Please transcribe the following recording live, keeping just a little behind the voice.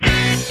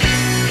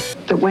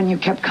that when you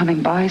kept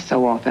coming by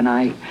so often,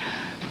 I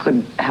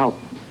couldn't help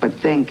but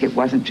think it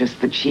wasn't just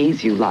the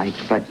cheese you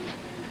liked, but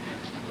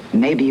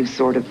maybe you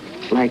sort of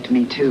liked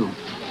me too.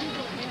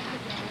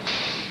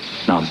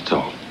 Not at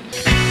all.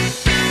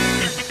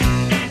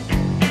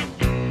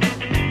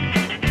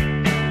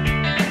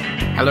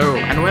 Hello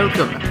and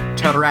welcome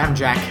to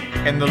Ramjack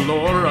and the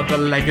lore of the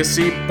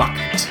Legacy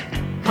Bucket.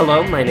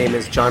 Hello, my name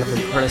is Jonathan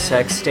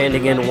Pernisek,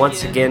 standing in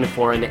once again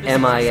for an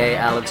MIA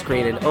Alex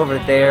Green, and over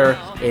there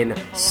in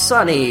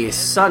sunny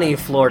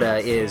Florida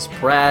is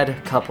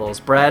Brad Couples.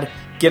 Brad,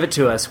 give it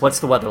to us. What's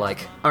the weather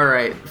like?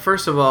 Alright,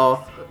 first of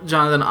all,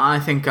 Jonathan, I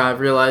think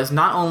I've realized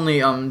not only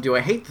do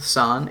I hate the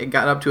sun, it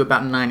got up to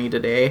about 90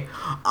 today,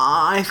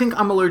 I think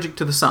I'm allergic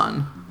to the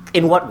sun.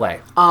 In what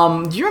way?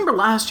 Do you remember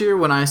last year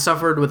when I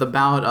suffered with a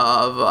bout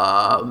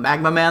of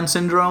Magma Man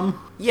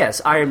syndrome?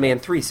 Yes, Iron Man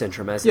 3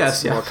 syndrome, as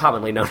it's more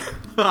commonly known.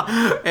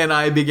 And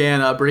I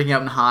began breaking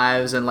out in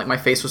hives, and like my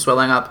face was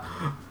swelling up.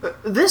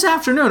 This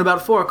afternoon,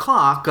 about 4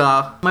 o'clock,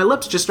 my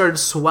lips just started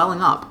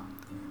swelling up.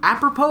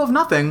 Apropos of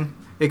nothing,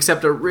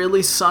 except a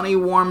really sunny,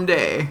 warm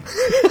day.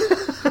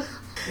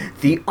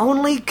 The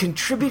only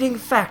contributing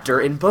factor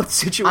in both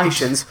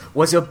situations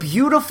was a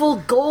beautiful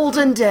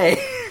golden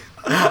day.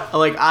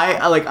 Honestly,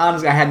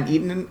 I hadn't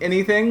eaten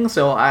anything,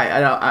 so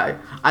I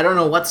don't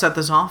know what set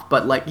this off,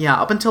 but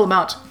up until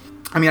about,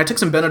 I took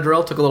some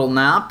Benadryl, took a little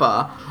nap,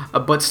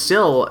 but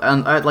still,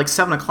 at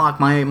 7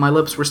 o'clock, my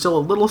lips were still a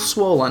little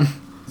swollen.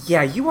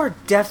 Yeah, you are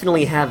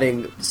definitely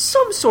having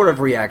some sort of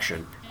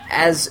reaction.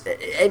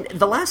 And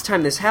the last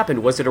time this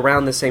happened, was it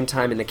around the same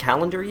time in the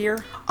calendar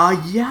year?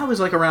 Yeah, it was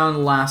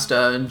around last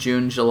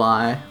June,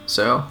 July,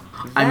 so...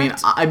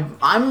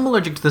 I'm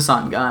allergic to the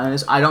sun,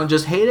 guys. I don't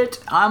just hate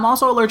it, I'm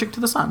also allergic to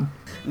the sun.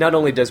 Not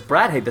only does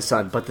Brad hate the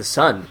sun, but the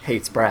sun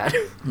hates Brad.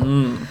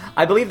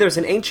 I believe there's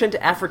an ancient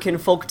African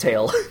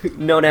folktale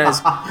known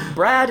as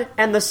Brad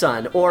and the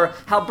Sun, or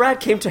how Brad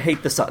came to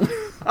hate the sun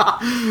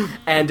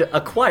and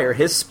acquire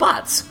his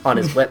spots on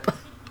his lip.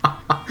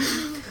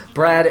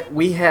 Brad,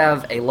 we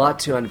have a lot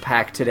to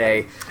unpack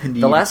today.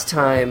 Indeed. The last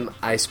time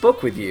I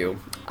spoke with you,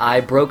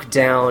 I broke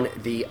down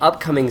the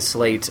upcoming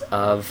slate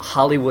of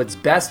Hollywood's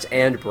best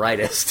and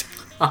brightest.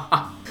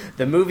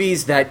 The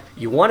movies that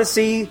you want to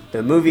see,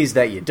 the movies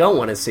that you don't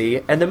want to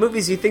see, and the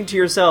movies you think to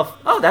yourself,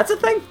 oh, that's a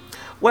thing?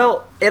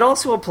 Well, it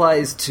also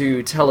applies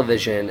to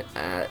television.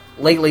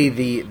 Lately,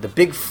 the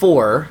Big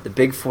Four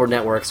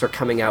networks are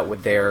coming out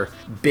with their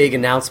big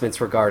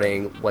announcements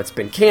regarding what's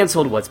been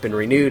canceled, what's been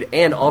renewed,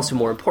 and also,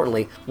 more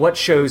importantly, what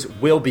shows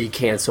will be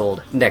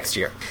canceled next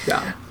year.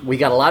 Yeah. We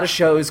got a lot of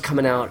shows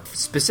coming out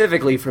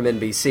specifically from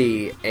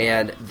NBC,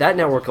 and that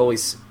network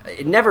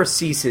it never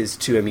ceases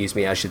to amuse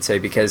me, I should say,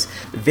 because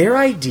their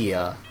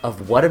idea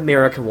of what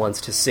America wants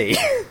to see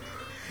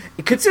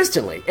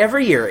consistently,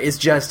 every year, is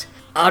just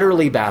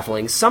utterly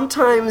baffling.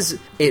 Sometimes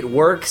it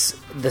works.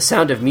 The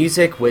Sound of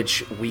Music,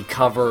 which we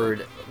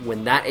covered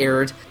when that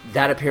aired,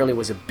 that apparently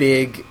was a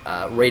big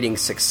rating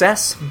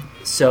success.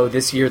 So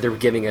this year they're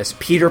giving us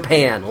Peter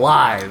Pan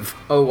live.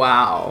 Oh,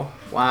 wow.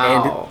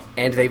 Wow.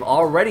 And they've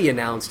already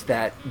announced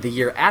that the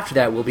year after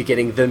that we'll be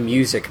getting The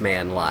Music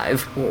Man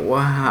live.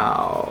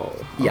 Wow.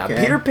 Yeah,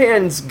 okay. Peter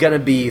Pan's gonna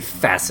be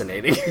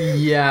fascinating.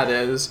 Yeah, it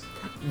is.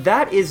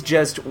 That is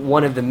just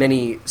one of the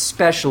many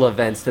special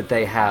events that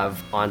they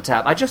have on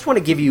tap. I just want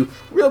to give you,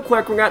 real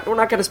quick, we're not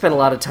going to spend a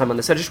lot of time on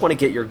this, I just want to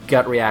get your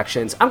gut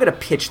reactions. I'm going to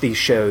pitch these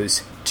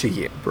shows to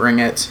you. Bring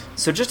it.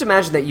 So just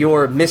imagine that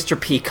you're Mr.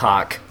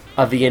 Peacock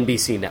of the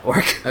NBC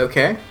network.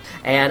 Okay.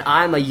 And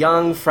I'm a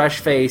young,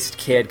 fresh-faced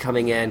kid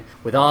coming in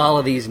with all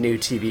of these new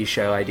TV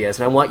show ideas,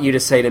 and I want you to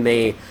say to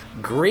me,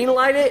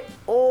 greenlight it,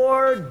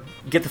 or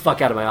get the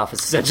fuck out of my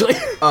office, essentially.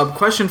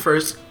 Question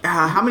first,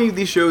 how many of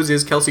these shows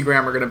is Kelsey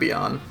Grammer going to be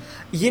on?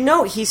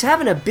 He's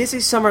having a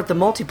busy summer at the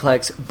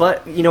multiplex,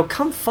 but,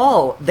 come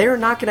fall, they're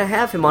not going to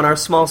have him on our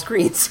small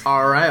screens.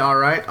 All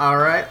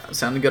right.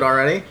 Sounding good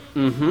already?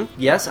 Mm-hmm.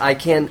 Yes, I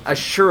can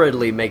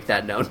assuredly make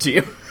that known to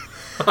you.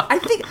 I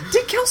think,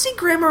 did Kelsey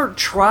Grammer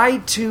try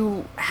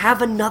to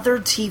have another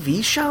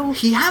TV show?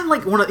 He had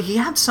he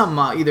had some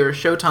either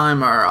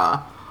Showtime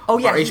or or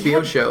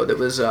HBO show that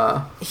was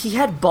he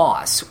had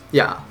Boss.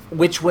 Yeah.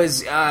 Which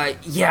was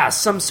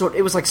some sort,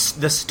 it was like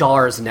the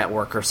Stars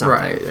Network or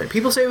something. Right.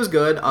 People say it was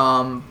good.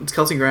 It's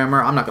Kelsey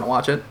Grammer. I'm not going to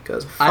watch it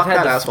because fuck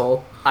that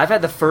asshole. I've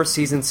had the first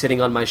season sitting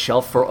on my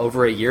shelf for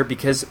over a year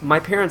because my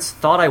parents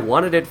thought I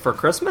wanted it for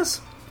Christmas.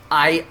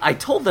 I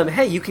told them,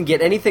 hey, you can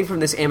get anything from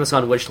this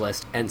Amazon wish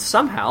list, and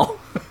somehow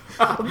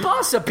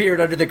Boss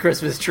appeared under the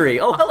Christmas tree.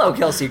 Oh, hello,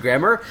 Kelsey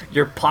Grammer.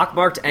 Your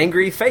pockmarked,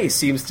 angry face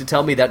seems to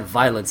tell me that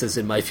violence is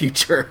in my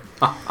future.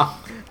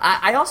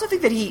 I also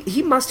think that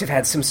he must have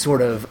had some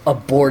sort of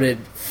aborted,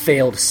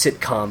 failed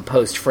sitcom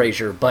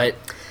post-Frasier, but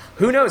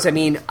who knows?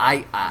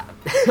 I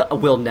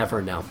will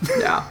never know.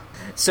 Yeah.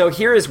 So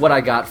here is what I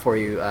got for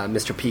you,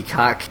 Mr.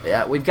 Peacock.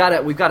 We've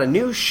got a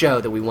new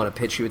show that we want to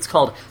pitch you. It's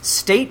called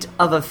State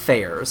of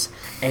Affairs,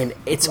 and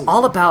it's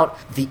all about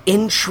the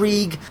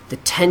intrigue, the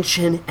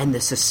tension, and the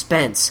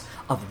suspense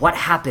of what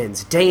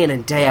happens day in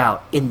and day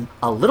out in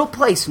a little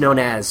place known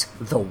as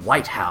the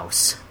White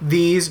House.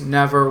 These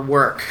never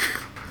work.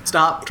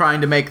 Stop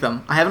trying to make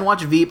them. I haven't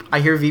watched Veep.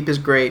 I hear Veep is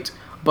great,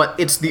 but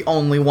it's the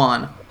only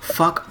one.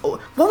 Fuck. What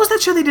was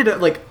that show they did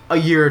like a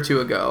year or two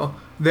ago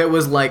that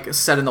was like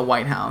set in the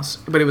White House,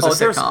 but it was a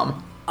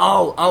sitcom?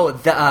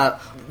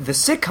 The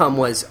sitcom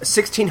was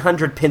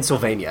 1600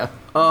 Pennsylvania.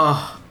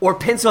 Or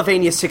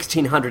Pennsylvania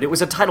 1600. It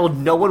was a title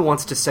no one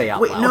wants to say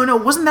out loud. No,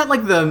 wasn't that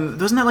like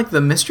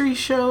the mystery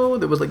show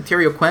that was like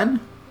Terry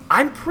O'Quinn?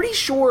 I'm pretty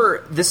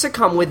sure the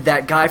sitcom with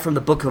that guy from the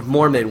Book of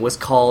Mormon was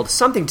called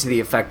something to the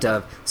effect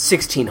of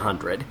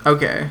 1600.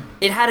 Okay.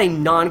 It had a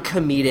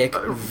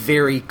non-comedic,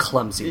 very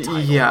clumsy title.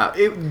 Yeah,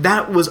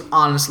 that was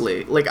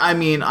honestly like, I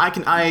mean,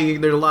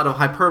 there's a lot of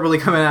hyperbole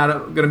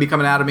going to be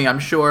coming out of me, I'm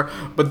sure,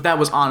 but that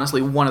was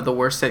honestly one of the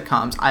worst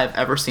sitcoms I have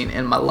ever seen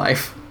in my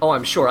life. Oh,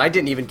 I'm sure. I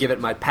didn't even give it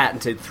my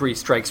patented 3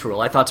 strikes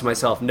rule. I thought to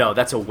myself, no,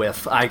 that's a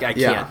whiff. I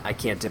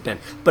can't dip in.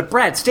 But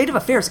Brad, State of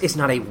Affairs is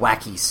not a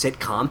wacky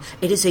sitcom.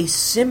 It is a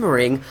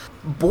simmering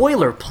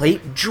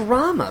boilerplate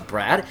drama,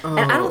 Brad. Oh.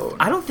 And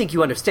I don't think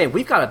you understand.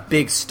 We've got a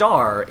big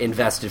star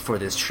invested for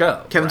this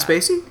show. Kevin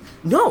Brad. Spacey?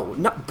 No,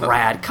 not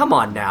Brad. Come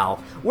on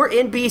now. We're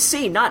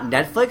NBC, not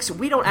Netflix.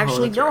 We don't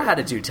actually know how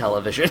to do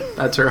television.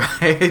 That's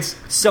right.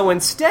 So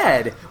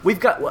instead, we've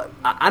got...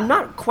 I'm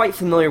not quite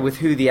familiar with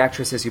who the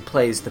actress is who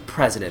plays the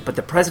president, but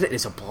the president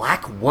is a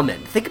black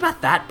woman. Think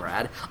about that,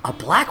 Brad. A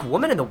black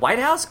woman in the White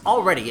House?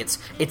 Already,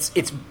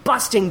 it's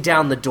busting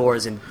down the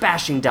doors and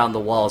bashing down the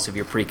walls of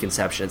your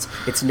preconceptions.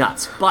 It's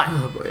nuts. But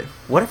boy.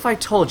 What if I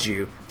told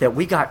you that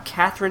we got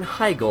Katherine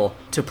Heigl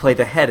to play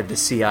the head of the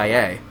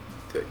CIA?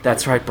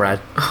 That's right, Brad.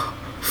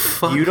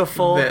 Fuck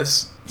Beautiful,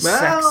 this.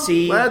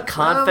 sexy,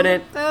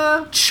 confident,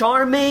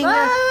 charming,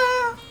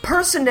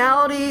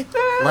 personality,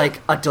 like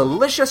a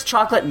delicious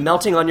chocolate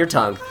melting on your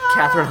tongue.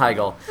 Katherine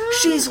Heigl.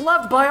 She's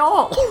loved by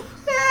all.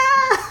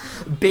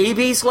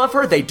 Babies love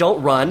her, they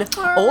don't run.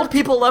 Old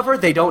people love her,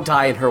 they don't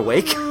die in her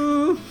wake.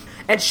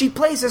 And she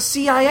plays a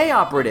CIA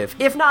operative,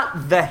 if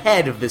not the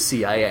head of the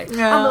CIA.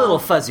 Yeah. I'm a little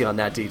fuzzy on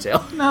that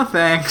detail. No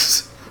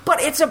thanks. But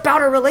it's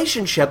about a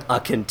relationship, a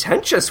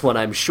contentious one,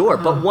 I'm sure,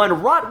 but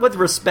one wrought with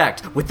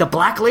respect with the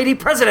black lady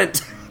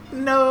president.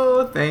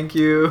 No, thank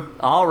you.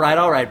 All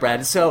right,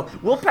 Brad. So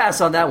we'll pass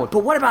on that one.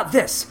 But what about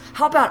this?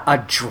 How about a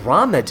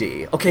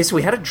dramedy? Okay, so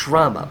we had a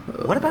drama.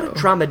 What about a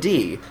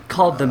dramedy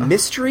called The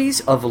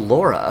Mysteries of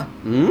Laura?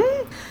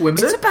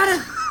 Whimsy? It's about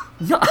a...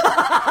 No.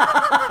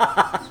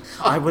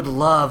 I would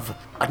love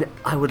a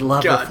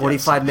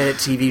 45-minute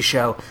TV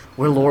show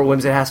where Laura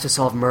Whimsett has to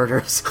solve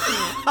murders.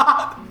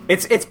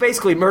 It's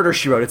basically Murder,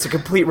 She Wrote. It's a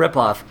complete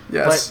ripoff.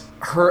 Yes.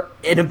 But her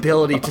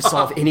inability to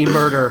solve any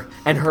murder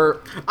and her...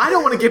 I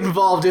don't want to get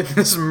involved in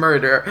this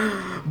murder,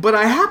 but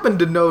I happened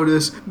to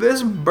notice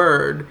this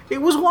bird.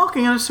 It was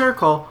walking in a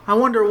circle. I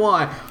wonder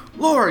why.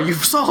 Laura,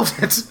 you've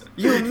solved it.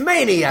 You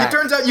maniac! It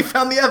turns out you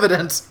found the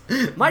evidence.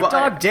 My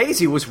dog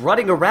Daisy was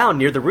running around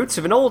near the roots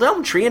of an old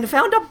elm tree and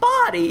found a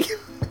body.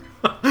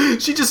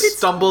 She just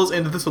stumbles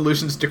into the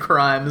solutions to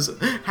crimes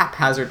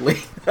haphazardly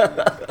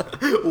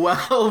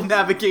while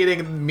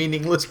navigating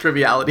meaningless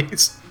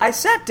trivialities. I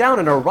sat down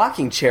in a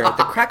rocking chair at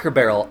the Cracker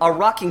Barrel, a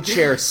rocking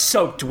chair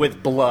soaked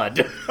with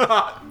blood.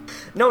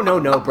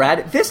 No,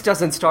 Brad. This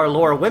doesn't star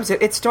Laura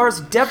Whimsett. It stars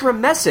Deborah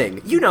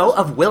Messing. You know,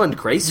 of Will and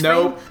Grace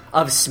fame?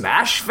 Of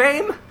Smash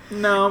fame?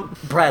 No.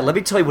 Brad, let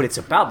me tell you what it's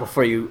about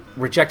before you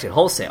reject it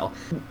wholesale.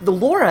 The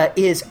Laura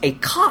is a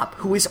cop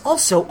who is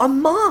also a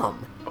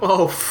mom.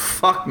 Oh,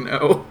 fuck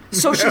no.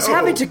 So she's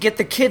having to get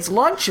the kids'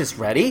 lunches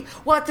ready,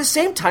 while at the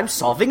same time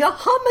solving a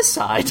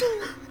homicide.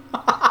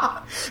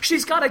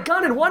 She's got a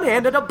gun in one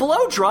hand and a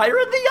blow dryer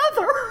in the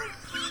other.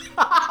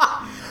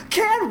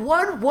 Can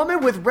one woman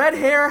with red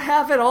hair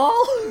have it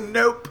all?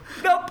 Nope.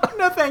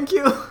 No, thank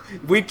you.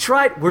 We're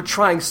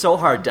trying so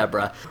hard,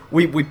 Deborah.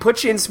 We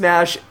put you in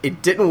Smash,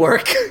 it didn't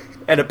work,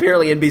 and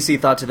apparently NBC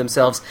thought to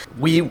themselves,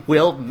 we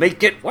will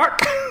make it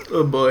work.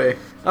 Oh boy.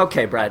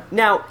 Okay, Brad.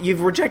 Now, you've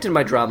rejected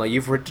my drama,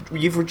 you've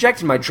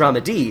rejected my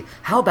dramedy.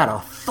 How about a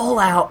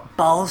full-out,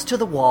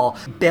 balls-to-the-wall,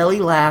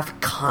 belly-laugh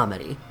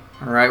comedy?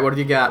 Alright, what have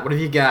you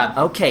got?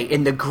 Okay,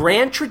 in the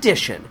grand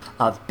tradition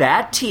of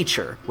Bad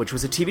Teacher, which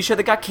was a TV show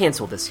that got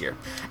canceled this year,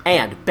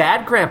 and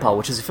Bad Grandpa,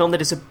 which is a film that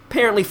is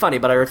apparently funny,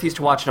 but I refuse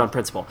to watch it on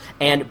principle,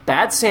 and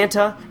Bad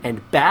Santa,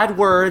 and Bad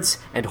Words,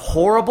 and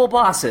Horrible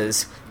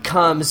Bosses,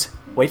 comes,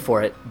 wait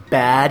for it,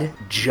 Bad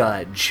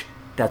Judge.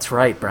 That's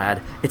right,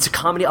 Brad. It's a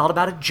comedy all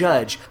about a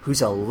judge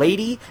who's a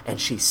lady, and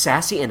she's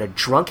sassy and a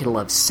drunk and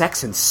loves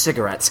sex and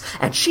cigarettes.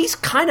 And she's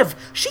kind of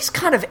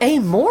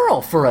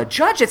amoral for a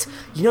judge. It's,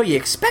 you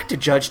expect a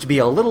judge to be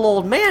a little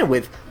old man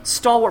with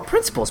stalwart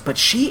principles, but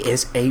she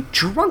is a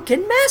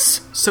drunken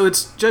mess. So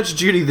it's Judge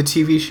Judy, the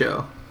TV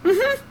show.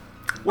 Mm-hmm.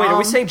 Wait, are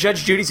we saying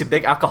Judge Judy's a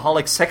big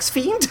alcoholic sex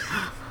fiend?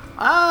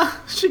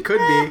 She could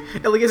be.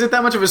 Like, is it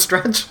that much of a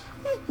stretch?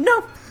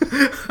 No.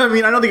 I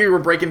mean, I don't think we were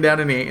breaking down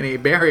any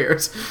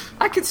barriers.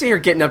 I could see her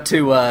getting up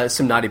to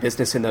some naughty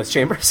business in those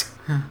chambers.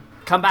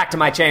 come back to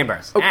my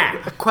chambers.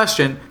 Ah.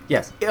 Question.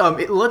 Yes.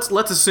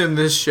 Let's assume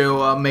this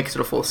show makes it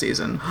a full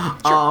season.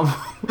 How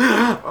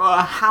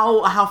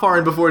far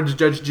in before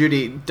Judge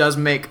Judy does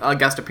make a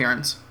guest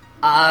appearance?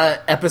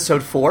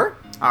 Episode 4?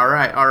 All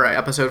right.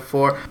 Episode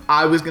 4.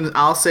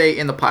 I'll say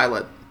in the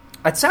pilot.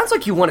 It sounds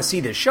like you want to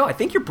see this show. I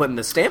think you're putting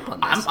the stamp on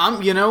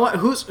this. You know what?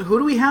 Who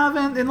do we have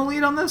in the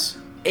lead on this?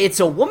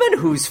 It's a woman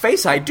whose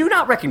face I do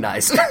not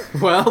recognize.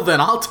 Well, then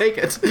I'll take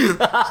it.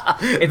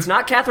 It's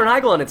not Katherine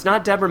Heigl and it's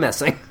not Deborah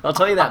Messing. I'll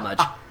tell you that much.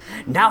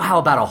 Now how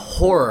about a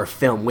horror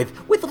film with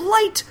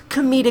light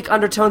comedic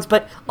undertones,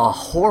 but a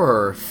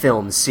horror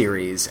film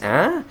series,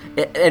 eh?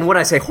 And when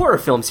I say horror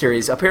film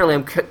series, apparently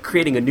I'm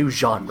creating a new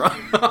genre.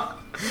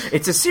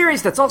 It's a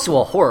series that's also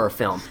a horror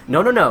film.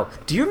 No.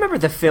 Do you remember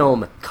the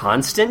film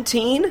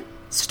Constantine?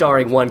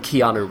 Starring one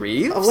Keanu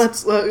Reeves?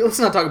 Let's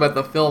not talk about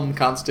the film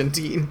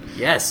Constantine.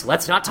 Yes,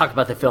 let's not talk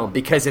about the film,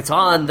 because it's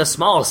on the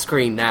small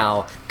screen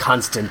now.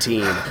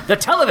 Constantine, the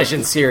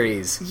television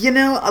series. You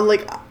know,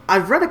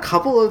 I've read a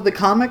couple of the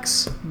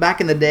comics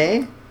back in the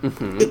day.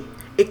 Mm-hmm.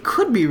 It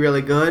could be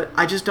really good.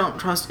 I just don't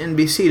trust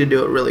NBC to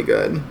do it really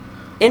good.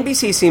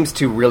 NBC seems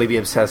to really be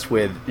obsessed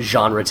with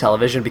genre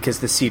television because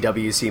the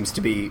CW seems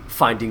to be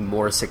finding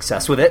more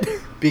success with it.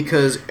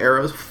 Because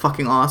Arrow's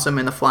fucking awesome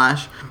and The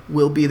Flash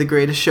will be the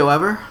greatest show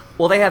ever.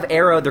 Well, they have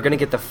Arrow, they're going to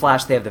get The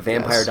Flash, they have The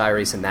Vampire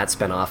Diaries, and that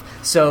spinoff.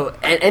 So,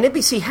 and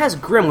NBC has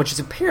Grimm, which is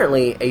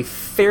apparently a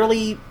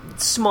fairly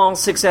small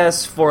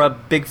success for a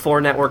Big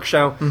Four network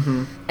show.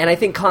 Mm-hmm. And I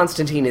think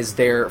Constantine is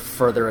their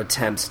further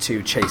attempts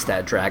to chase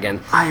that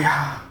dragon.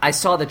 I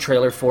saw the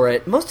trailer for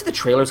it. Most of the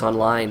trailers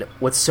online,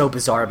 what's so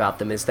bizarre about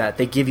them is that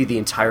they give you the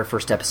entire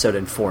first episode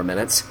in 4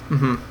 minutes.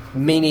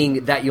 Mm-hmm.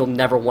 Meaning that you'll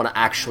never want to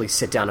actually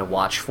sit down and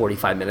watch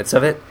 45 minutes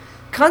of it.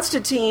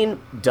 Constantine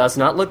does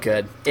not look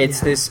good.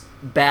 It's this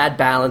bad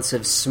balance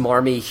of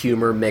smarmy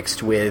humor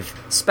mixed with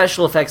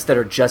special effects that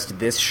are just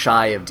this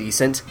shy of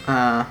decent.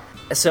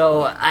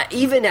 So,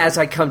 even as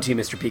I come to you,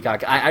 Mr.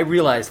 Peacock, I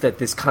realize that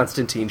this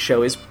Constantine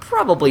show is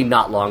probably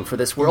not long for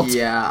this world.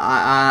 Yeah,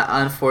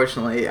 I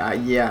unfortunately, I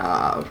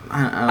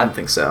don't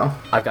think so.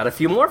 I've got a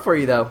few more for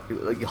you, though.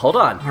 Hold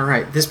on. All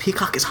right, this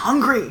Peacock is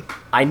hungry.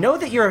 I know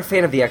that you're a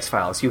fan of the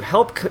X-Files.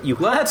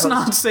 Let's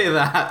not say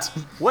that.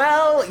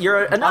 Well,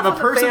 you're enough of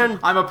a fan.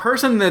 I'm a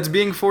person that's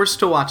being forced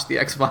to watch the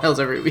X-Files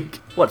every week.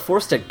 What,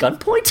 forced at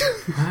gunpoint?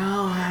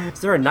 Well,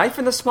 is there a knife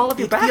in the small of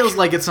your back? It feels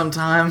like it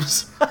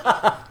sometimes.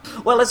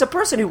 Well, as a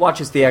person who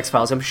watches the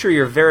X-Files, I'm sure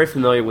you're very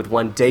familiar with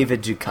one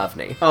David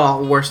Duchovny.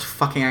 Oh, worst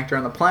fucking actor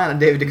on the planet,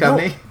 David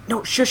Duchovny.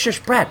 No, shush,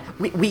 Brad.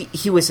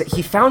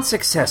 He found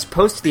success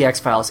post the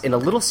X-Files in a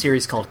little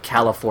series called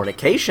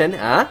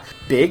Californication.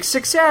 Big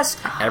success.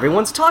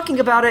 Everyone's talking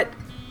about it.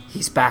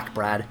 He's back,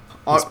 Brad.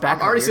 He's back.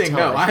 I'm already saying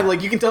no.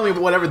 You can tell me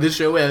whatever this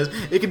show is.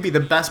 It could be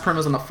the best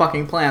premise on the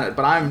fucking planet,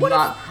 but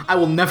I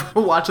will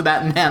never watch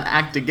that man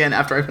act again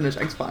after I finish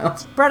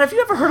X-Files. Brad, have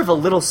you ever heard of a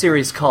little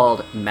series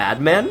called Mad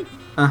Men?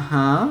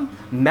 Uh-huh.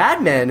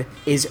 Mad Men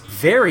is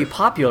very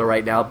popular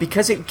right now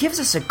because it gives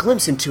us a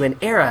glimpse into an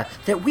era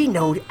that we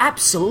know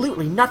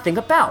absolutely nothing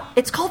about.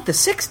 It's called the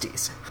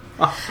 60s.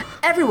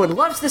 Everyone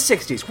loves the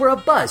 60s. We're a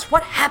buzz.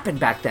 What happened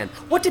back then?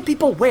 What did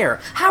people wear?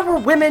 How were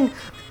women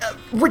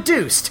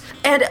reduced?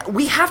 And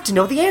we have to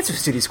know the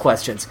answers to these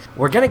questions.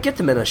 We're going to get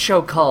them in a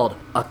show called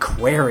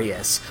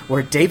Aquarius,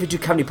 where David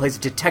Duchovny plays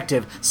a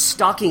detective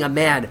stalking a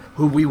man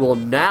who we will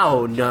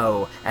now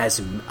know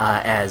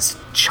as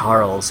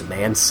Charles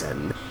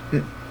Manson.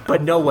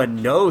 But no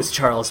one knows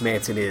Charles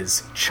Manson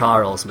is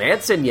Charles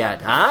Manson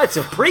yet, huh? It's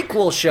a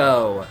prequel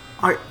show.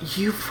 Are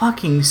you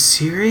fucking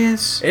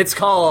serious? It's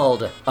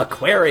called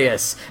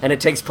Aquarius, and it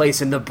takes place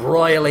in the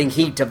broiling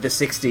heat of the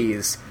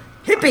 60s.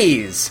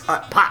 Hippies!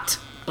 Pot!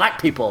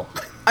 Black people!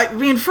 I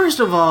mean, first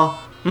of all,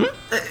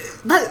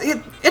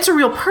 it's a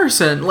real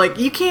person. Like,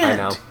 you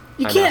can't...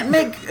 You can't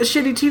make a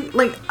shitty TV...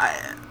 Like,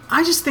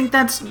 I just think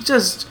that's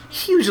just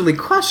hugely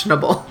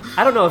questionable.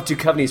 I don't know if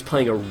Duchovny's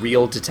playing a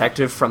real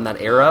detective from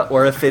that era,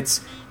 or if it's...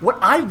 What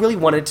I really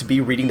wanted to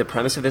be reading the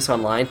premise of this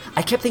online,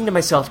 I kept thinking to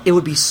myself, it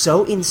would be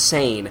so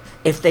insane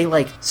if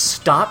they,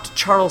 stopped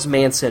Charles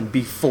Manson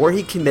before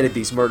he committed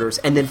these murders,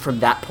 and then from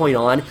that point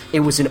on,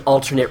 it was an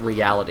alternate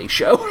reality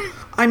show.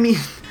 I mean...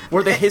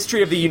 Where the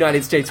history of the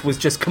United States was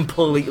just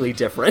completely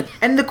different.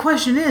 And the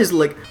question is,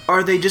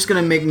 are they just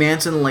gonna make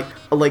Manson,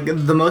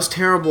 the most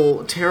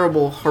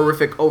terrible,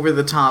 horrific,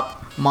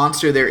 over-the-top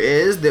monster there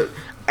is?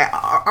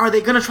 Are they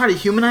gonna try to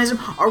humanize him?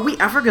 Are we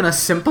ever gonna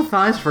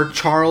sympathize for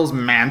Charles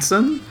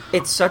Manson?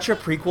 It's such a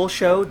prequel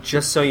show,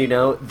 just so you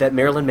know, that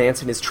Marilyn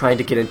Manson is trying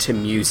to get into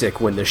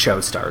music when the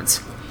show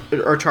starts.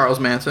 Or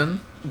Charles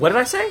Manson. What did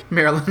I say?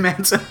 Marilyn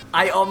Manson.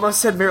 I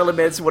almost said Marilyn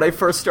Manson when I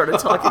first started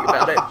talking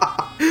about it.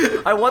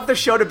 I want the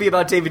show to be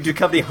about David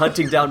Duchovny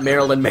hunting down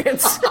Marilyn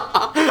Manson.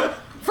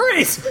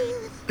 Freeze!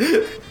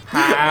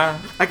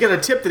 I get a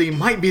tip that he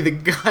might be the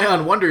guy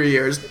on Wonder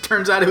Years.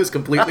 Turns out it was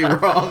completely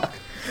wrong.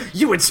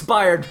 You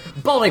inspired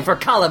Bowling for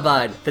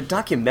Columbine, the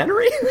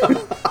documentary?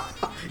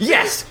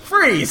 Yes,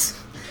 freeze!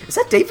 Is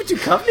that David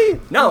Duchovny?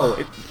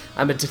 No,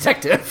 I'm a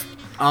detective.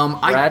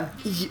 Brad?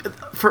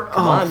 Oh,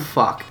 on.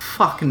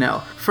 fuck no.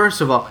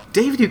 First of all,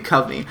 David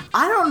Duchovny.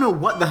 I don't know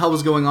what the hell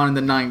was going on in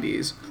the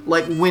 90s.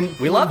 Like, when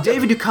loved him.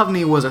 David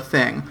Duchovny was a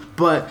thing.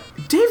 But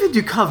David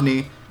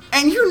Duchovny,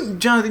 and you,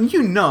 Jonathan,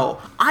 you know,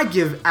 I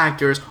give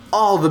actors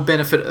all the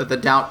benefit of the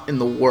doubt in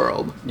the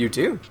world. You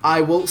do.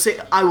 I will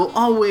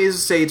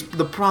always say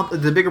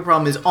the bigger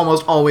problem is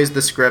almost always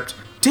the script.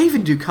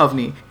 David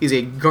Duchovny is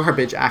a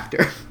garbage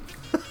actor.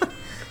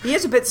 He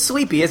is a bit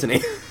sleepy, isn't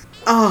he?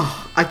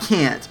 Oh, I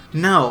can't.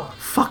 No.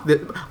 Fuck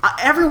that.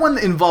 Everyone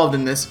involved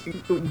in this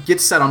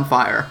gets set on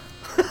fire.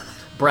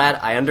 Brad,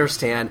 I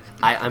understand.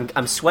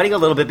 I'm sweating a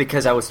little bit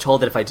because I was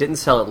told that if I didn't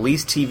sell at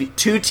least two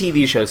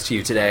TV shows to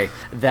you today,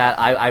 that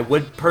I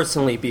would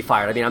personally be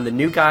fired. I mean, I'm the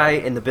new guy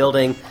in the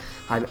building.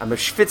 I'm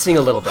schwitzing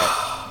a little bit.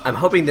 I'm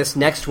hoping this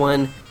next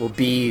one will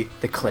be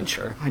the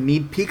clincher. I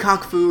need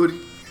peacock food.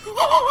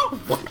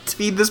 What?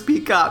 Feed this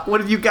peacock.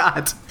 What have you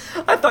got?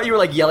 I thought you were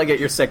like yelling at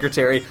your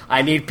secretary,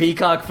 I need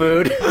peacock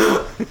food.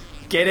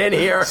 Get in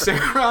here.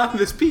 Sarah,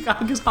 this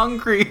peacock is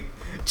hungry.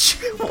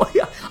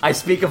 I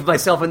speak of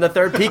myself in the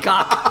third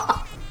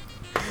peacock.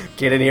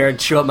 Get in here and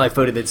chew up my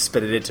food and then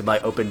spit it into my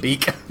open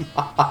beak.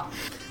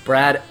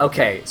 Brad,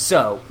 okay,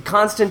 so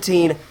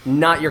Constantine,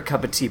 not your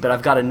cup of tea, but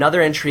I've got another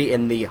entry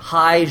in the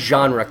high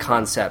genre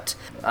concept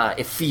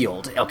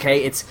field.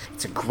 Okay, it's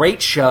a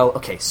great show.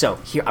 Okay, so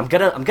here I'm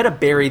gonna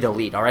bury the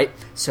lead. All right,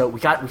 so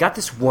we got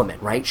this woman,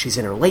 right? She's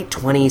in her late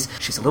 20s.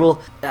 She's a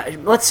little,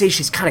 let's say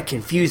she's kind of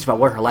confused about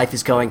where her life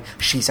is going.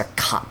 She's a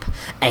cop,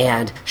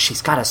 and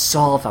she's got to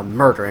solve a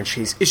murder. And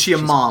is she a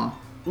mom?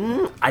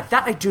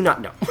 That I do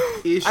not know.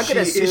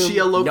 Is she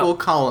a local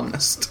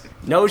columnist?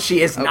 No, she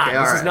is not. Okay,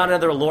 This right. is not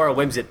another Laura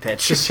Whimsit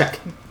pitch. Just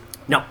checking.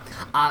 No.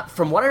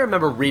 From what I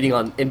remember reading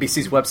on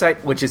NBC's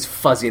website, which is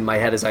fuzzy in my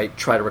head as I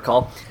try to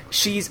recall,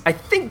 she's, I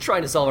think,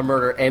 trying to solve a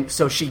murder, and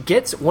so she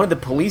gets one of the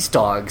police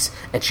dogs,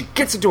 and she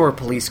gets into her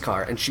police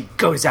car, and she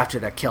goes after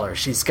that killer.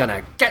 She's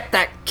gonna get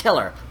that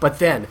killer. But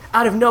then,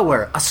 out of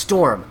nowhere, a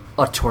storm,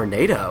 a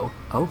tornado.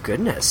 Oh,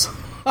 goodness.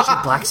 She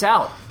blacks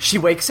out. She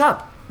wakes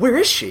up. Where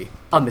is she?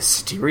 A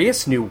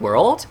mysterious new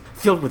world?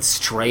 Filled with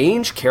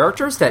strange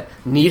characters that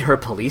need her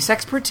police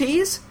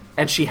expertise?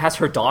 And she has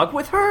her dog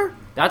with her?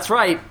 That's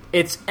right,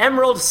 it's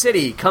Emerald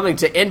City coming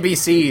to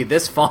NBC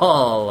this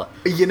fall.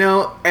 You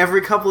know,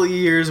 every couple of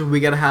years we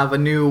gotta have a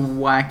new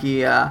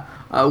wacky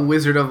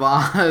Wizard of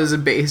Oz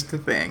based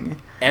thing.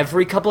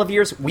 Every couple of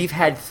years, we've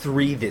had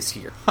 3 this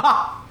year.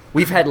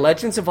 We've had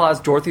Legends of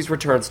Oz, Dorothy's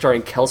Return,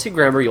 starring Kelsey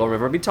Grammer. You'll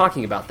remember me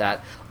talking about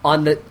that.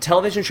 On the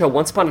television show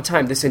Once Upon a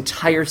Time, this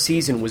entire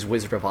season was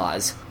Wizard of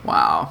Oz.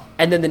 Wow.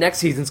 And then the next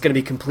season's going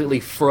to be completely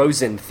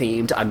Frozen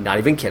themed. I'm not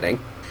even kidding.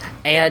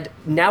 And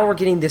now we're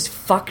getting this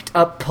fucked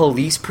up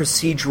police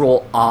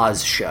procedural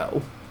Oz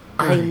show.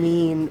 I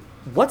mean,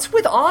 what's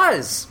with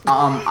Oz?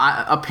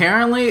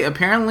 Apparently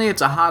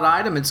it's a hot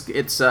item. It's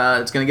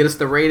gonna get us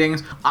the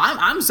ratings.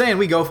 I'm saying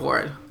we go for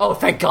it. Oh,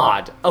 thank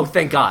God. Oh,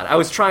 thank God. I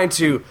was trying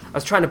to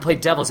play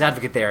devil's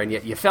advocate there, and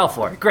you fell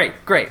for it.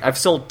 Great. I've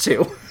sold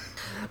 2.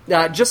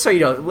 Just so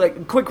you know,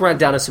 like, quick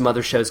rundown of some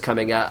other shows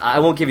coming. I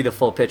won't give you the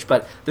full pitch,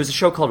 but there's a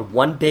show called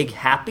One Big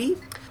Happy,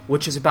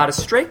 which is about a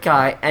straight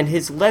guy and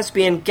his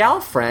lesbian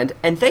gal friend,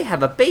 and they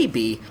have a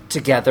baby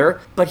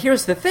together. But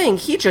here's the thing,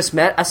 he just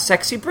met a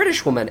sexy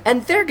British woman,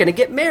 and they're gonna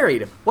get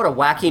married. What a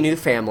wacky new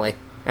family.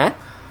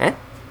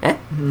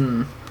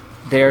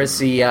 There's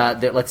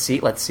the let's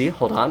see,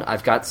 hold on.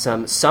 I've got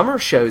some summer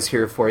shows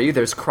here for you.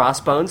 There's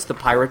Crossbones, the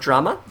pirate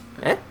drama.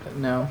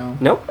 No.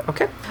 Nope.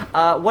 Okay.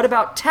 What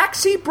about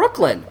Taxi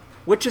Brooklyn,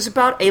 which is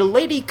about a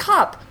lady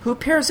cop who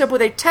pairs up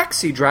with a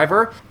taxi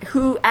driver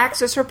who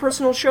acts as her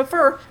personal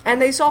chauffeur,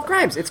 and they solve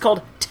crimes. It's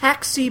called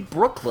Taxi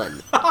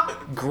Brooklyn.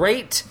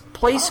 Great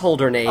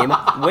placeholder name.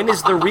 When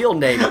is the real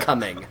name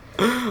coming?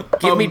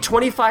 Give me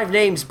 25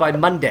 names by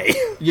Monday.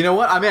 You know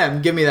what? I'm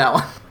in. Give me that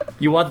one.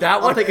 You want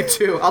that one? I'll take it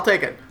too. I'll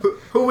take it.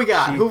 Who we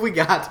got? Who we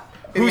got?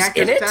 Any Who's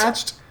actors in it?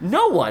 attached?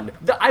 No one.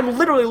 I'm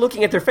literally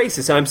looking at their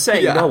faces, and I'm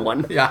saying no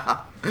one. Yeah.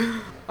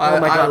 Oh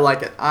my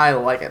God. I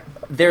like it.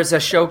 There's a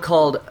show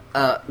called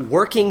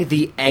Working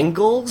the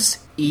Engels,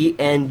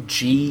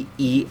 Engels,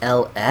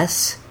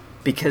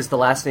 because the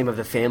last name of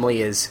the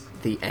family is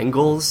the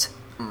Engels.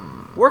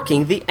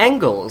 Working the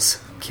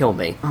Engels. Kill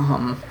me.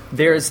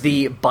 There's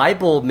the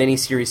Bible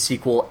miniseries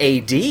sequel,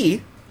 AD.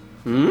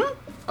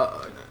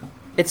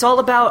 It's all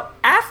about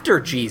after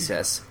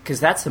Jesus, because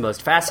that's the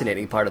most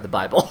fascinating part of the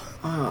Bible.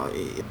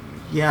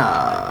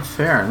 Yeah,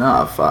 fair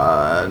enough.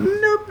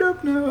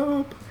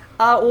 Nope.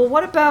 Well,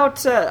 what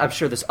about, I'm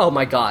sure this, oh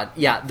my God,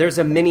 yeah, there's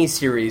a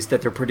mini-series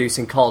that they're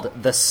producing called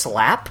The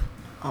Slap.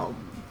 Oh.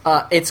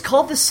 It's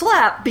called The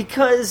Slap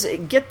because,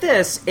 get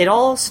this, it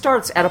all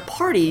starts at a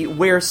party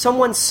where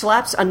someone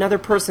slaps another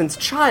person's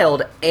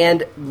child,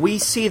 and we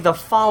see the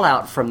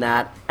fallout from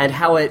that and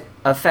how it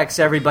affects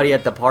everybody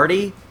at the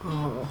party.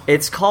 Oh.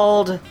 It's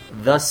called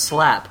The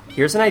Slap.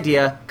 Here's an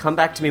idea. Come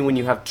back to me when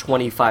you have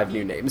 25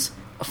 new names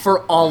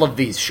for all of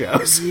these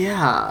shows.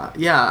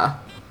 Yeah.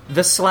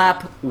 The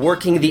Slap,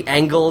 Working the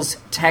Engels,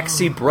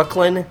 Taxi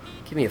Brooklyn.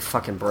 Give me a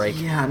fucking break.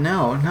 Yeah,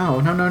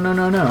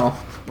 no.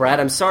 Brad,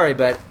 I'm sorry,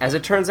 but as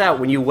it turns out,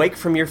 when you wake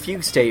from your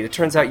fugue state, it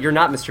turns out you're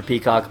not Mr.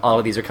 Peacock. All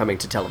of these are coming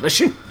to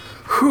television.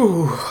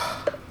 Whew.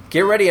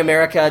 Get ready,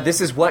 America.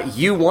 This is what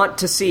you want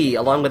to see,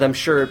 along with, I'm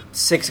sure,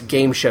 6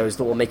 game shows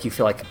that will make you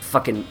feel like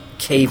fucking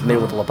cavemen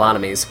with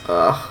lobotomies.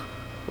 Ugh.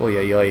 Oy,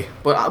 oy, oy.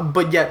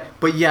 But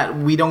yet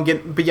we don't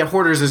get. But yet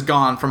Hoarders is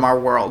gone from our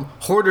world.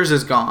 Hoarders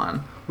is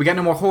gone. We got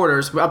no more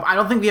Hoarders. I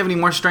don't think we have any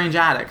more Strange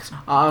Addicts.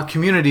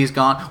 Community's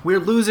gone. We're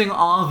losing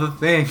all the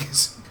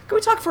things. Can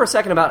we talk for a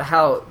second about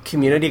how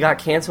Community got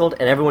canceled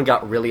and everyone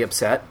got really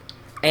upset?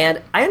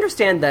 And I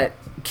understand that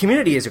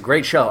Community is a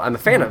great show. I'm a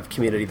fan of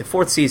Community. The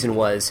 4th season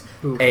was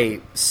a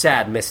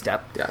sad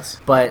misstep. Yes.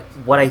 But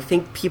what I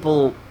think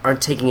people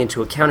aren't taking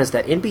into account is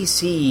that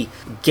NBC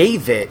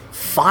gave it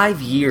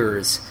 5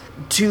 years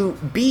to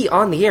be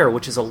on the air,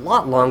 which is a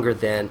lot longer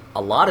than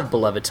a lot of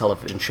beloved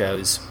television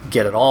shows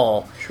get at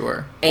all.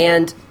 Sure.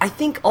 And I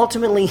think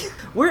ultimately,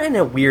 we're in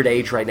a weird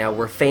age right now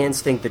where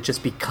fans think that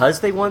just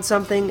because they want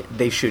something,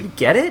 they should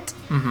get it.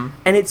 Mm-hmm.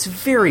 And it's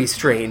very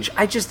strange.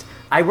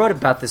 I wrote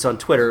about this on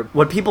Twitter.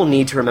 What people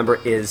need to remember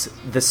is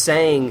the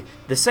saying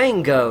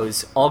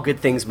goes, all good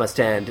things must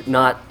end,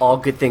 not all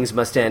good things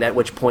must end, at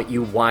which point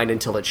you whine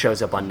until it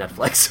shows up on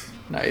Netflix.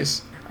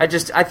 Nice. I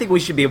think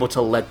we should be able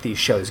to let these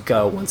shows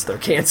go once they're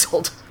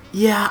canceled.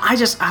 Yeah,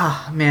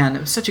 man, it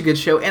was such a good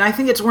show. And I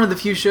think it's one of the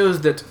few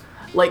shows that,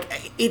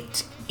 like,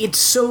 it's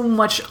so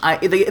much,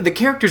 the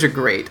characters are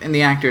great, and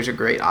the actors are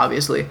great,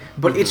 obviously,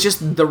 but it's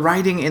just the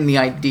writing and the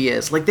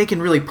ideas. Like, they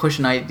can really push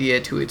an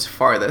idea to its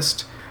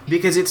farthest,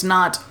 because it's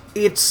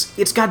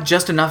got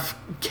just enough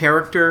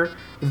character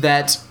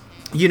that,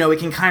 you know, it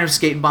can kind of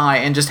skate by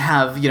and just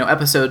have, you know,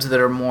 episodes that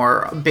are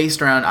more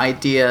based around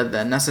idea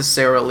than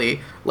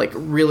necessarily, like,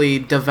 really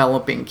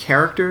developing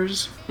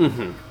characters,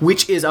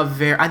 which is I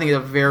think, a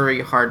very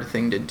hard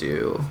thing to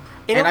do.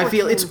 And I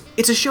feel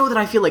it's a show that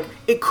I feel like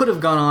it could have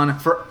gone on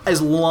for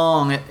as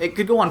long, it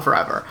could go on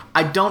forever.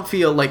 I don't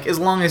feel like, as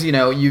long as, you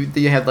know,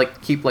 you have,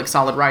 like, keep, like,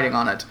 solid writing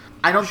on it,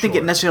 I don't think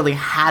it necessarily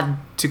had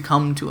to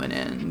come to an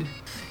end.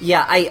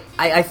 Yeah,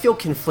 I feel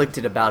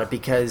conflicted about it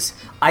because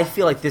I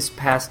feel like this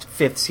past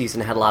 5th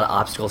season had a lot of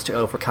obstacles to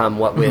overcome,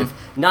 what with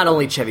not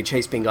only Chevy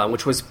Chase being gone,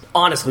 which was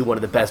honestly one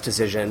of the best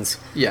decisions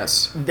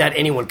that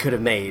anyone could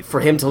have made. For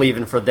him to leave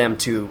and for them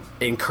to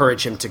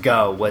encourage him to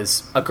go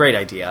was a great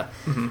idea.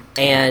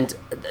 And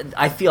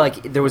I feel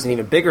like there was an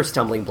even bigger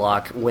stumbling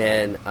block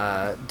when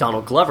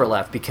Donald Glover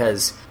left,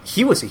 because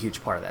he was a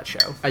huge part of that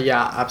show.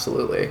 Yeah,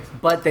 absolutely.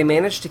 But they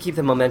managed to keep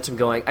the momentum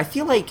going. I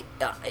feel like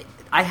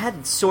I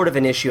had sort of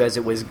an issue as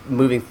it was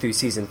moving through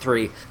season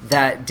 3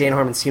 that Dan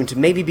Harmon seemed to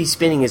maybe be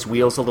spinning his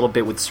wheels a little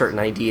bit with certain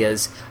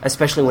ideas,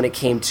 especially when it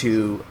came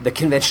to the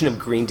convention of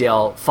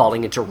Greendale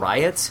falling into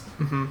riots.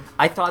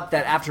 I thought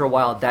that after a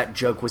while that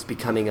joke was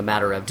becoming a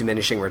matter of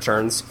diminishing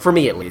returns, for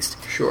me at least.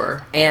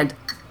 Sure. And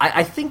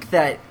I think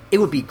that it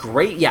would be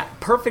great. Yeah,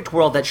 perfect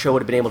world, that show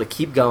would have been able to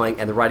keep going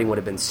and the writing would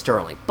have been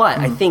sterling. But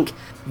I think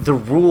the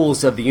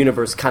rules of the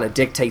universe kind of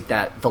dictate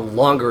that the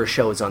longer a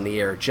show is on the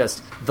air,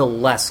 just the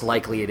less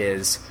likely it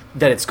is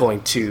that it's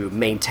going to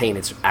maintain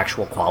its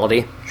actual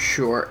quality.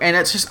 Sure. And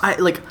it's just,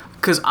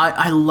 because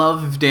I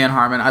love Dan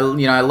Harmon. I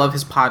love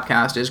his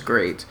podcast is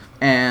great.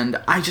 And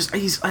I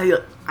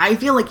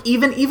feel like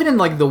even in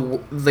like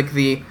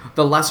the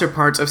lesser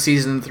parts of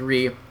season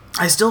 3,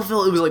 I still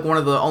feel it was like one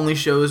of the only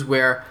shows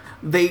where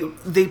they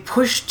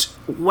pushed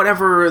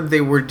whatever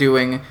they were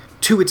doing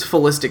to its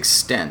fullest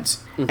extent.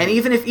 And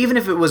even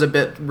if it was a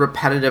bit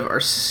repetitive or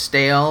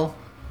stale,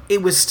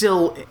 it was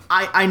still,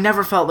 I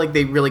never felt like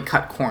they really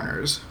cut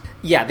corners.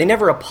 Yeah, they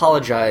never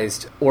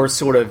apologized or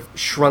sort of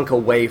shrunk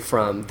away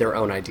from their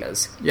own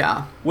ideas.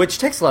 Yeah. Which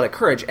takes a lot of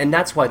courage, and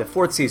that's why the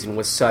 4th season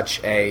was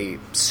such a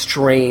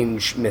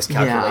strange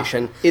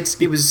miscalculation. Yeah.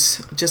 It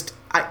was just,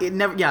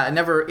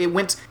 it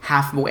went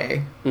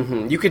halfway.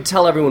 You could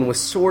tell everyone was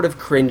sort of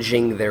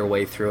cringing their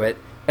way through it,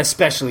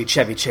 especially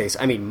Chevy Chase.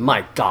 I mean,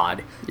 my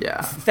God.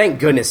 Yeah.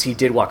 Thank goodness he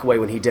did walk away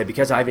when he did,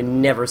 because I've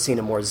never seen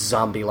a more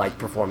zombie-like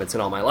performance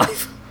in all my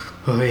life.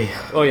 Oy.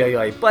 Oy, oy,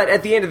 oy. But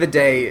at the end of the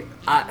day,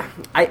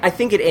 I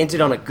think it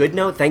ended on a good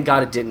note. Thank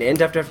God it didn't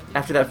end after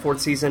that 4th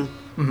season.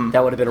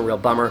 That would have been a real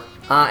bummer.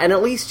 And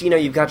at least,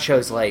 you've got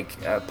shows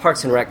like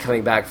Parks and Rec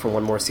coming back for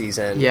one more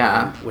season.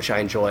 Yeah. Which I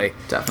enjoy.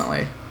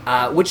 Definitely.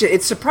 Which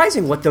it's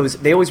surprising what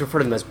they always refer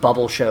to them as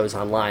bubble shows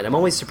online. I'm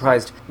always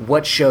surprised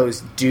what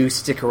shows do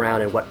stick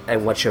around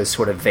and what shows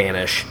sort of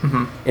vanish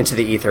into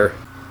the ether.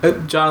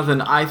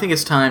 Jonathan, I think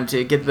it's time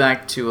to get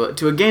back to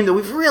a game that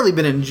we've really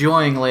been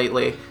enjoying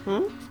lately.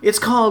 It's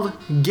called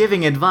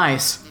Giving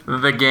Advice,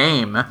 the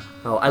game.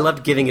 Oh, I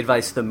loved Giving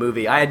Advice, the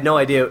movie. I had no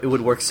idea it would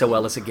work so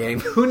well as a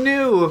game. Who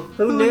knew?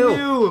 Who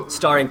knew?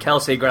 Starring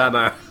Kelsey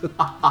Grammer.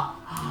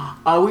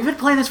 We've been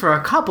playing this for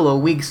a couple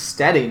of weeks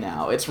steady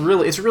now. It's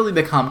really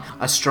become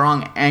a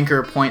strong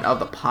anchor point of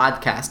the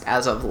podcast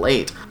as of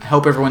late. I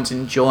hope everyone's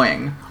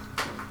enjoying.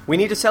 We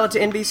need to sell it to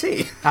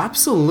NBC.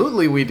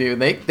 Absolutely we do.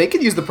 They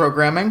could use the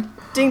programming.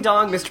 Ding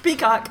dong, Mr.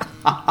 Peacock.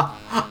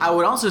 I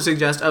would also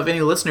suggest, if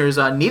any listeners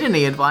need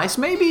any advice,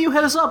 maybe you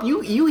hit us up.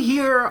 You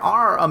hear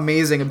our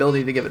amazing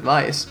ability to give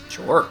advice.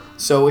 Sure.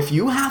 So if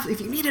you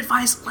need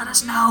advice, let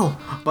us know.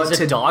 But Is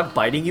a dog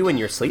biting you in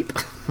your sleep?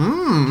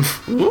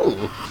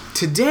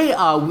 Today,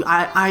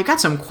 I got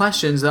some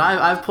questions that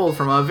I've pulled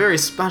from a very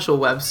special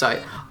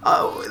website.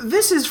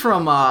 This is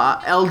from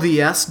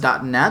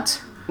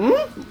LDS.net.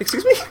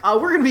 Excuse me?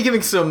 We're going to be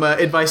giving some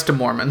advice to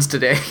Mormons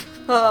today.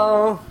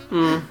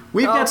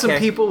 We've got some Okay.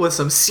 people with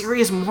some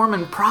serious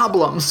Mormon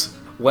problems.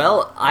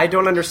 Well, I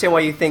don't understand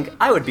why you think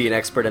I would be an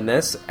expert in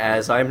this,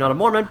 as I am not a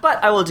Mormon,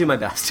 but I will do my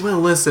best. Well,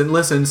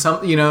 listen.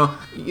 Some,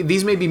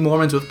 these may be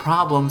Mormons with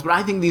problems, but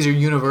I think these are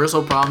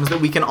universal problems that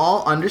we can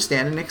all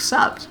understand and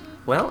accept.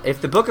 Well,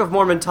 if the Book of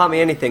Mormon taught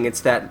me anything,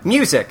 it's that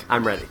music,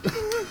 I'm ready.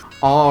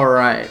 All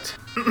right.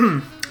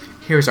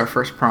 Here's our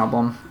first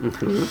problem.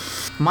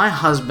 My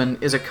husband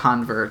is a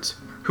convert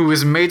who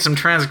has made some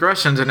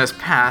transgressions in his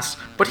past,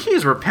 but he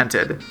has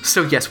repented.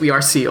 So yes, we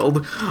are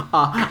sealed.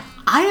 I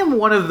am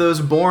one of those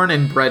born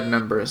and bred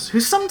members who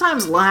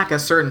sometimes lack a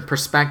certain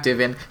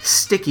perspective in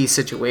sticky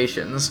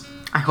situations.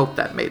 I hope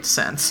that made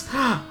sense.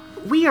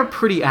 We are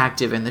pretty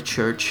active in the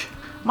church.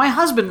 My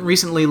husband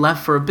recently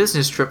left for a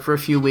business trip for a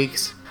few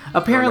weeks.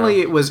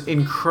 Apparently, it was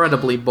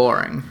incredibly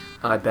boring.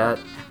 I bet.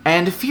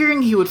 And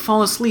fearing he would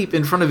fall asleep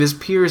in front of his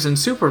peers and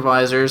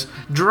supervisors,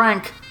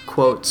 drank,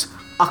 quotes,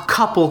 a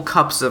couple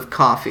cups of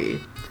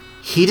coffee.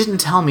 He didn't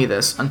tell me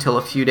this until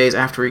a few days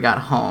after he got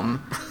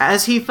home,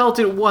 as he felt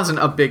it wasn't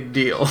a big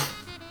deal.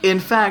 In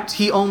fact,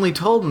 he only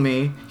told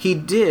me he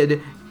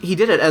did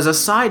it as a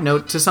side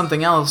note to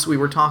something else we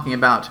were talking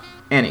about.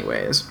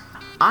 Anyways,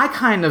 I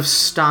kind of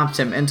stopped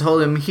him and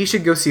told him he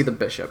should go see the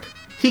bishop.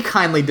 He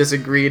kindly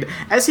disagreed,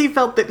 as he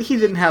felt that he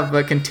didn't have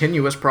a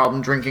continuous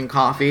problem drinking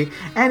coffee,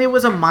 and it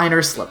was a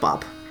minor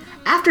slip-up.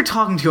 After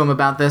talking to him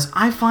about this,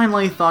 I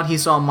finally thought he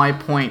saw my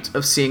point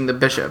of seeing the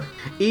bishop,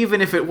 even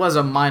if it was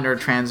a minor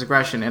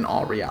transgression in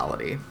all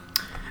reality.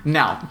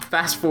 Now,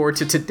 fast forward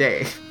to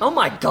today. Oh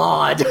my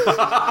god!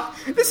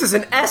 This is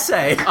an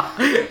essay!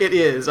 It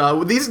is.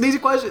 These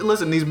questions,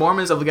 listen, these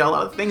Mormons have got a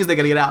lot of things they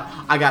gotta get out.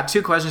 I got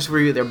 2 questions for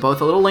you. They're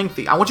both a little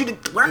lengthy. I want you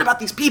to learn about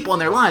these people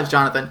and their lives,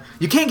 Jonathan.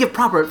 You can't give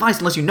proper advice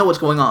unless you know what's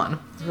going on.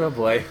 Oh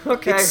boy.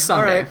 Okay, It's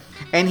Sunday. alright.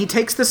 And he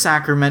takes the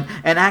sacrament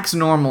and acts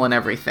normal and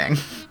everything.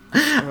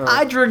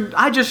 I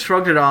just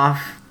shrugged it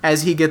off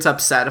as he gets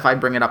upset if I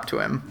bring it up to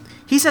him.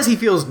 He says he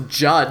feels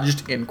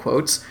judged, in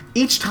quotes,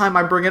 each time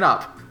I bring it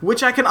up,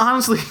 which I can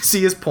honestly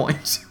see his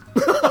point.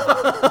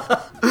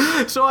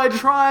 So I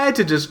try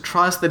to just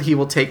trust that he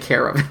will take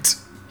care of it.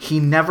 He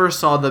never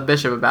saw the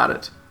bishop about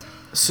it.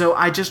 So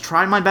I just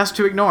tried my best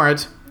to ignore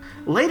it.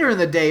 Later in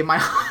the day, my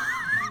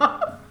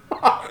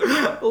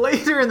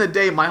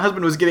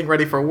husband was getting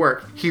ready for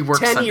work. He works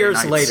 10 Sunday years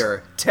nights.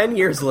 later. 10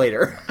 years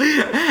later.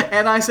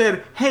 And I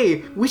said,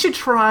 hey, we should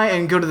try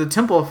and go to the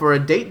temple for a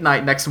date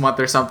night next month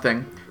or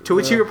something. To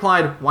which he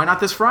replied, why not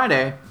this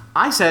Friday?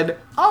 I said,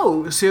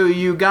 oh, so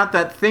you got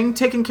that thing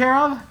taken care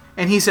of?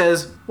 And he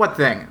says, what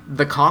thing?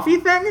 The coffee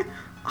thing?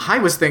 I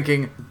was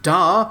thinking,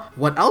 duh,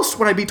 what else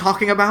would I be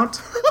talking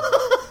about?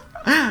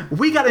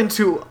 We got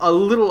into a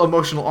little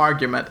emotional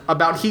argument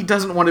about he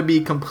doesn't want to be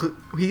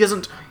he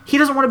doesn't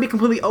want to be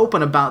completely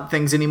open about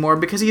things anymore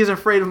because he is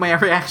afraid of my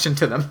reaction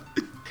to them.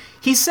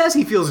 He says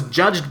he feels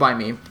judged by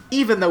me,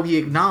 even though he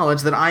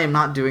acknowledged that I am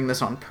not doing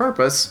this on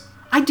purpose.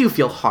 I do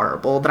feel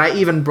horrible that I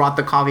even brought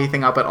the coffee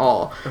thing up at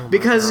all,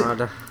 because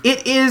God.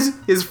 it is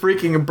his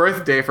freaking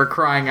birthday, for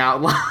crying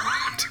out loud.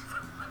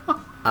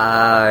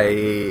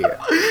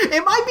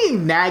 Am I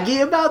being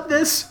naggy about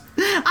this?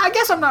 I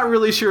guess I'm not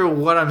really sure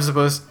what I'm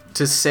supposed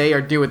to say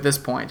or do at this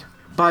point.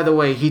 By the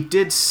way, he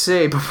did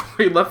say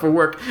before he left for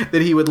work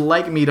that he would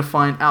like me to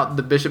find out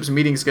the bishop's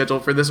meeting schedule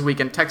for this week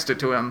and text it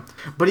to him.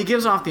 But he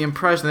gives off the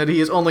impression that he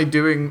is only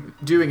doing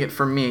it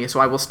for me, so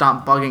I will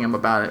stop bugging him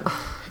about it.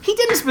 He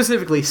didn't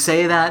specifically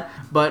say that,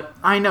 but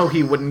I know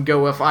he wouldn't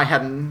go if I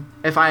hadn't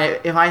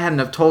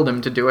have told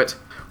him to do it.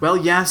 Well,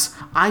 yes,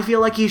 I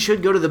feel like he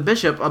should go to the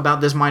bishop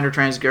about this minor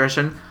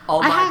transgression.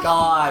 Oh my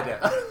god.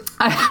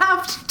 I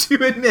have to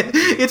admit,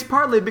 it's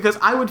partly because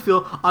I would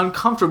feel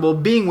uncomfortable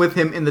being with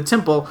him in the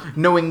temple,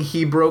 knowing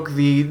he broke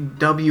the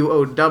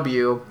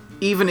WOW,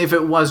 even if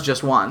it was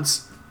just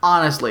once.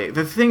 Honestly,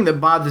 the thing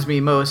that bothers me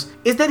most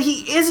is that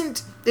he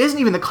isn't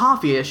even the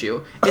coffee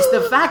issue. It's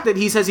the fact that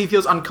he says he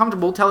feels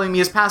uncomfortable telling me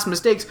his past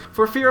mistakes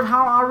for fear of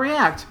how I'll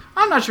react.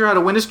 I'm not sure how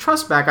to win his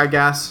trust back, I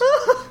guess.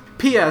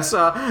 P.S.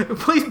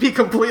 Please be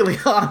completely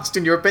honest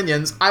in your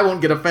opinions. I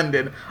won't get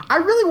offended. I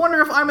really wonder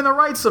if I'm in the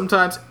right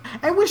sometimes.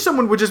 I wish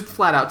someone would just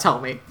flat out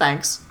tell me.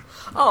 Thanks.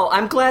 Oh,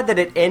 I'm glad that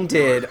it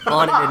ended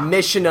on an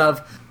admission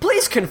of,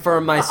 please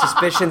confirm my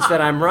suspicions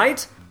that I'm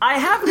right. I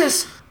have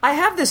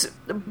this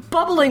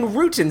bubbling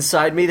root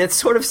inside me that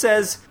sort of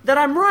says that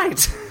I'm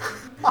right.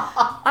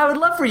 I would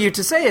love for you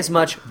to say as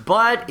much,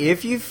 but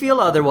if you feel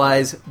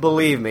otherwise,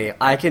 believe me,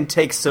 I can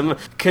take some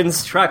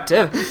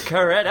constructive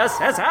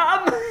criticism.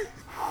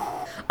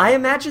 I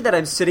imagine that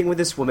I'm sitting with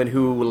this woman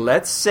who,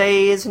 let's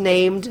say, is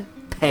named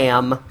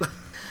Pam.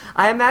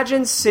 I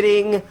imagine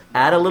sitting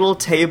at a little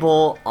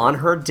table on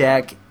her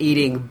deck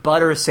eating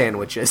butter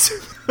sandwiches.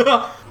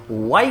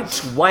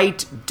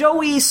 White,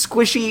 doughy,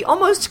 squishy,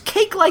 almost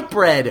cake-like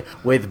bread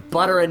with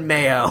butter and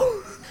mayo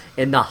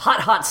in the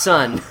hot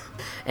sun.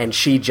 And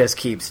she just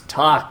keeps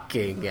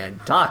talking and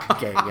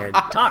talking and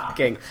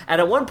talking. And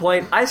at one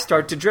point, I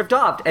start to drift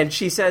off, and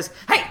she says,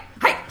 Hey!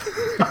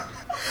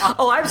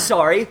 Oh, I'm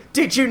sorry.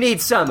 Did you need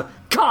some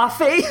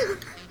coffee?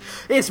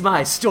 Is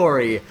my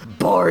story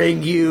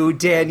boring you,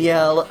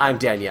 Danielle? I'm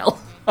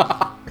Danielle.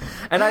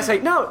 And I say,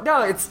 no,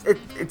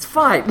 it's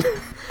fine.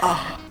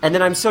 And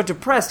then I'm so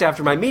depressed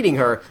after my meeting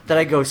her that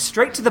I go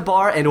straight to the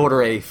bar and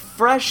order a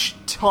fresh,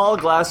 tall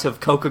glass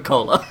of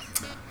Coca-Cola.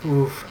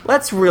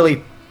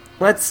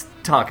 Let's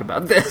talk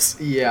about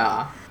this.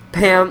 Yeah.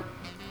 Pam,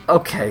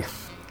 okay.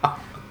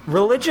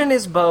 Religion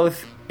is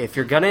both, if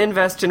you're gonna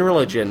invest in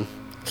religion,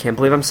 can't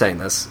believe I'm saying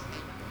this,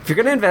 if you're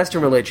gonna invest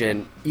in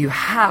religion, you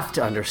have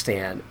to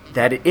understand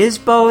that it is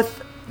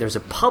both, there's a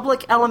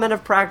public element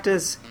of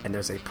practice, and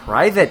there's a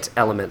private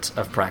element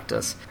of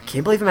practice. I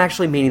can't believe I'm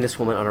actually meeting this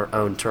woman on her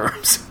own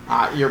terms.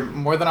 You're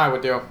more than I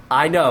would do.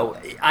 I know,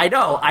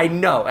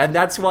 and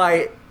that's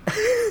why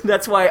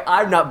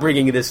I'm not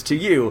bringing this to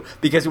you,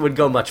 because it would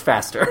go much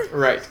faster.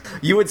 Right.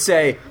 You would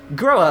say,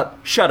 grow up,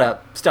 shut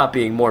up, stop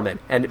being Mormon.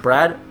 And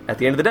Brad, at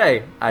the end of the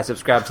day, I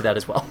subscribe to that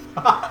as well.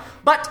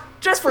 But,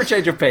 just for a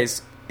change of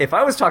pace, if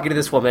I was talking to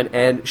this woman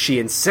and she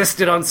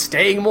insisted on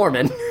staying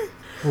Mormon,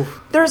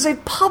 there's a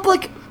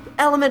public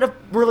element of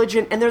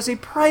religion and there's a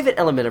private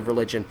element of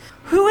religion.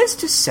 Who is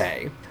to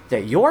say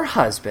that your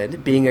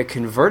husband, being a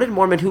converted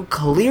Mormon who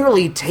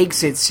clearly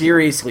takes it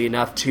seriously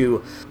enough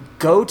to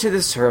go to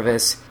the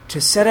service, to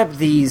set up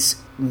these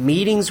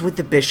meetings with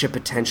the bishop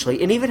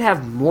potentially, and even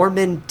have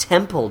Mormon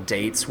temple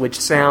dates, which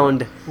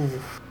sound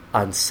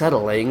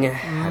unsettling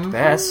at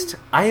best.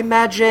 I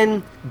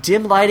imagine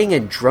dim lighting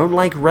and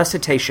drone-like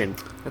recitation.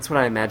 That's what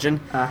I imagine.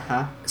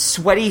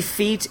 Sweaty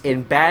feet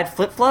in bad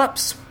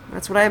flip-flops.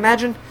 That's what I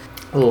imagine.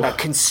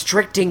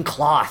 Constricting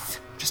cloth.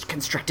 Just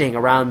constricting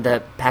around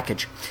the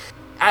package.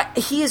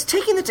 He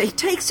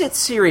takes it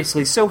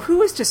seriously, so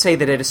who is to say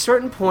that at a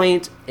certain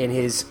point in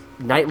his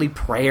nightly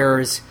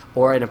prayers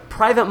or in a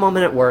private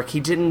moment at work,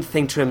 he didn't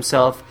think to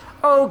himself,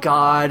 oh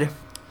God,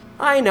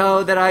 I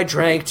know that I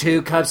drank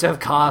 2 cups of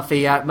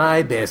coffee at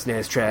my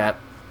business trip.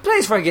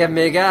 Please forgive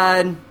me,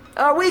 God.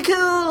 Are we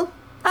cool?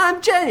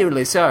 I'm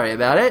genuinely sorry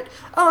about it.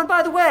 Oh, and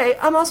by the way,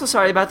 I'm also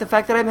sorry about the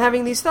fact that I'm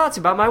having these thoughts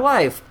about my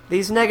wife.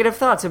 These negative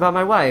thoughts about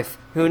my wife,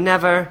 who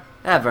never,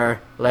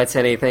 ever lets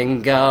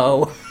anything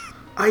go.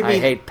 I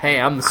hate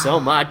Pam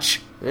so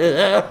much.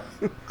 I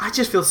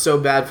just feel so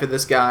bad for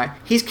this guy.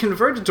 He's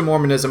converted to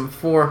Mormonism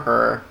for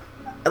her.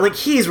 Like,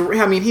 he's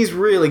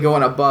really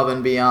going above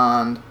and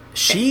beyond.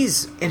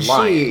 She's and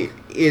lying.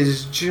 She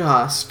is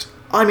just,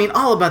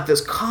 all about this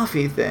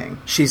coffee thing.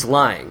 She's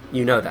lying.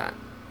 You know that.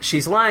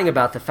 She's lying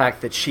about the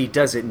fact that she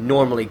doesn't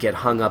normally get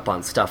hung up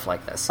on stuff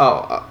like this.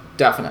 Oh,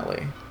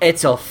 definitely.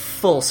 It's a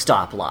full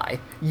stop lie.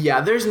 Yeah,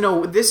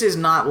 this is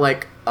not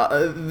like,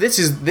 this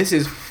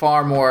is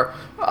far more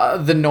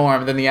the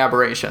norm than the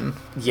aberration.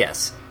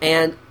 Yes.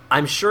 And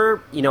I'm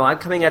sure, I'm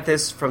coming at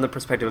this from the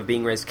perspective of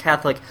being raised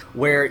Catholic,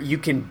 where you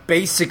can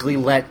basically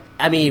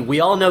we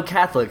all know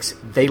Catholics,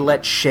 they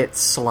let shit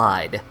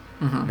slide.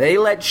 Mm-hmm. They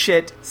let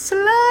shit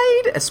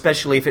slide,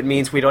 especially if it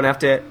means we don't have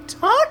to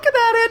talk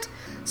about it.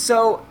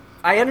 So,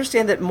 I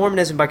understand that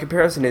Mormonism, by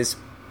comparison, is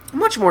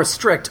much more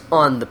strict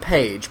on the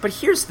page, but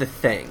here's the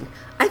thing.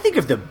 I think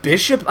if the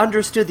bishop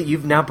understood that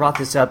you've now brought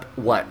this up,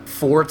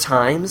 4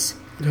 times?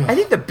 I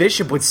think the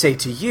bishop would say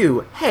to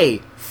you,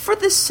 hey, for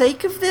the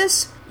sake of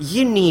this,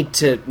 you need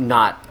to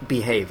not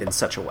behave in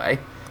such a way.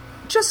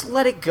 Just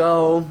let it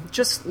go.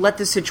 Just let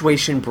the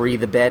situation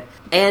breathe a bit.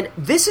 And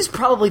this is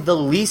probably the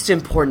least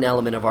important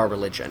element of our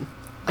religion.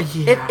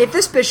 Yeah. If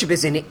this bishop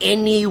is in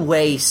any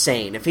way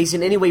sane, if he's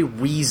in any way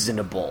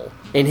reasonable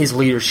in his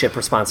leadership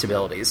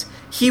responsibilities,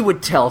 he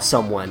would tell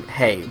someone,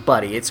 hey,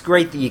 buddy, it's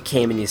great that you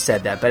came and you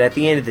said that, but at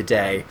the end of the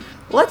day,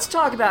 let's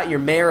talk about your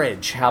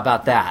marriage. How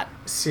about that?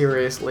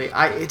 Seriously.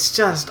 Coffee.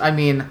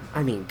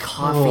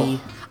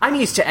 Oh. I'm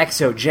used to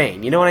XO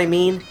Jane, you know what I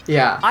mean?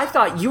 Yeah. I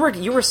thought you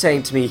were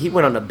saying to me he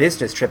went on a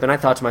business trip, and I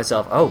thought to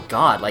myself, oh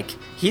God,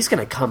 he's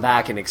gonna come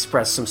back and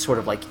express some sort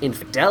of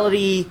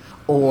infidelity,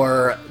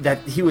 or that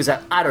he was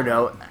at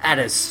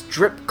a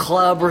strip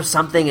club or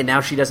something, and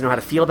now she doesn't know how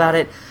to feel about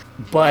it.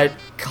 But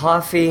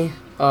coffee,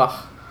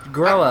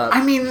 grow up.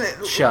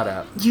 Shut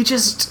up. You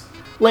just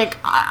we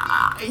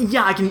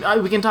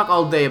can talk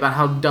all day about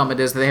how dumb it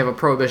is that they have a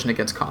prohibition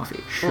against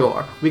coffee.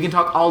 Sure. We can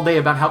talk all day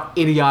about how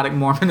idiotic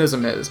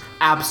Mormonism is.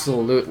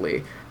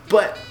 Absolutely.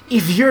 But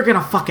if you're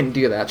gonna fucking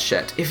do that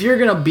shit, if you're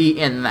gonna be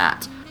in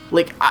that,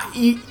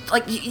 you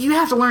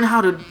have to learn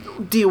how to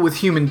deal with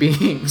human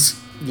beings.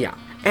 Yeah.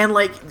 And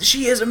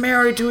she is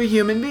married to a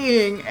human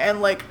being,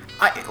 and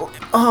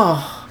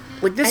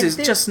this is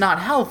just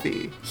not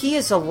healthy. He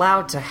is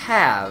allowed to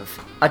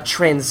have a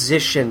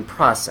transition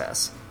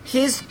process.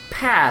 His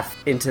path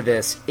into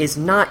this is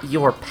not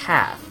your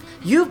path.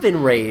 You've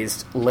been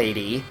raised,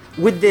 lady,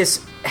 with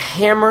this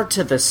hammer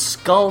to the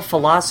skull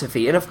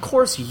philosophy. And of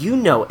course, you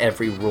know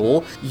every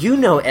rule, you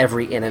know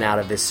every in and out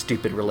of this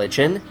stupid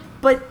religion.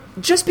 But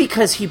just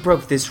because he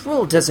broke this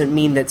rule doesn't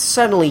mean that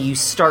suddenly you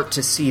start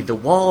to see the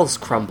walls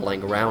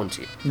crumbling around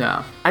you.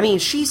 No. I mean,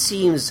 she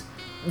seems...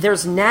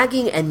 There's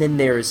nagging and then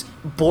there's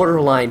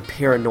borderline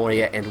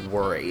paranoia and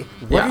worry.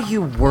 What Yeah. are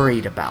you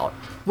worried about?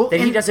 Well,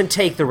 That he and- doesn't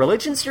take the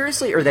religion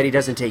seriously, or that he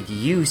doesn't take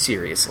you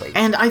seriously?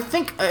 And I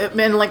think,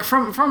 man, like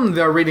from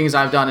the readings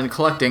I've done in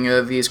collecting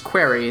these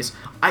queries,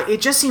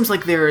 it just seems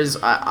like there's a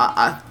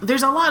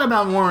lot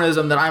about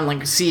Mormonism that I'm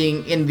like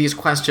seeing in these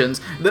questions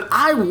that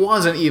I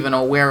wasn't even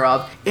aware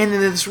of, and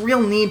this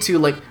real need to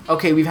like,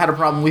 okay, we've had a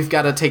problem, we've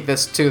got to take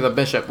this to the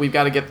bishop, we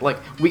got to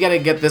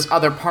get this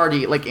other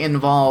party like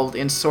involved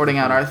in sorting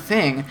out our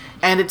thing,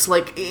 and it's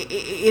like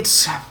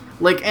it's.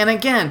 Like, and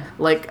again,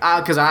 like,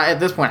 because at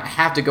this point I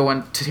have to go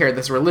and to tear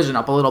this religion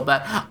up a little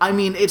bit. I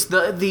mean, it's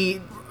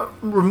the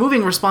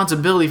removing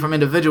responsibility from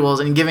individuals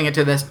and giving it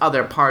to this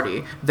other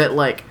party that,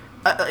 like,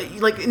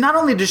 not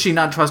only does she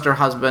not trust her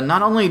husband,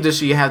 not only does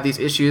she have these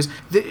issues,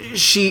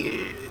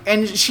 she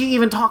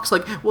even talks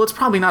like, well, it's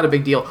probably not a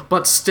big deal,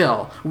 but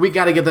still, we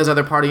got to get this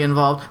other party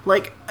involved.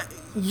 Like,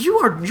 you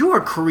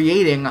are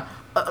creating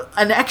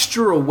an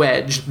extra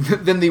wedge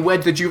than the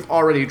wedge that you've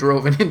already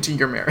driven into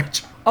your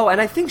marriage. Oh,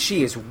 and I think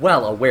she is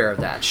well aware of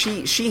that.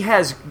 She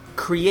has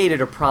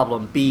created a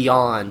problem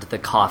beyond the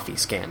coffee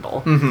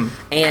scandal. Mm-hmm.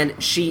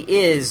 And she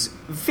is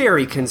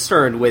very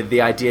concerned with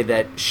the idea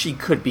that she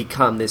could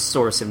become this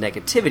source of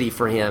negativity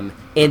for him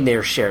in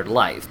their shared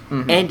life.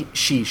 Mm-hmm. And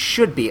she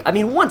should be. I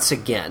mean, once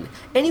again,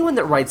 anyone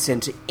that writes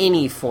into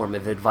any form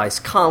of advice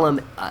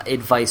column,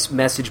 advice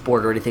message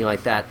board, or anything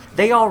like that,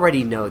 they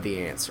already know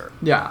the answer.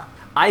 Yeah.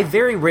 I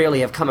very rarely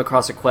have come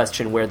across a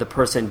question where the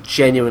person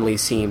genuinely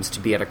seems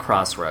to be at a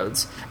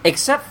crossroads,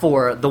 except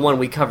for the one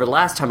we covered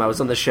last time I was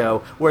on the show,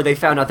 where they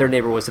found out their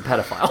neighbor was a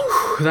pedophile.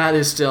 That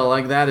is still,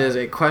 like, that is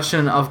a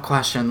question of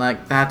question.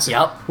 Like, that's...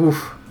 Yep.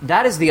 Oof.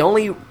 That's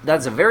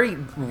a very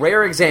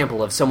rare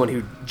example of someone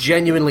who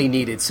genuinely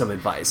needed some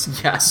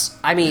advice. Yes.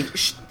 I mean,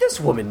 this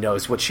woman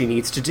knows what she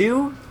needs to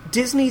do.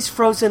 Disney's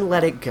Frozen,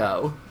 let it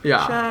go.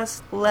 Yeah.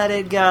 Just let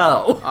it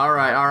go. All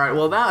right.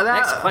 Well, that...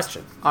 Next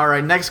question. All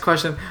right, next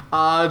question.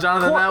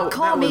 Jonathan,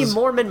 Call me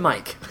Mormon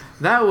Mike.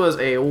 That was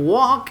a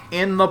walk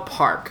in the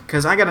park.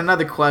 Because I got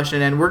another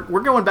question, and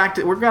we're going back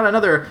to... We got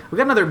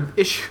another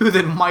issue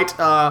that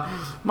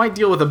might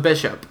deal with a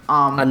bishop.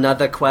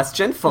 Another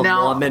question for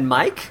now- Mormon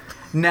Mike?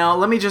 Now,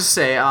 let me just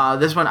say,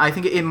 this one, I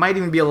think it might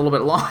even be a little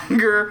bit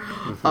longer.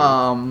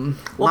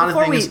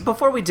 Mm-hmm.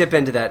 Before we dip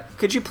into that,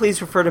 could you please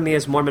refer to me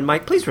as Mormon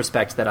Mike? Please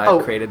respect that I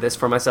created this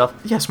for myself.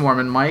 Yes,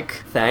 Mormon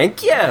Mike.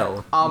 Thank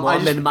you.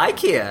 Mormon Mike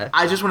here.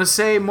 I just want to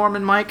say,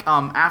 Mormon Mike,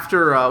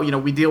 after,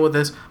 we deal with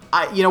this,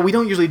 we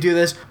don't usually do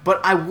this, but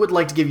I would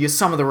like to give you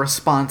some of the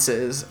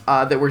responses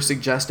that were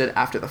suggested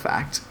after the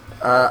fact.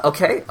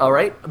 Okay, all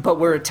right. But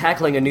we're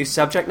tackling a new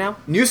subject now?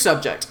 New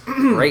subject.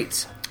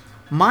 Great.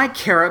 My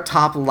Carrot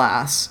Top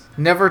lass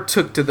never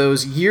took to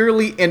those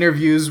yearly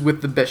interviews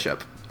with the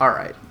bishop. All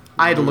right.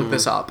 I had to look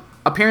this up.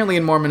 Apparently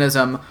in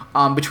Mormonism,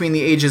 between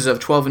the ages of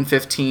 12 and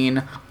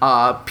 15,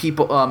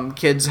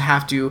 kids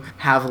have to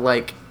have,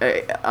 like,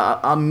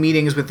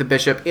 meetings with the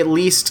bishop at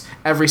least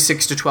every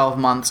 6 to 12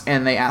 months,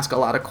 and they ask a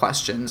lot of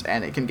questions,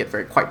 and it can get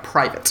quite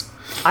private.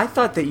 I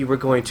thought that you were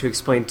going to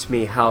explain to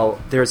me how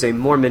there's a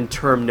Mormon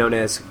term known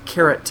as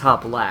Carrot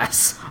Top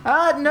Lass.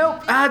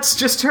 Nope. That's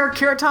just her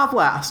Carrot Top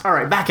lass. All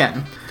right, back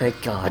in.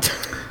 Thank God.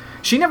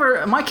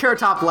 My Carrot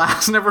Top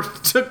lass never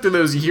took to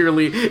those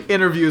yearly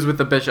interviews with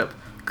the bishop.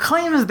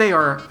 Claims they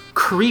are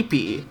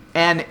creepy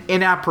and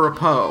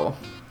inapropos.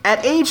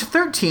 At age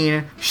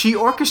 13, she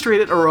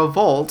orchestrated a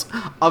revolt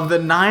of the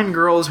 9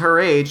 girls her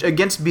age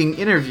against being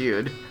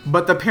interviewed,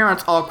 but the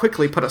parents all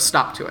quickly put a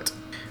stop to it.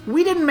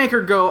 We didn't make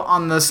her go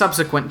on the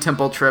subsequent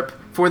temple trip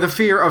for the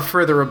fear of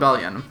further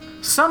rebellion.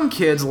 Some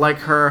kids like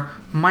her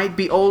might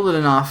be old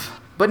enough,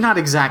 but not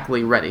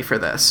exactly ready for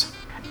this.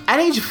 At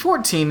age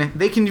 14,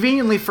 they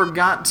conveniently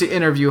forgot to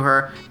interview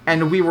her,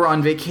 and we were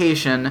on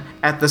vacation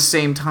at the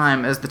same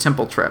time as the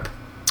temple trip.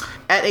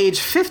 At age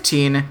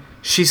 15,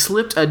 she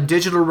slipped a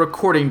digital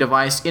recording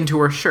device into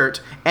her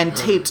shirt and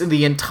taped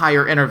the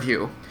entire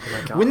interview.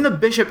 When the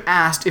bishop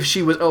asked if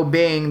she was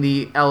obeying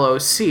the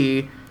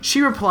LOC,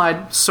 she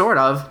replied, sort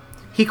of.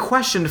 He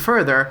questioned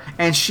further,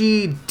 and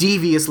she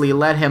deviously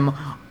led him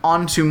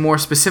on to more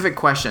specific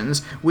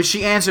questions, which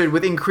she answered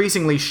with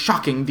increasingly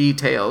shocking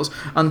details,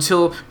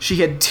 until she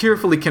had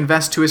tearfully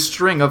confessed to a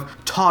string of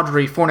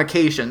tawdry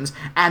fornications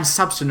and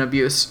substance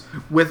abuse,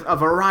 with a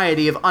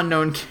variety of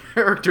unknown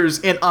characters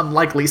in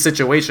unlikely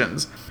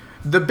situations.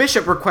 The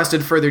bishop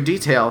requested further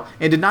detail,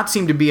 and did not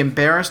seem to be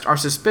embarrassed or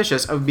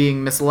suspicious of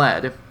being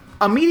misled.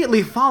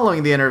 Immediately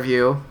following the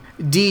interview,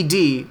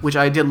 DD, which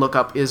I did look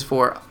up, is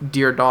for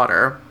Dear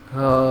Daughter.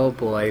 Oh,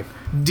 boy.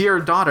 Dear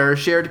Daughter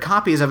shared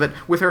copies of it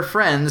with her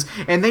friends,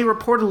 and they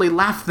reportedly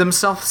laughed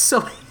themselves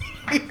silly.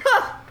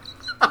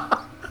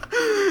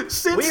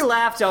 We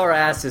laughed our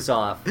asses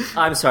off.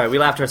 I'm sorry, we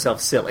laughed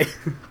ourselves silly.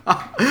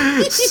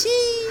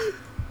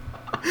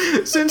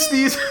 Since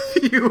these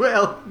few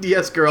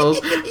LDS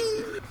girls...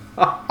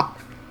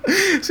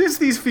 Since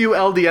these few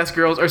LDS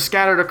girls are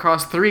scattered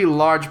across 3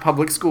 large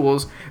public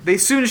schools, they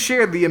soon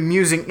shared the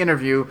amusing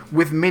interview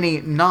with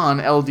many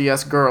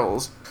non-LDS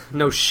girls.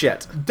 No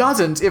shit.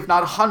 Dozens, if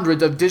not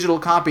hundreds, of digital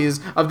copies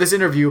of this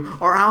interview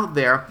are out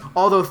there,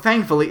 although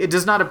thankfully it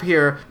does not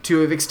appear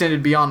to have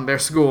extended beyond their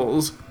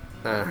schools.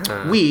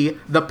 We,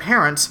 the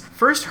parents,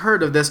 first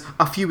heard of this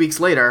a few weeks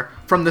later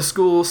from the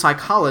school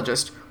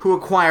psychologist who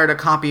acquired a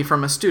copy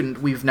from a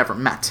student we've never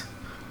met.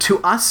 To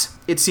us,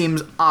 it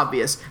seems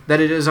obvious that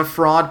it is a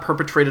fraud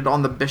perpetrated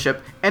on the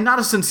bishop and not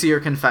a sincere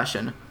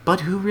confession.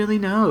 But who really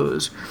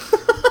knows?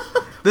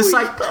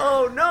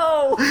 Oh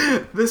no!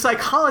 The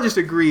psychologist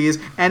agrees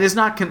and is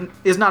not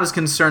as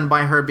concerned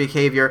by her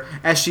behavior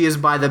as she is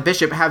by the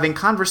bishop having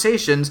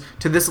conversations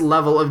to this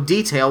level of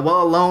detail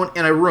while alone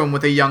in a room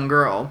with a young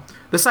girl.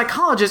 The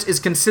psychologist is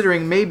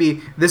considering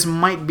maybe this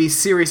might be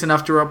serious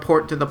enough to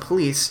report to the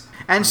police,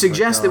 and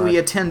suggests that we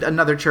attend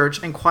another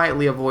church and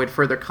quietly avoid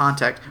further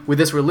contact with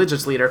this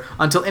religious leader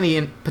until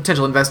any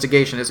potential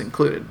investigation is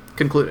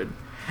concluded.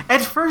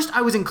 At first,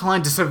 I was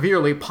inclined to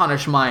severely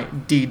punish my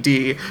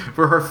DD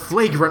for her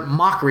flagrant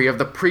mockery of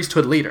the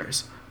priesthood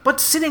leaders. But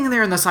sitting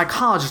there in the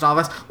psychologist's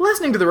office,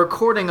 listening to the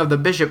recording of the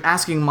bishop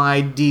asking my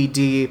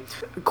DD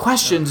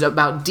questions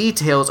about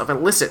details of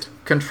illicit,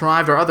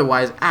 contrived or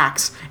otherwise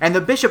acts, and the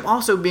bishop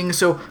also being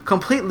so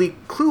completely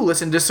clueless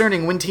in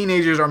discerning when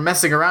teenagers are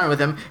messing around with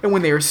him and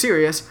when they are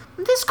serious,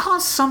 this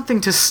caused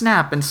something to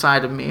snap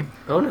inside of me.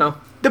 Oh no.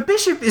 The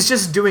bishop is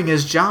just doing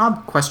his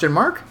job, ?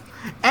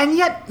 And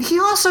yet, he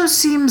also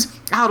seems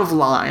out of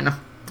line.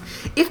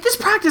 If this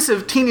practice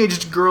of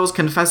teenage girls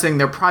confessing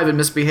their private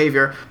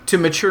misbehavior to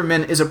mature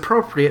men is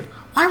appropriate,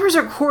 why was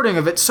a recording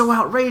of it so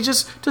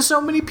outrageous to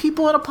so many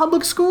people in a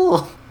public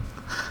school?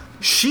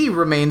 She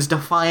remains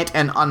defiant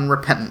and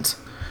unrepentant,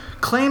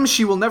 claims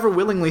she will never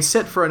willingly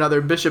sit for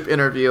another bishop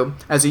interview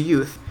as a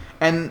youth,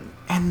 and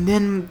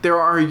then there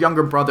are her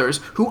younger brothers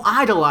who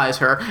idolize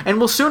her and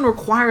will soon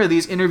require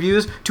these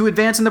interviews to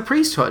advance in the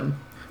priesthood.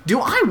 Do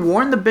I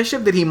warn the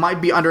bishop that he might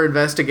be under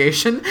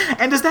investigation?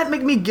 And does that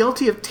make me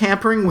guilty of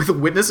tampering with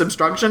witness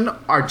obstruction,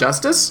 our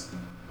justice?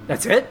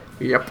 That's it?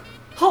 Yep.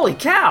 Holy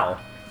cow!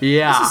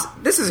 Yeah.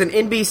 This is an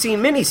NBC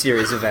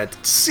miniseries event.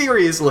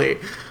 Seriously.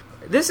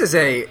 This is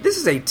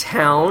a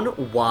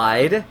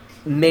town-wide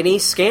mini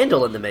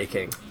scandal in the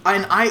making.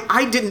 And I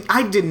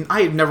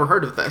had never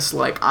heard of this.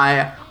 Like,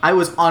 I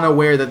was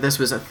unaware that this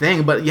was a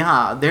thing, but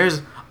yeah,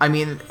 this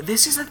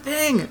is a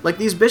thing. Like,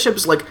 these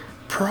bishops, like,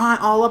 pry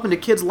all up into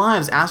kids'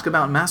 lives, ask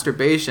about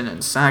masturbation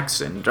and sex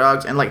and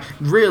drugs, and like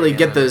really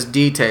get those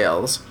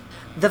details.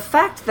 The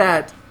fact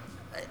that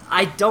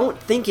I don't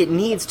think it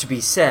needs to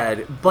be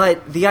said,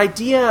 but the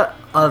idea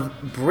of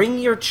bring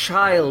your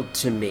child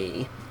to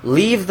me,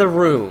 leave the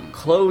room,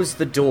 close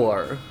the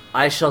door,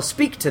 I shall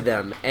speak to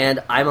them, and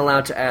I'm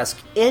allowed to ask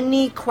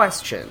any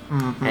question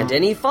and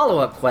any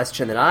follow-up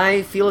question that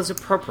I feel is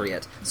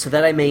appropriate, so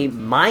that I may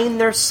mine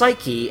their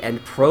psyche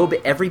and probe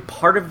every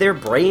part of their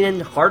brain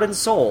and heart and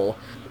soul,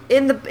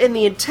 with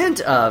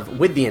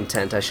the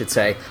intent, I should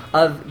say,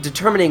 of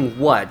determining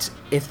what,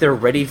 if they're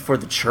ready for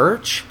the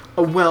church,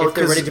 if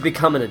they're ready to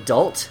become an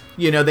adult.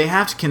 You know, they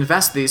have to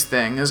confess these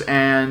things,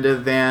 and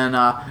then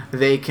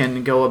they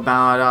can go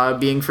about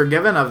being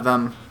forgiven of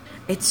them.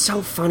 It's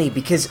so funny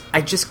because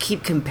I just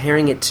keep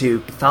comparing it to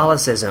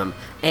Catholicism,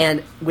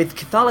 and with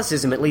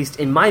Catholicism, at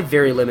least in my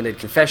very limited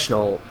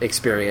confessional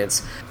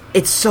experience,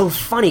 it's so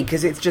funny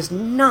because it's just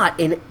not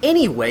in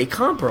any way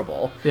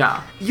comparable.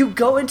 Yeah. You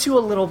go into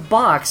a little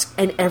box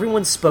and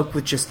everyone spoke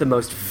with just the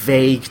most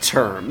vague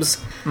terms.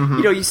 Mm-hmm.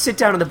 You know, you sit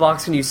down in the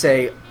box and you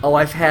say, oh,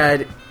 I've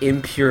had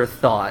impure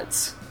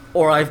thoughts,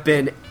 or I've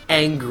been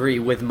angry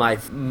with my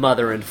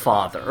mother and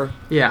father.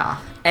 Yeah.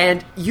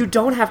 And you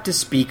don't have to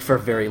speak for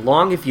very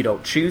long if you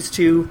don't choose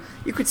to.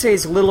 You could say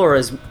as little or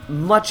as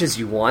much as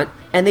you want,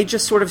 and they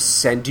just sort of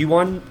send you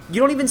on.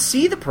 You don't even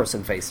see the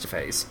person face to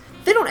face.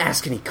 They don't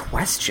ask any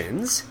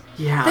questions.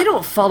 Yeah. They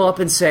don't follow up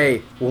and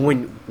say, well,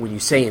 when you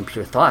say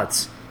impure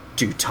thoughts,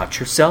 do you touch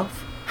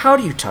yourself? How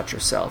do you touch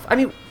yourself? I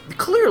mean,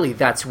 clearly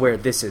that's where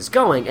this is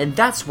going, and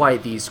that's why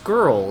these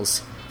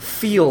girls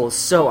feel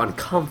so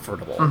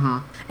uncomfortable. Mm-hmm.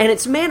 And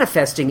it's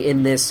manifesting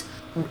in this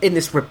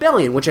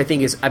rebellion, which I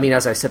think is, I mean,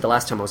 as I said the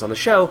last time I was on the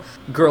show,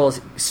 girls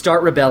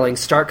start rebelling,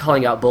 start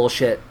calling out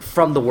bullshit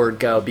from the word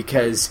go,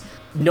 because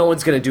no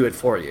one's going to do it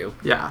for you.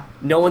 Yeah.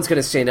 No one's going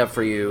to stand up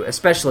for you,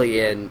 especially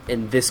in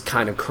this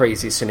kind of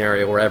crazy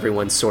scenario where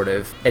everyone's sort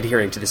of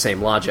adhering to the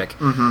same logic.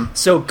 Mm-hmm.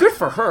 So good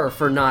for her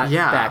for not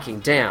backing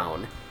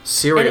down.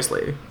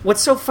 Seriously.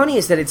 What's so funny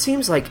is that it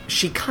seems like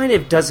she kind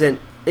of doesn't...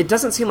 It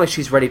doesn't seem like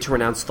she's ready to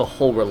renounce the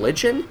whole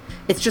religion.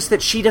 It's just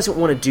that she doesn't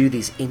want to do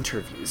these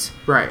interviews.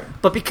 Right.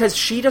 But because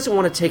she doesn't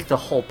want to take the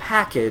whole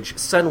package,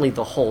 suddenly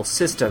the whole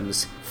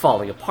system's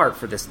falling apart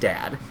for this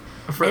dad.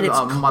 And it's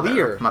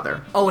clear.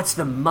 Mother. Oh, it's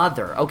the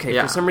mother. Okay,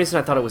 yeah. For some reason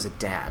I thought it was a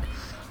dad.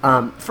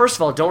 First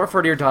of all, don't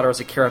refer to your daughter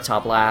as a Carrot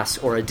Top Lass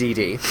or a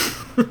DD.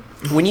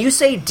 When you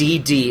say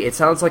DD, it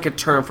sounds like a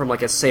term from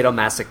like a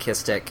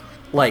sadomasochistic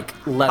like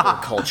leather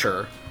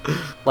culture,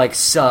 like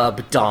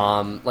sub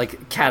dom,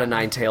 like cat of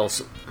nine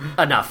tails.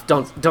 Enough.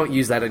 Don't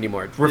use that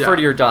anymore. Refer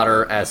to your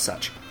daughter as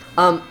such.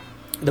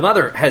 The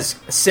mother has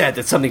said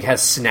that something has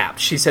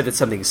snapped. She said that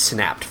something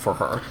snapped for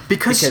her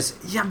because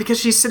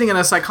she's sitting in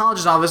a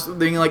psychologist's office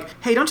being like,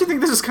 hey, don't you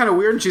think this is kind of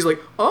weird? And she's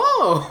like,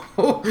 oh.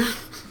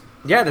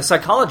 Yeah, the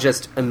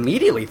psychologist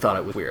immediately thought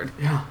it was weird.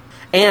 Yeah.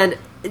 And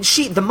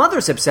the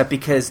mother's upset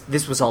because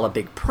this was all a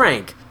big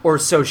prank, or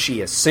so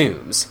she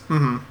assumes.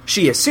 Mm-hmm.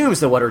 She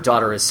assumes that what her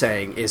daughter is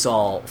saying is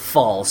all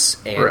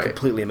false and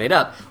completely made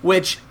up,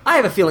 which I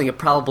have a feeling it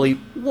probably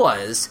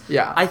was.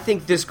 Yeah. I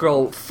think this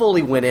girl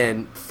fully went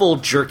in, full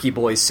Jerky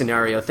Boys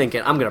scenario,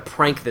 thinking, I'm going to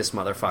prank this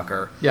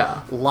motherfucker,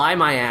 lie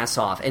my ass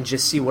off, and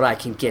just see what I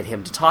can get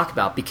him to talk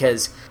about,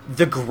 because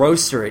the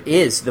grosser it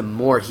is, the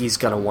more he's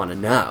going to want to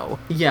know.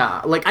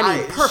 Yeah, like, I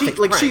mean, perfect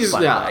prank, she's,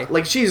 by the way.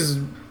 like, she's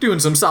doing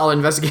some solid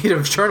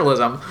investigative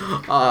journalism.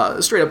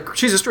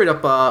 She's a straight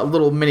up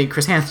little mini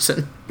Chris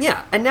Hansen.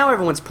 Yeah, and now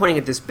everyone's pointing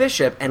at this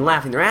bishop and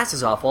laughing their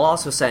asses off while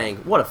also saying,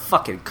 what a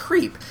fucking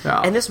creep.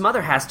 Yeah. And this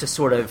mother has to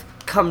sort of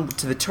come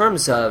to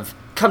terms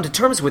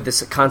with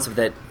this concept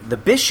that the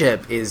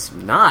bishop is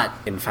not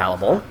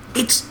infallible.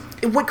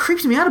 What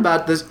creeps me out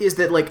about this is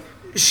that, like,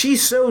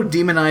 she's so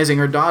demonizing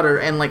her daughter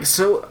and, like,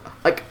 so,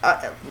 like,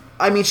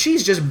 I mean,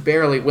 she's just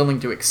barely willing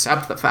to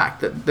accept the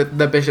fact that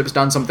the bishop's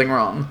done something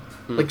wrong.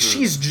 Like,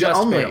 she's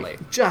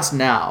just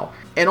now.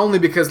 And only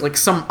because, like,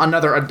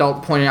 another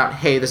adult pointed out,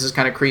 hey, this is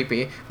kind of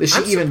creepy, that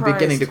she's even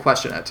beginning to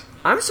question it.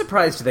 I'm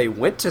surprised they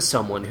went to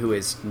someone who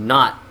is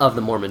not of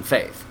the Mormon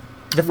faith.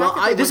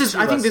 I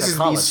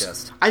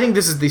think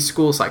this is the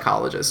school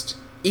psychologist.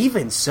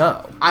 Even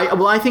so,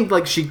 I think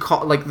like she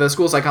called like the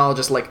school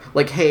psychologist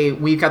like hey,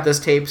 we got this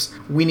tapes,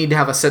 we need to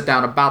have a sit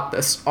down about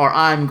this, or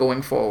I'm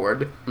going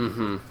forward.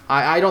 Mm-hmm.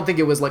 I don't think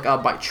it was like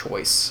by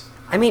choice.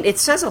 I mean, it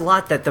says a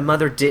lot that the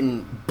mother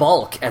didn't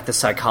balk at the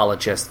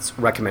psychologist's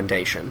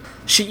recommendation.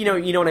 She, you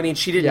know what I mean?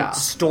 She didn't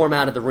storm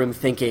out of the room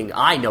thinking,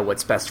 I know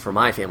what's best for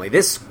my family.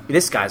 This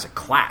guy's a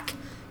quack.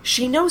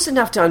 She knows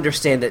enough to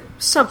understand that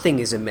something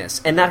is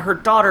amiss, and that her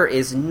daughter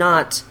is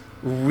not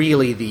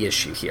really the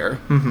issue here.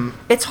 Mm-hmm.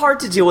 It's hard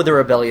to deal with a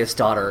rebellious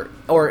daughter,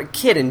 or a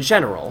kid in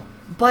general,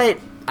 but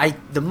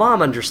the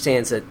mom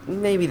understands that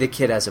maybe the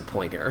kid has a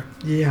point here.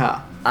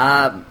 Yeah.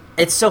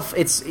 It's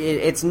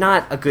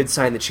not a good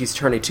sign that she's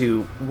turning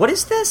to, what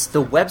is this?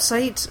 The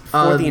website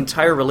for the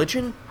entire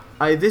religion?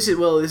 This is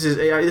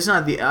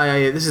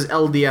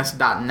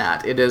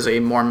LDS.net. It is a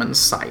Mormon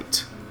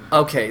site.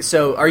 Okay,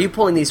 so are you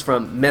pulling these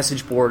from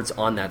message boards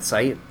on that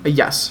site?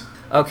 Yes.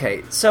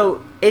 Okay,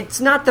 so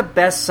it's not the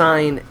best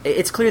sign.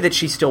 It's clear that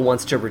she still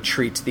wants to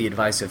retreat to the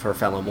advice of her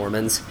fellow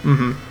Mormons.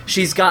 Mm-hmm.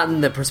 She's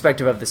gotten the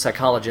perspective of the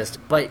psychologist,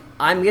 but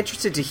I'm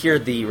interested to hear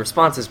the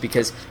responses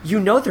because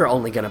they're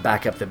only going to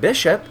back up the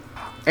bishop.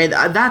 And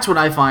that's what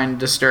I find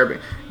disturbing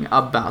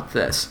about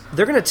this.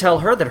 They're going to tell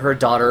her that her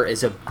daughter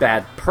is a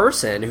bad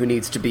person who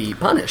needs to be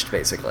punished,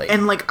 basically.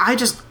 And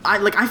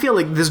I feel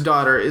like this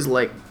daughter is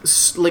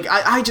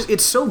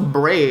it's so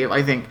brave,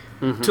 I think,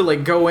 mm-hmm. to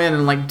go in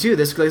and do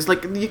this. Because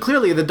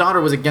clearly the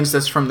daughter was against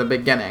this from the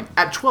beginning.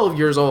 At 12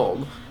 years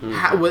old,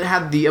 mm-hmm.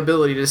 had the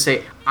ability to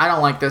say, I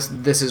don't like this.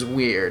 This is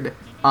weird.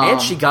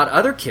 And she got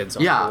other kids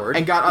on board.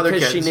 And got other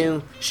kids.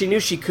 Because she knew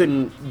she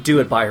couldn't do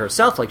it by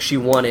herself. She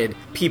wanted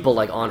people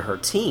on her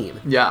team.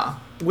 Yeah.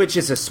 Which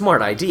is a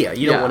smart idea.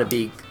 You don't want to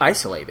be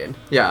isolated.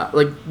 Yeah,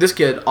 this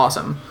kid,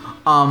 awesome.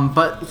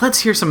 But let's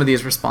hear some of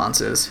these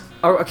responses.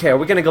 Oh, okay, are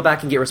we going to go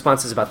back and get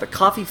responses about the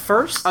coffee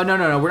first? Oh,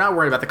 no, we're not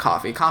worried about the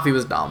coffee. Coffee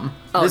was dumb.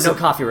 Oh,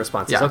 coffee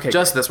responses. Yeah, okay.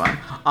 Just this one.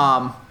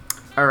 All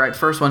right,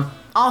 first one.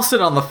 I'll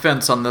sit on the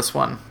fence on this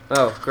one.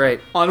 Oh, great.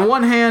 On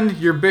one hand,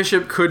 your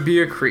bishop could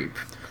be a creep.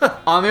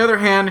 On the other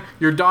hand,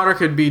 your daughter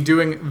could be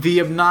doing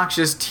the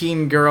obnoxious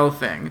teen girl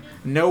thing.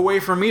 No way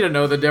for me to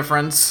know the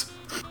difference.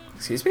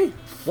 Excuse me?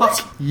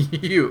 Fuck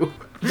you.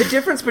 The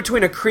difference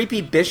between a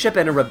creepy bishop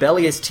and a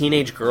rebellious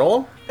teenage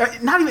girl?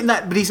 Not even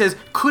that, but he says,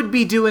 could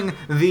be doing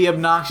the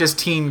obnoxious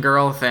teen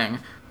girl thing.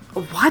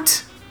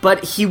 What?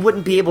 But he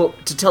wouldn't be able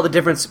to tell the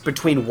difference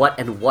between what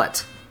and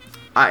what.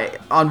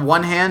 On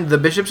one hand, the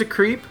bishop's a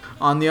creep.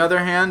 On the other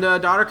hand,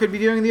 daughter could be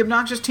doing the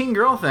obnoxious teen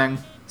girl thing.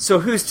 So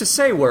who's to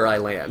say where I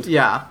land?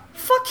 Yeah.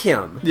 Fuck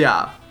him.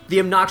 Yeah. The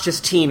obnoxious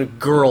teen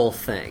girl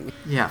thing.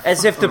 Yeah.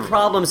 As if the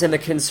problems and the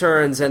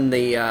concerns and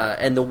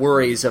the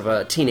worries of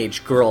a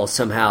teenage girl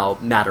somehow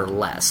matter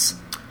less.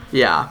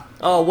 Yeah.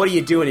 Oh, what are you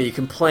doing? Are you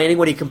complaining?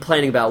 What are you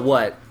complaining about?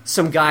 What?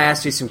 Some guy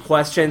asked you some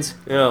questions?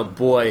 Oh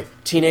boy.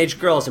 Teenage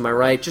girls, am I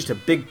right? Just a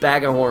big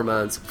bag of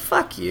hormones.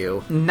 Fuck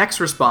you.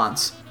 Next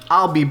response.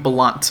 I'll be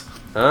blunt.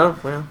 Oh,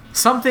 well.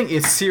 Something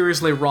is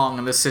seriously wrong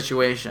in this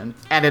situation,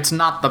 and it's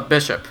not the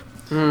bishop.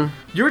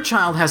 Your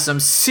child has some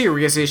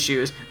serious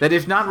issues that,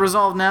 if not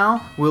resolved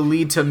now, will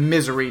lead to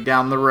misery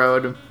down the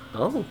road.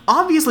 Oh.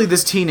 Obviously,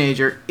 this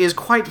teenager is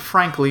quite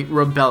frankly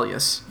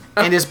rebellious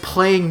and is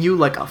playing you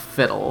like a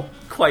fiddle.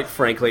 Quite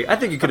frankly. I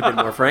think you could have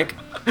been more frank.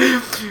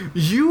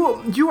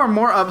 You are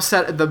more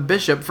upset at the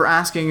bishop for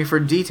asking for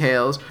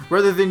details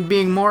rather than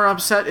being more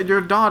upset at your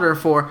daughter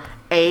for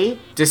A.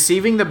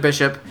 Deceiving the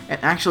bishop and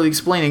actually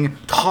explaining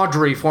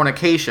tawdry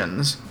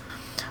fornications.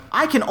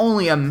 I can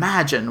only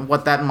imagine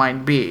what that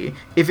might be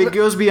if it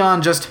goes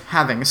beyond just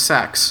having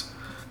sex.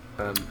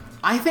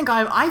 I think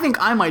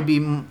I might be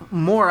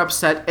more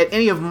upset at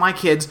any of my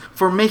kids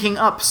for making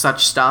up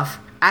such stuff,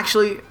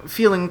 actually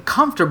feeling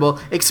comfortable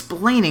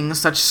explaining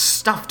such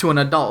stuff to an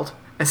adult,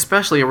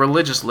 especially a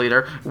religious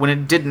leader, when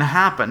it didn't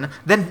happen,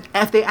 than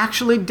if they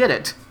actually did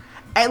it.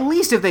 At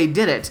least if they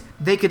did it,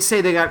 they could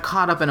say they got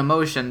caught up in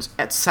emotions,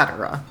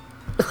 etc.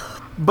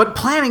 But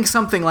planning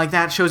something like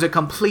that shows a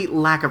complete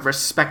lack of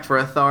respect for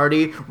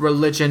authority,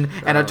 religion,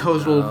 and a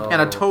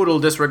total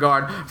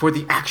disregard for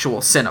the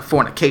actual sin of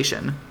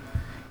fornication.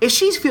 If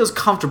she feels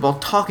comfortable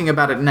talking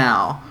about it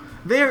now,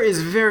 there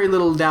is very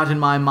little doubt in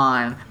my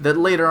mind that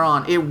later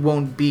on it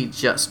won't be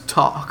just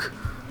talk.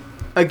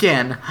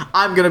 Again,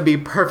 I'm gonna be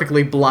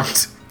perfectly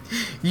blunt.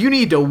 You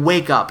need to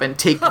wake up and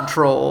take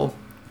control.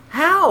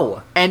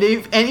 How? And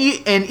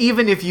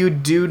even if you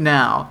do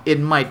now, it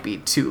might be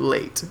too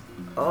late.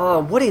 Oh,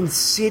 what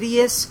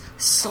insidious,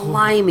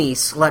 slimy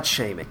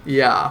slut-shaming.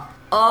 Yeah.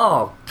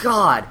 Oh,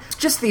 God.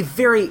 Just the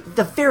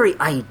very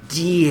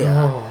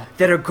idea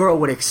that a girl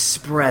would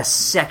express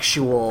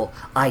sexual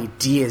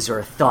ideas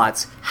or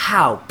thoughts.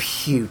 How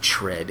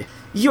putrid.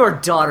 Your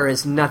daughter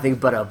is nothing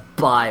but a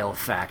bile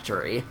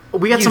factory.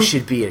 You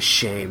should be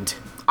ashamed.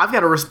 I've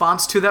got a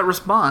response to that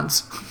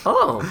response.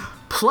 Oh.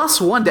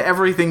 +1 to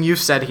everything you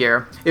said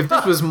here. If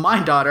this was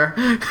my daughter,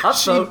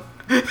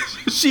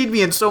 she'd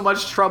be in so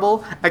much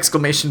trouble! !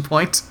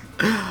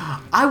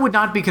 I would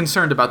not be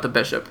concerned about the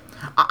bishop.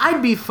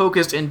 I'd be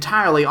focused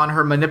entirely on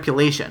her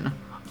manipulation.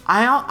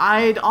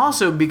 I'd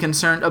also be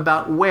concerned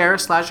about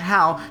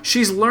where/how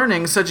she's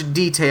learning such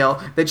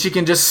detail that she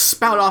can just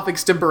spout off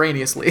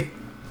extemporaneously.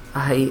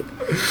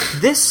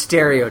 This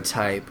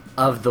stereotype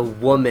of the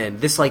woman,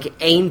 this like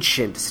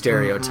ancient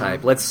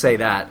stereotype, let's say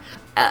that,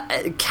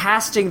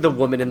 casting the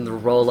woman in the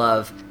role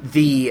of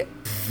the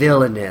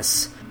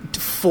villainous,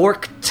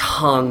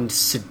 fork-tongued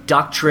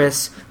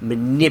seductress,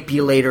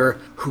 manipulator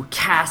who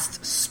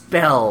casts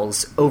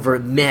spells over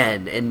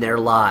men in their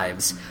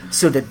lives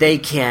so that they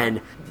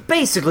can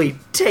basically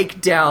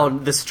take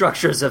down the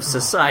structures of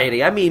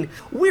society. I mean,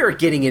 we're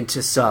getting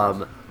into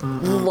some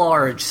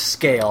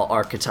large-scale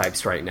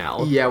archetypes right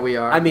now. Yeah, we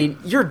are. I mean,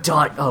 your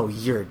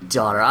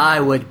daughter, I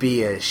would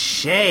be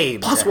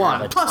ashamed. +1.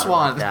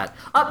 Like that.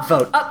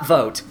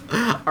 Upvote.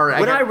 All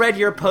right. I read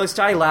your post,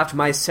 I laughed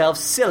myself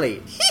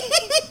silly.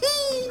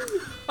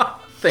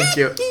 Thank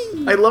you.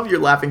 I love your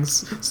laughing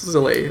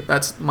silly.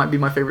 That might be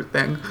my favorite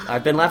thing.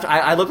 I've been laughing.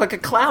 I look like a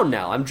clown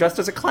now. I'm dressed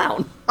as a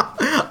clown.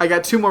 I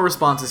got 2 more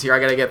responses here I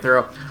gotta get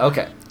through.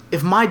 Okay.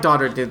 If my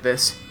daughter did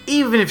this,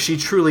 even if she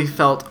truly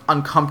felt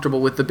uncomfortable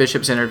with the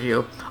bishop's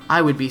interview,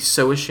 I would be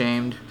so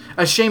ashamed.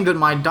 Ashamed that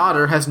my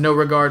daughter has no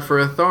regard for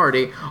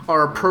authority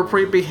or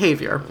appropriate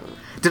behavior.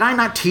 Did I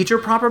not teach her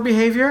proper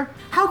behavior?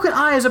 How could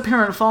I as a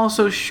parent fall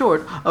so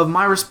short of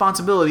my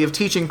responsibility of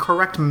teaching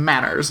correct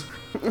manners?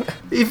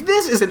 If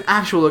this is an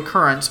actual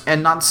occurrence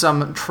and not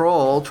some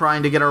troll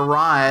trying to get a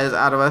rise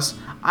out of us,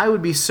 I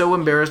would be so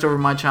embarrassed over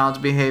my child's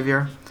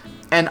behavior.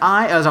 And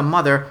I, as a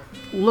mother,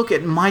 look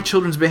at my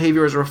children's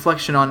behavior as a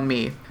reflection on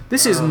me.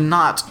 This is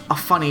not a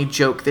funny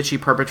joke that she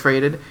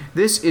perpetrated.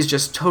 This is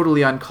just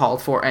totally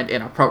uncalled for and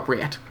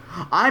inappropriate.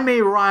 I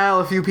may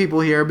rile a few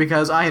people here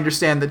because I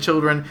understand that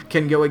children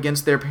can go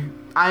against their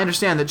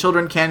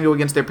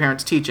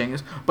parents'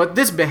 teachings, but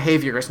this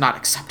behavior is not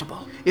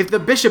acceptable. If the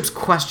bishop's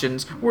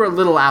questions were a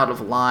little out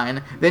of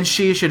line, then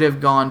she should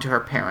have gone to her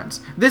parents.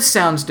 This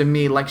sounds to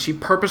me like she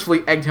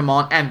purposefully egged him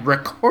on and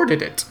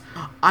recorded it.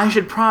 I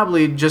should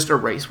probably just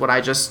erase what I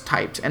just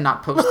typed and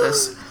not post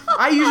this.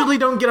 I usually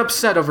don't get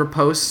upset over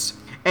posts,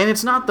 and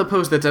it's not the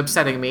post that's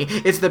upsetting me,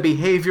 it's the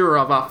behavior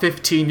of a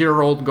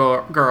 15-year-old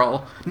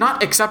girl.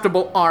 Not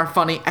acceptable or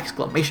funny!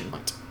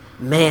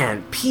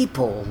 Man,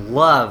 people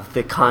love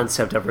the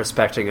concept of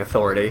respecting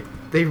authority.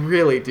 They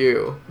really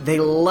do. They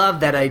love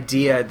that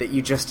idea that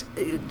you just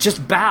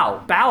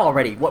bow. Bow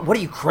already. What are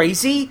you,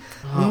 crazy?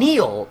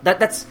 Kneel.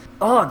 That's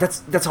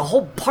a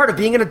whole part of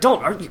being an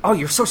adult.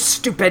 You're so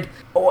stupid.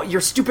 Oh,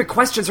 your stupid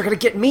questions are going to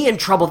get me in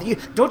trouble.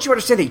 Don't you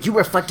understand that you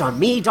reflect on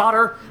me,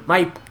 daughter?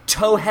 My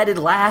tow-headed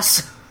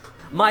lass?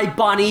 My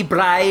bonny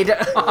bride?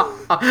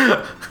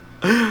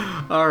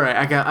 All right,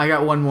 I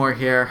got one more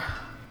here.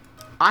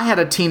 I had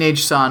a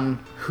teenage son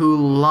who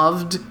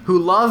loved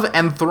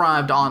and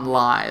thrived on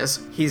lies.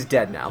 He's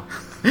dead now.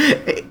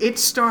 It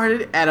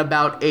started at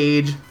about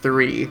age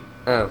 3.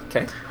 Oh,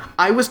 okay.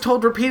 I was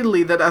told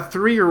repeatedly that a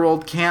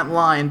 3-year-old can't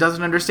lie and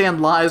doesn't understand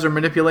lies or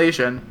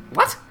manipulation.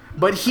 What?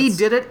 But he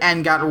did it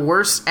and got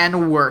worse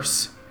and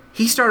worse.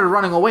 He started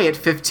running away at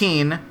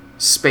 15.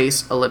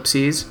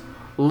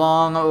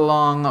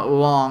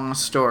 Long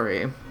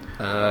story.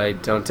 I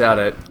don't doubt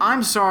it.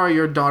 I'm sorry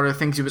your daughter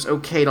thinks it was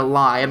okay to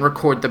lie and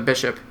record the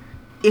bishop.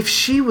 If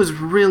she was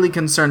really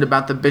concerned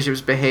about the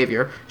bishop's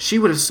behavior, she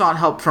would have sought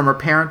help from her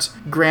parents,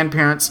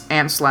 grandparents,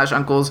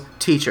 aunt/uncle's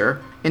teacher.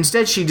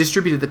 Instead, she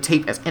distributed the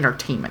tape as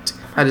entertainment.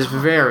 That is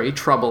very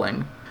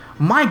troubling.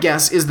 My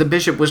guess is the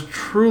bishop was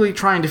truly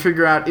trying to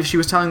figure out if she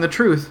was telling the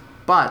truth,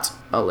 but,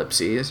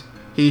 ellipses,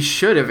 he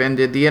should have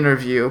ended the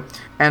interview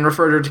and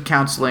referred her to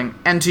counseling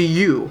and to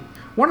you.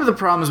 One of the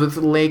problems with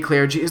lay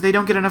clergy is they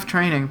don't get enough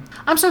training.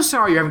 I'm so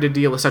sorry you're having to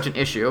deal with such an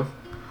issue.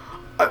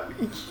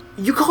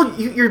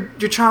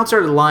 Your child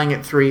started lying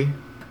at 3?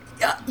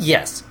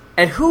 Yes.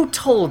 And who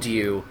told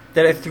you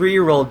that a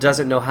 3-year-old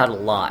doesn't know how to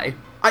lie?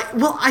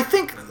 I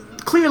think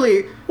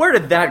clearly. Where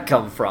did that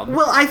come from?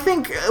 Well, I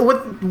think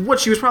what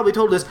she was probably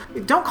told is,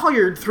 don't call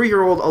your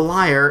 3-year-old a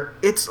liar.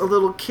 It's a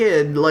little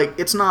kid. Like,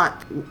 it's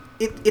not.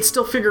 It's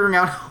still figuring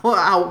out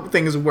how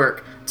things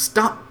work.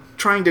 Stop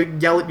trying to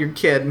yell at your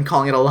kid and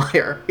calling it a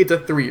liar. It's a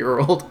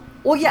 3-year-old.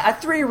 Well, yeah, a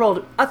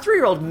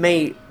 3-year-old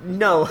may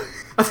know.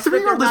 A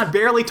 3-year-old is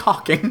barely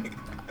talking.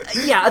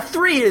 Yeah, a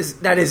 3 is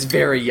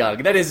very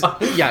young. That is,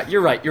 yeah,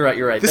 you're right.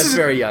 That's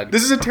very young.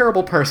 This is a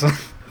terrible person.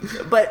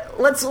 But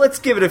let's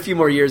give it a few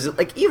more years.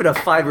 Like, even a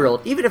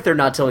 5-year-old, even if they're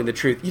not telling the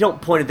truth, you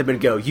don't point at them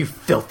and go, "You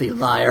filthy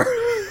liar."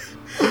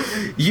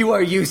 You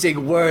are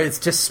using words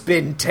to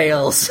spin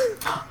tales.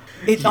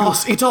 It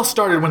all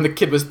started when the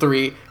kid was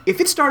 3. If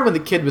it started when the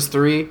kid was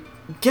 3,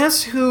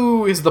 guess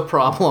who is the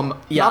problem?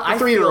 Yeah, not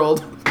the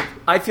 3-year-old.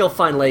 I feel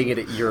fine laying it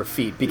at your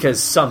feet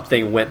because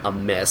something went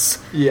amiss.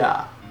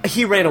 Yeah.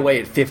 He ran away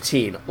at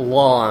 15.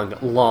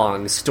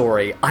 Long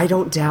story. I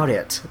don't doubt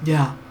it.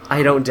 Yeah.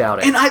 I don't doubt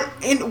it. And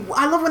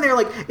I love when they're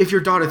like, if your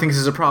daughter thinks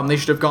this is a problem, they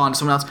should have gone to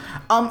someone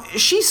else.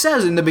 She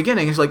says in the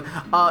beginning, it's like,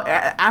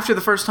 after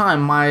the first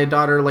time my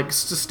daughter like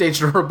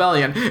staged a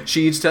rebellion,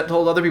 she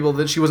told other people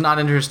that she was not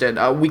interested.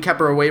 We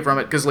kept her away from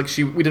it because like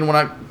we didn't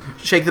want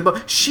to shake the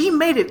boat. She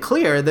made it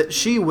clear that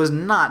she was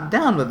not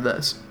down with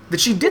this. That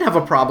she did have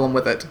a problem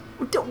with it.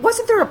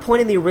 Wasn't there a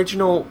point in the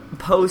original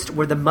post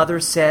where the mother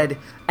said,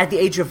 at the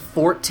age of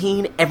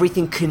 14,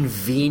 everything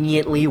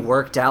conveniently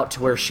worked out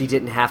to where she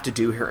didn't have to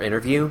do her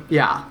interview?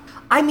 Yeah.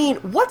 I mean,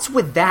 what's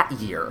with that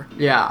year?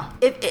 Yeah.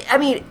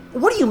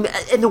 What do you...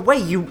 And the way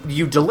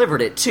you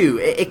delivered it, too,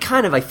 it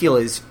kind of, I feel,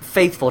 is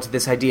faithful to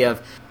this idea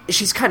of...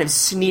 She's kind of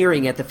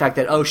sneering at the fact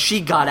that, oh, she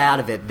got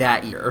out of it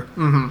that year.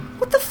 Mm-hmm.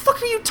 What the fuck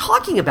are you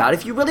talking about?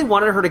 If you really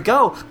wanted her to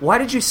go, why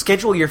did you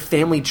schedule your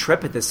family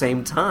trip at the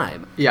same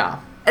time? Yeah.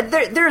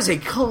 There's a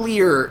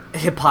clear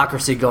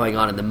hypocrisy going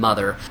on in the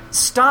mother.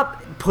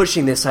 Stop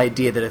pushing this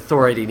idea that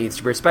authority needs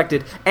to be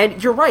respected.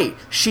 And you're right,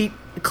 she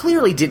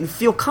clearly didn't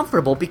feel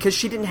comfortable because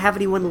she didn't have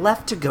anyone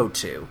left to go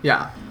to.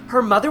 Yeah.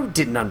 Her mother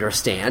didn't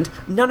understand.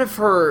 None of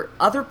her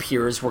other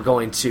peers were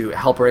going to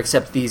help her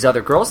except these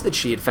other girls that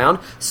she had found.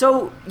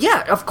 So,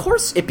 yeah, of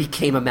course it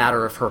became a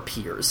matter of her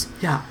peers.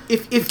 Yeah.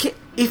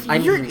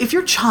 If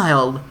your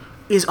child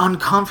is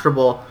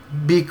uncomfortable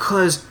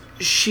because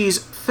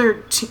she's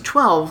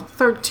 12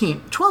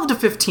 to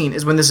 15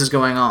 is when this is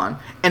going on,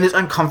 and is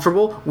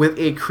uncomfortable with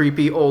a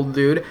creepy old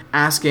dude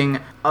asking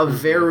a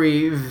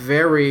very,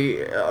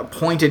 very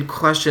pointed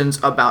questions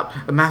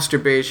about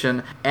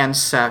masturbation and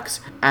sex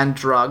and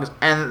drugs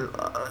and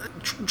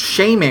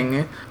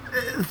shaming,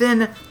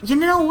 then you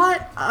know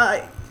what?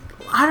 I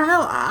don't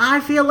know. I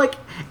feel like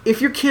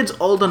if your kid's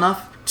old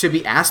enough to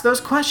be asked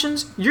those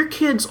questions, your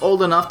kid's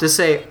old enough to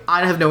say,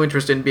 I have no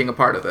interest in being a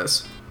part of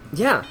this.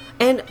 Yeah,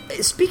 and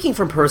speaking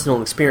from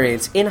personal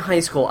experience, in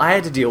high school I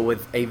had to deal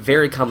with a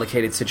very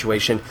complicated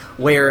situation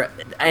where,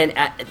 and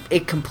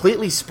it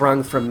completely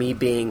sprung from me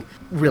being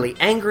really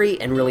angry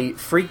and really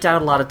freaked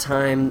out a lot of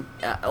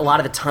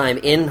the time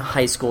in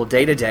high school,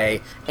 day to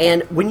day,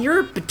 and when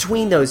you're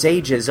between those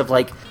ages of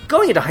like,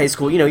 going into high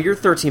school, you know, you're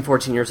 13,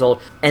 14 years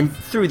old, and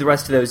through the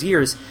rest of those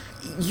years,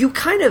 you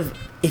kind of,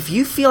 if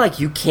you feel like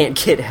you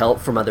can't get help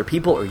from other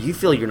people or you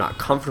feel you're not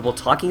comfortable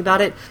talking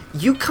about it,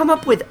 you come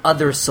up with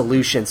other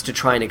solutions to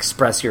try and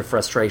express your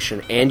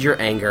frustration and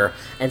your anger.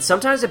 And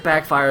sometimes it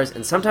backfires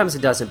and sometimes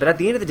it doesn't. But at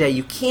the end of the day,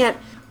 you can't...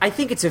 I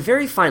think it's a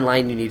very fine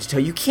line you need to toe.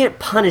 You can't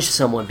punish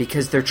someone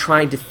because they're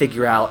trying to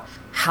figure out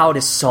how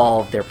to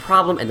solve their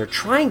problem, and they're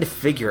trying to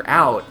figure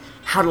out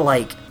how to,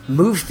 like,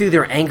 move through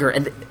their anger,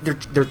 and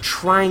they're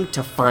trying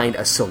to find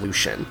a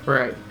solution.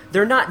 Right.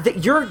 They're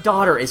not... Your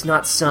daughter is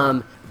not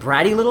some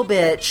bratty little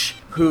bitch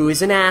who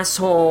is an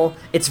asshole.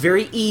 It's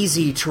very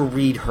easy to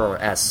read her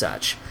as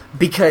such,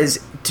 because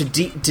to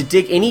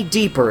dig any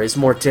deeper is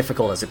more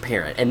difficult as a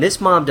parent, and this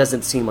mom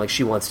doesn't seem like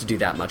she wants to do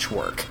that much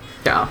work.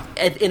 Yeah.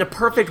 In a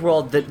perfect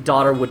world, the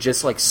daughter would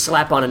just, like,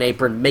 slap on an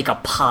apron, make a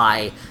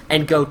pie,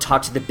 and go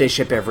talk to the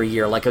bishop every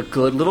year like a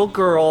good little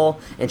girl,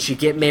 and she'd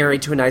get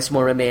married to a nice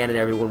Mormon man, and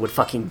everyone would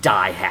fucking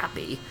die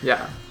happy.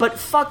 Yeah. But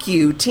fuck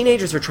you,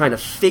 teenagers are trying to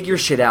figure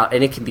shit out,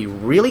 and it can be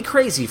really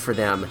crazy for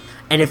them.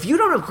 And if you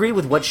don't agree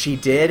with what she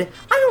did,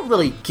 I don't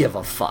really give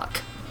a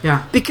fuck.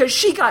 Yeah. Because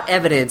she got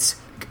evidence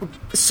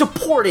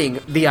supporting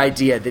the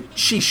idea that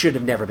she should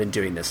have never been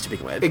doing this to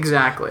begin with.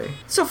 Exactly.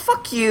 So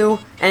fuck you,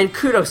 and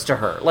kudos to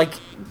her. Like,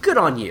 good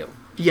on you.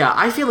 Yeah,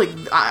 I feel like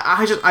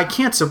I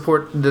can't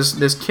support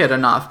this kid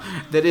enough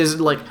that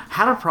is, like,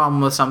 had a problem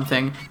with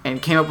something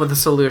and came up with a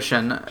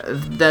solution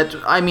that,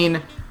 I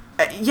mean,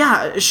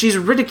 yeah, she's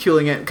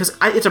ridiculing it because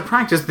it's a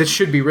practice that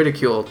should be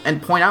ridiculed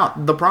and point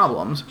out the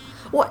problems.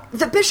 Well,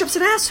 the bishop's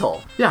an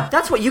asshole. Yeah.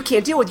 That's what you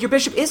can't deal with. Your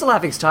bishop is a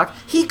laughingstock.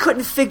 He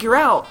couldn't figure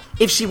out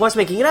if she was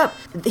making it up.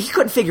 He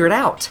couldn't figure it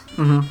out.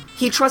 Mm-hmm.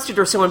 He trusted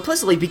her so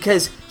implicitly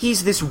because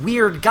he's this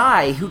weird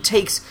guy who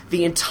takes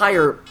the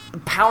entire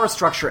power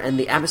structure and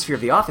the atmosphere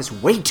of the office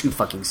way too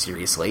fucking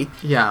seriously.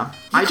 Yeah.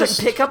 I couldn't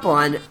pick up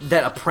on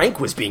that a prank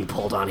was being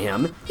pulled on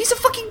him. He's a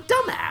fucking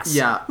dumbass.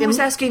 Yeah. He was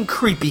asking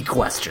creepy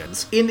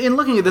questions. In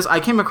looking at this, I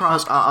came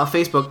across a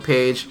Facebook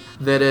page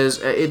that is,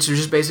 it's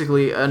just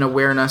basically an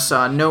awareness,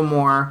 no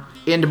more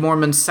End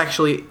Mormon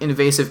sexually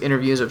invasive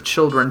interviews of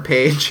children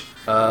page.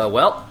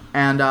 Well...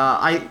 And,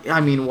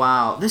 I mean,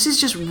 wow. This is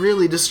just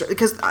really disturbing,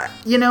 because,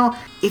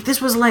 if this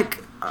was,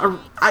 like,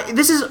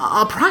 this is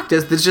a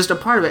practice that's just a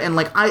part of it, and,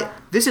 like,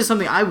 this is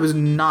something I was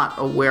not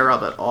aware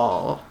of at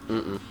all.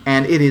 Mm-mm.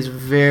 And it is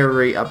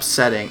very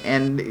upsetting,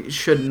 and it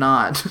should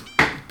not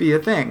be a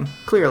thing,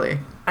 clearly.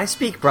 I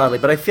speak broadly,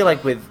 but I feel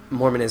like with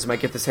Mormonism, I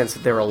get the sense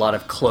that there are a lot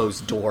of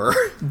closed-door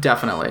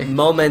Definitely.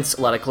 moments,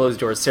 a lot of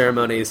closed-door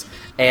ceremonies,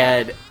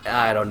 and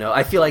I don't know.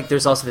 I feel like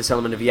there's also this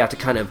element of you have to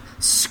kind of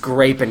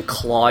scrape and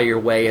claw your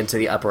way into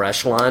the upper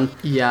echelon.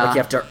 Yeah. Like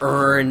you have to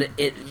earn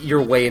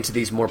your way into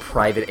these more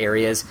private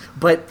areas.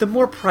 But the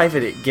more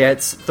private it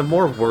gets, the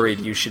more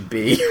worried you should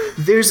be.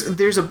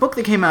 There's a book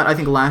that came out, I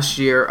think, last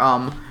year,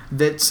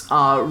 that's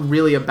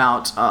really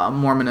about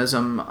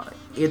Mormonism.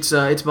 It's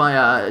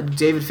by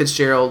David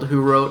Fitzgerald,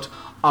 who wrote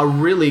a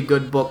really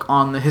good book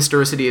on the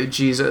historicity of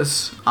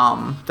Jesus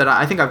that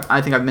I think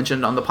I've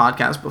mentioned on the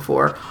podcast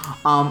before.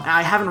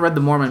 I haven't read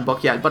the Mormon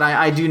book yet, but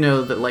I do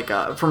know that, like,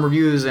 from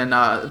reviews and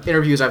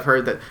interviews I've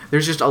heard, that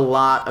there's just a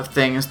lot of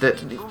things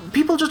that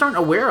people just aren't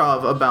aware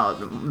of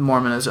about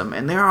Mormonism,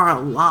 and there are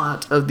a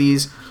lot of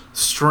these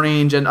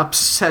strange and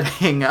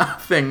upsetting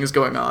things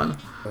going on.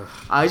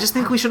 I just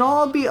think we should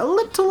all be a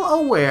little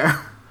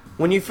aware.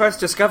 When you first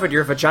discovered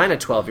your vagina,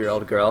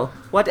 12-year-old girl,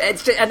 what?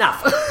 It's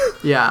enough.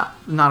 Yeah,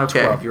 not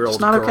okay. 12-year-old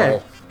it's not girl.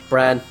 okay.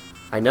 Brad,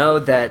 I know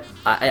that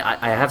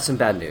I have some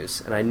bad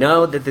news, and I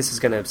know that this is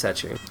going to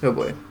upset you. Oh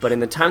boy. But in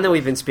the time that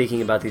we've been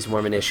speaking about these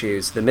Mormon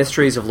issues, the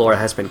Mysteries of Laura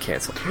has been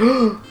canceled.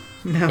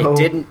 No.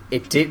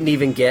 It didn't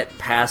even get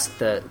past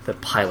the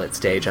pilot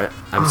stage.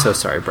 I'm so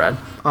sorry, Brad.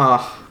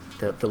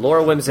 The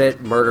Laura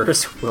Wimsett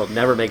murders will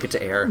never make it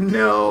to air.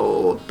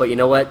 No. But you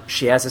know what?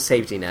 She has a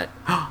safety net,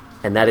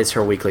 and that is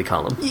her weekly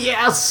column.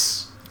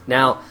 Yes.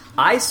 Now,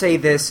 I say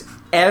this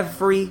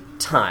every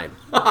time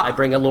I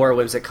bring a Laura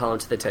Wimsett column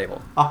to the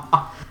table.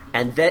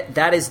 And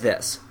that is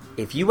this.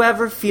 If you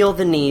ever feel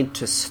the need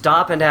to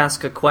stop and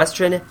ask a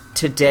question,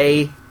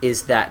 today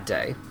is that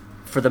day.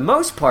 For the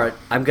most part,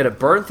 I'm going to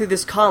burn through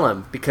this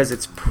column because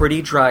it's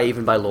pretty dry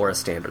even by Laura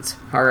standards.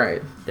 All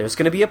right. There's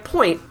going to be a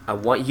point, I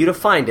want you to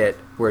find it,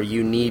 where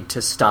you need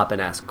to stop and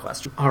ask a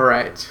question. All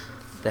right.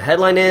 The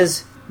headline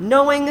is,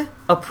 Knowing,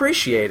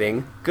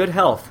 Appreciating, Good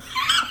Health.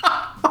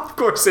 Of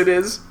course it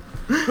is.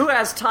 Who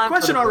has time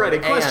Question for the already.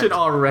 word Question and?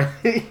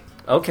 already.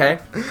 Okay.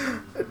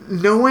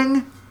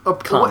 Knowing.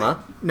 Comma.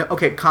 What? No.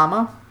 Okay.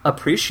 Comma.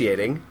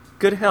 Appreciating,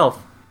 good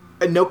health.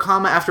 No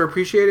comma after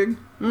appreciating.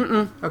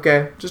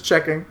 Okay. Just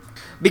checking.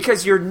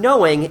 Because you're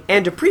knowing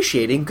and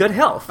appreciating good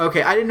health.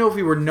 Okay. I didn't know if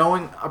we were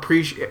knowing,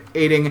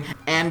 appreciating,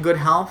 and good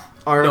health.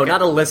 Or, No, okay.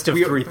 not a list of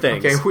three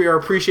things. Okay. We are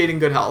appreciating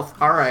good health.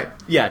 All right.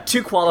 Yeah,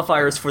 2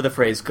 qualifiers for the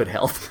phrase good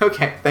health.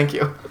 Okay. Thank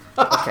you.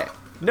 Okay.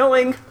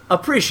 Knowing,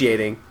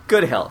 Appreciating,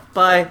 Good Health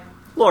by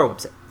Laura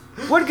Wimsett.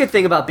 One good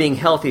thing about being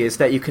healthy is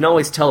that you can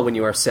always tell when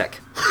you are sick.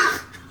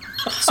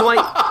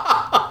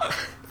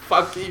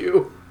 Fuck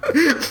you.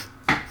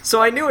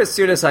 So I knew as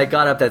soon as I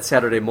got up that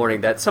Saturday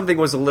morning that something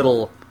was a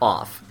little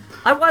off.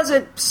 I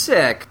wasn't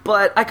sick,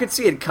 but I could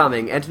see it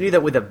coming, and knew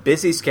that with a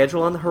busy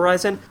schedule on the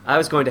horizon, I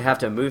was going to have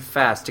to move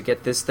fast to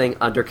get this thing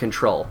under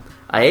control.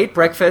 I ate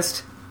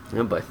breakfast,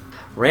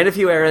 ran a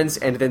few errands,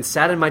 and then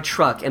sat in my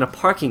truck in a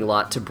parking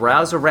lot to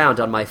browse around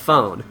on my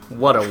phone.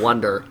 What a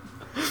wonder.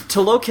 To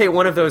locate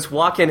one of those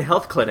walk-in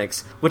health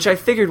clinics, which I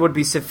figured would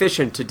be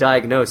sufficient to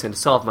diagnose and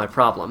solve my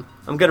problem.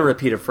 I'm going to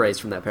repeat a phrase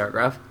from that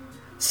paragraph.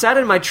 Sat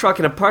in my truck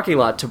in a parking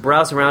lot to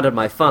browse around on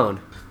my phone.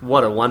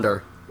 What a wonder.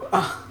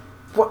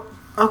 What?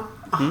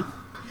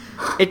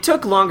 It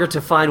took longer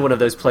to find one of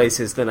those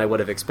places than I would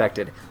have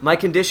expected. My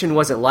condition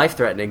wasn't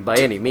life-threatening by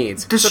any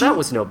means, that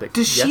was no big...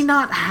 Does she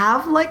not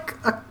have,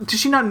 like... does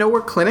she not know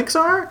where clinics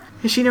are?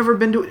 Has she never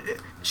been to...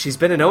 She's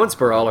been in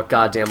Owensboro all her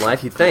goddamn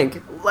life, you'd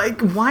think.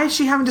 Like, why is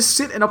she having to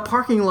sit in a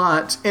parking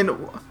lot, and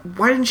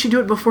why didn't she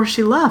do it before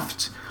she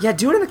left? Yeah,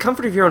 do it in the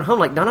comfort of your own home,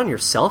 like not on your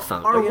cell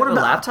phone. Or Don't you what have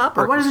about a laptop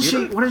or why a doesn't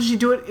computer? why doesn't she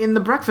do it in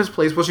the breakfast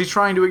place while she's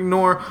trying to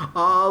ignore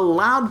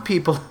loud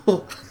people?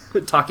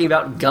 Talking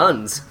about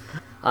guns.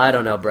 I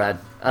don't know, Brad.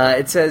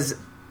 It says,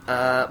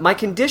 my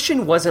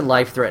condition wasn't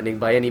life-threatening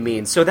by any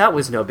means, so that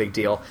was no big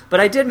deal.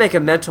 But I did make a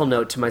mental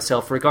note to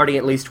myself regarding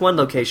at least one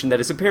location that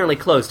is apparently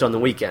closed on the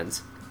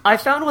weekends. I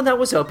found one that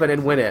was open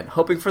and went in,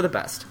 hoping for the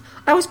best.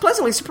 I was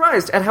pleasantly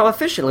surprised at how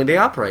efficiently they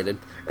operated.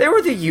 There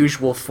were the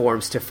usual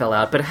forms to fill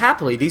out, but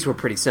happily these were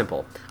pretty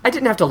simple. I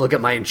didn't have to look at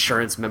my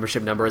insurance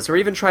membership numbers or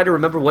even try to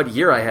remember what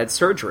year I had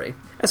surgery.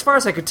 As far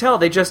as I could tell,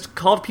 they just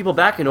called people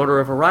back in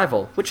order of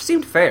arrival, which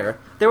seemed fair.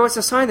 There was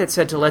a sign that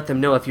said to let them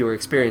know if you were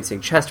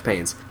experiencing chest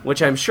pains,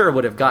 which I'm sure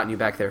would have gotten you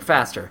back there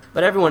faster,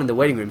 but everyone in the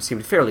waiting room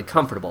seemed fairly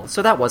comfortable,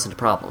 so that wasn't a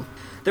problem.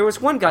 There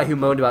was one guy who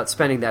moaned about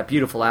spending that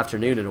beautiful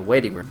afternoon in a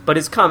waiting room, but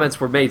his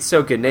comments were made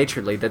so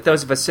good-naturedly that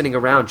those of us sitting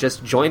around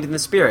just joined in the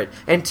spirit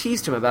and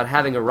teased him about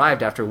having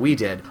arrived after we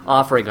did,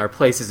 offering our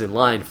places in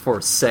line for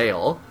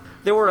sale.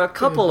 There were a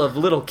couple of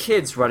little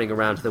kids running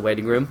around the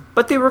waiting room,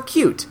 but they were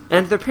cute,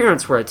 and their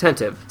parents were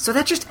attentive, so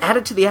that just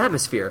added to the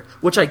atmosphere,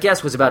 which I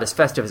guess was about as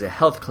festive as a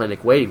health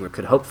clinic waiting room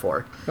could hope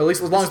for. At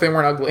least as long as they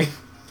weren't ugly.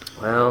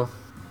 Well,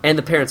 and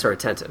the parents are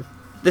attentive.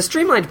 The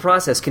streamlined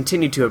process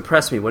continued to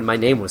impress me when my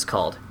name was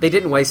called. They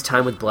didn't waste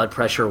time with blood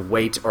pressure,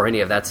 weight, or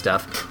any of that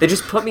stuff. They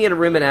just put me in a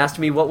room and asked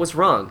me what was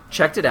wrong,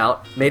 checked it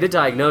out, made a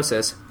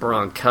diagnosis,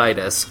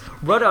 bronchitis,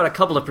 wrote out a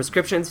couple of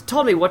prescriptions,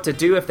 told me what to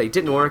do if they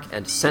didn't work,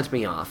 and sent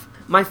me off.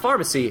 My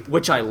pharmacy,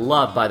 which I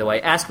love, by the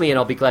way, asked me and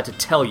I'll be glad to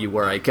tell you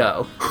where I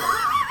go.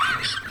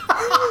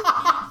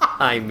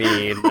 I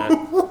mean...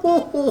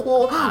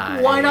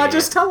 Why not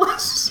just tell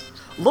us?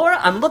 Laura,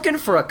 I'm looking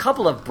for a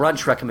couple of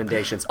brunch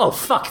recommendations. Oh,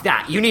 fuck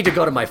that. You need to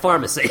go to my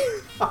pharmacy.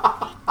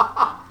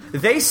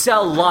 They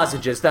sell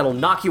lozenges that'll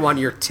knock you on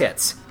your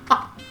tits.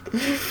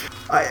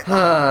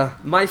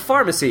 My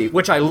pharmacy,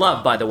 which I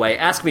love, by the way,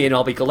 ask me and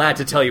I'll be glad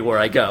to tell you where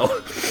I go.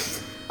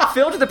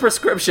 Filled the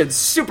prescriptions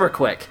super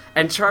quick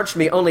and charged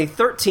me only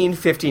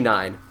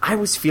 $13.59. I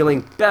was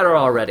feeling better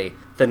already.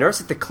 The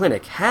nurse at the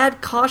clinic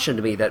had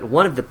cautioned me that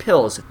one of the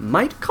pills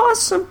might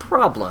cause some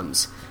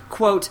problems.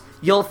 Quote,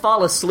 "You'll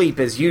fall asleep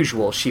as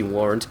usual," she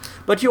warned,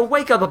 "but you'll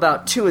wake up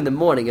about 2 in the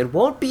morning and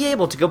won't be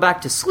able to go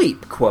back to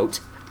sleep,"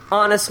 quote.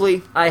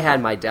 Honestly, I had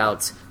my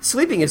doubts.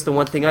 Sleeping is the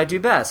one thing I do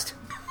best.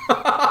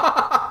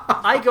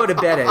 I go to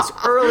bed as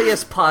early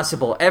as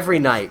possible every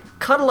night,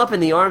 cuddle up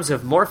in the arms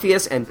of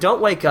Morpheus, and don't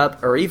wake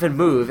up or even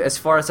move, as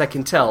far as I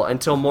can tell,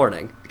 until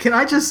morning. Can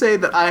I just say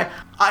that I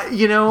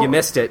you know... You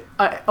missed it.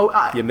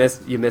 You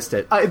missed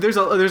it. There's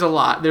a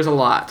lot. There's a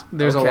lot.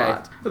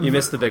 You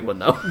missed the big one,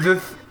 though.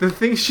 The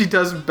thing she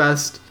does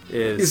best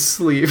is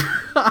sleep.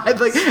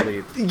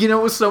 Sleep. You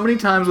know, so many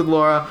times with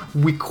Laura,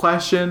 we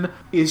question,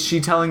 is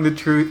she telling the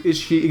truth? Is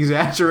she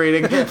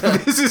exaggerating?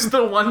 This is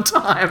the one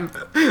time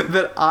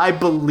that I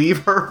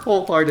believe her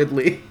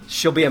wholeheartedly.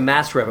 She'll be a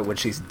master of it when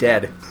she's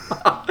dead.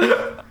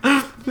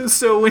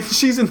 So when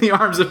she's in the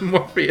arms of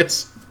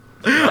Morpheus...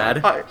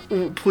 Brad?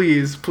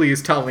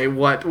 Please tell me,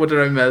 what did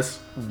I miss?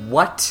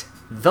 What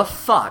the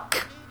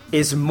fuck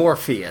is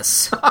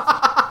Morpheus?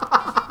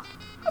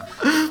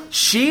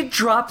 She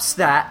drops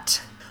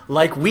that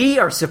like we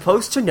are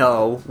supposed to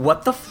know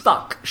what the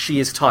fuck she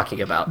is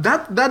talking about.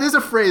 That is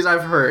a phrase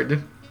I've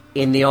heard.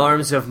 In the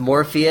arms of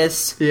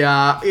Morpheus?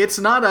 Yeah, it's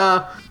not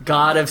a...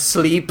 God of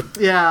sleep?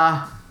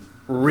 Yeah.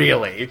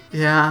 Really?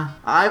 Yeah.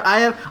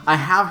 I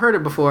have heard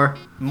it before.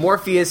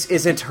 Morpheus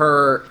isn't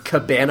her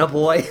cabana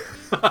boy?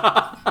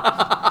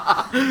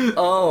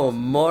 Oh,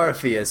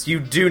 Morpheus, you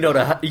do know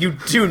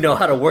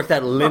how to work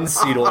that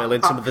linseed oil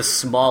into the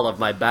small of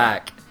my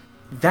back.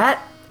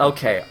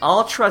 Okay,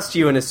 I'll trust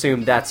you and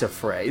assume that's a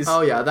phrase.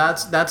 Oh yeah,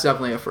 that's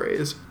definitely a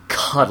phrase.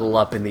 Cuddle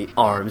up in the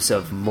arms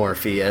of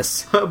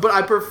Morpheus. But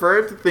I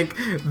prefer to think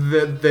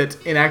that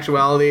in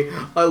actuality,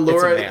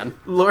 Laura... It's a man.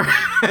 Laura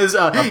is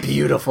a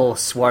beautiful,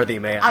 swarthy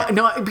man.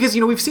 No, because,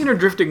 you know, we've seen her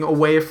drifting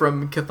away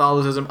from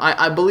Catholicism.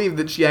 I believe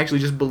that she actually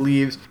just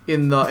believes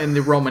in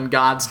the Roman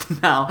gods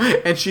now,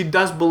 and she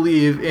does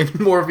believe in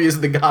Morpheus,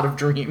 the god of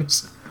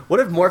dreams. What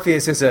if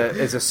Morpheus is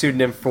a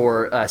pseudonym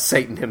for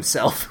Satan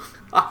himself?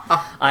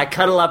 I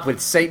cuddle up with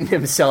Satan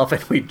himself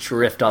and we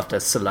drift off to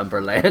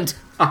Slumberland.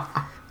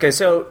 Okay,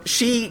 so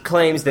she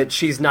claims that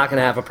she's not going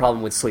to have a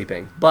problem with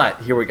sleeping. But,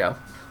 here we go.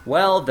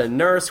 Well, the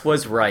nurse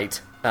was right.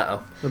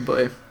 Uh-oh. Oh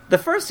boy. The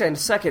first and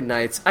second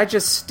nights, I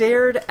just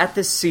stared at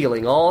the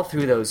ceiling all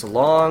through those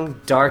long,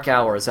 dark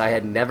hours I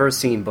had never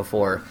seen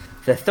before.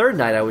 The third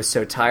night I was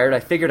so tired I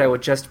figured I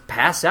would just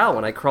pass out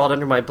when I crawled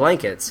under my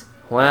blankets.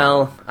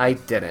 Well, I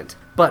didn't.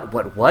 But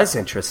what was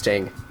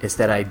interesting is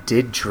that I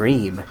did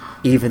dream,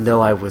 even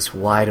though I was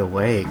wide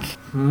awake.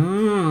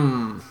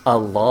 A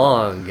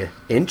long,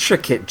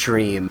 intricate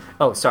dream.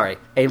 Oh, sorry.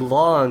 A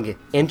long,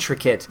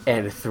 intricate,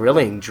 and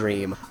thrilling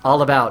dream,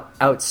 all about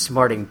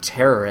outsmarting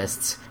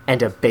terrorists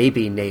and a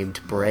baby named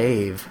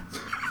Brave.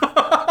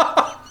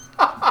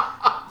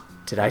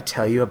 Did I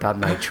tell you about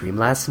my dream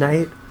last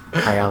night?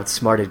 I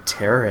outsmarted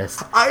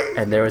terrorists,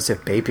 and there was a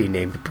baby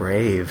named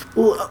Brave.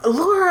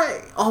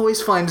 Laura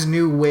always finds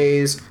new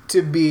ways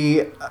to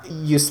be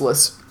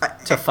useless.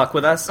 To fuck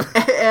with us?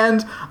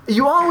 And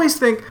you always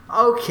think,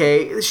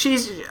 okay,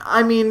 she's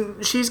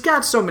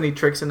got so many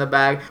tricks in the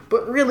bag,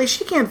 but really,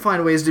 she can't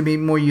find ways to be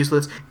more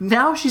useless.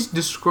 Now she's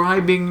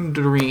describing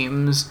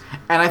dreams,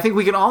 and I think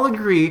we can all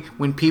agree,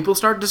 when people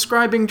start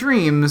describing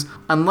dreams,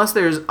 unless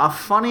there's a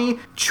funny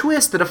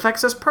twist that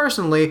affects us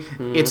personally,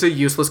 it's a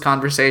useless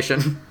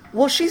conversation.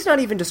 Well, she's not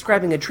even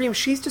describing a dream.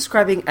 She's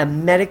describing a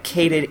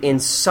medicated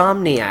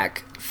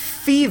insomniac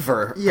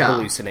fever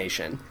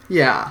hallucination.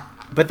 Yeah.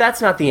 But that's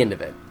not the end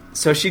of it.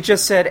 So she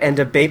just said, and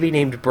a baby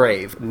named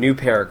Brave, new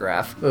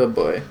paragraph. Oh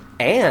boy.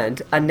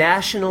 And a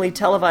nationally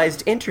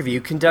televised interview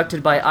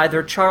conducted by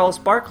either Charles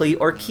Barkley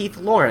or Keith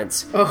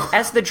Lawrence. Oh.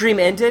 As the dream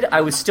ended,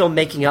 I was still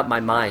making up my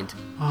mind.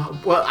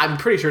 Well, I'm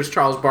pretty sure it's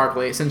Charles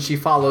Barkley, since she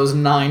follows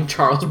 9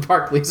 Charles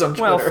Barkleys on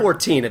Twitter. Well,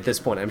 14 at this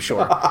point, I'm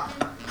sure.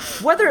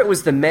 Whether it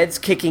was the meds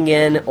kicking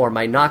in or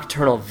my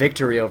nocturnal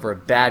victory over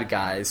bad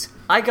guys,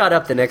 I got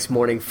up the next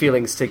morning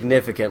feeling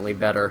significantly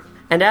better.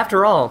 And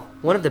after all,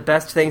 one of the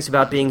best things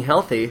about being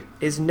healthy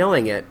is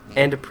knowing it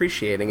and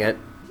appreciating it.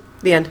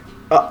 The end.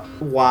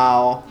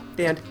 Wow.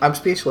 The end. I'm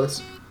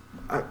speechless.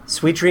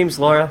 Sweet dreams,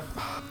 Laura.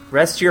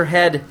 Rest your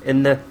head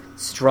in the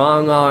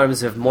strong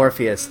arms of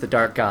Morpheus, the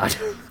dark god,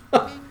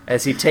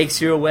 as he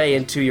takes you away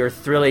into your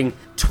thrilling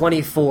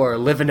 24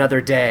 live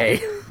another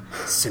day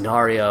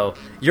scenario.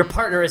 Your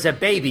partner is a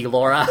baby,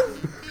 Laura.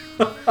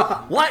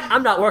 What?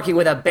 I'm not working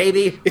with a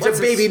baby. It's What's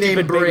a baby named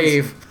stupid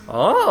baby's- Brave.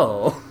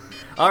 Oh.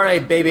 All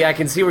right, baby, I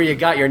can see where you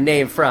got your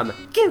name from.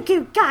 Goo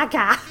goo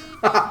gaga.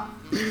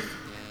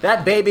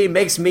 That baby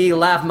makes me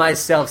laugh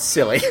myself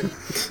silly.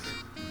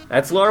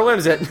 That's Laura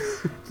Whimsett.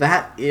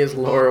 That is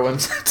Laura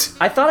Whimsett.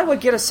 I thought I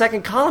would get a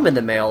second column in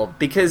the mail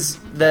because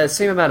the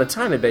same amount of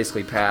time had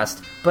basically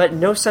passed, but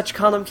no such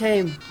column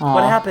came. Aw.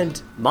 What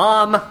happened?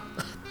 Mom!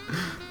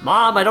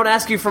 Mom, I don't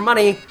ask you for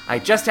money. I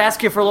just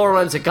ask you for Laura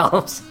Whimsett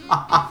columns.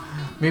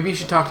 Maybe you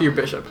should talk to your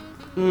bishop.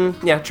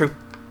 Yeah, true.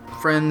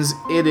 Friends,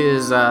 it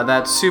is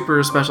that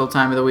super special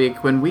time of the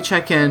week when we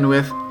check in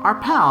with our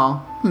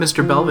pal,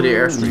 Mr.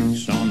 Belvedere.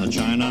 Streets on the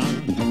China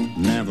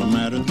never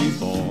mattered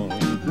before.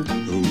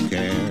 Who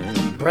cares?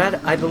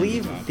 Brad, I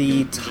believe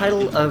the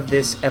title of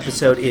this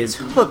episode is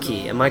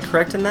Hooky. Am I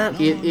correct in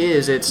that? It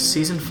is. It's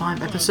season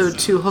 5, episode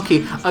 2,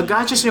 Hooky.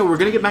 Guys, just we're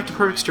gonna get back to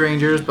Perfect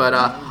Strangers, but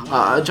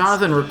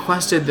Jonathan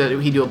requested that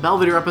he do a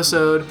Belvedere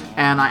episode,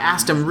 and I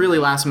asked him really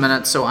last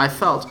minute, so I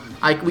felt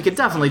we could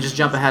definitely just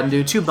jump ahead and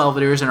do 2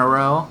 Belvederes in a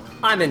row.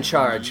 I'm in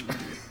charge.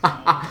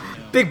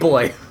 Big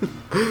boy.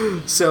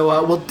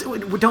 So,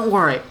 don't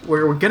worry.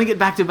 We're gonna get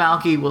back to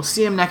Valky. We'll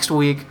see him next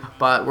week,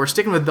 but we're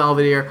sticking with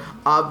Belvedere.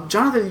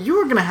 Jonathan, you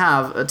are gonna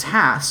have a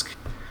task,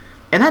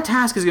 and that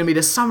task is gonna be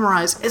to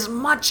summarize as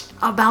much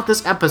about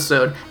this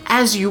episode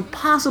as you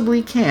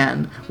possibly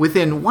can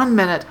within 1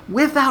 minute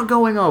without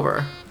going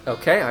over.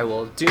 Okay, I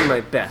will do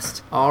my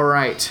best. All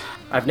right.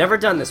 I've never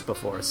done this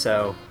before,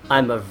 so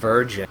I'm a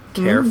virgin.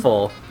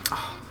 Careful.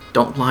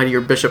 Don't lie to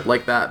your bishop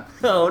like that.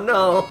 Oh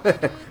no.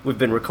 We've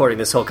been recording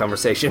this whole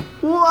conversation.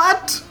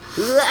 What?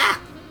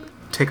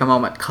 Take a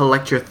moment,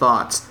 collect your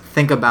thoughts,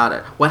 think about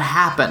it. What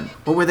happened?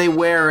 What were they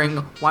wearing?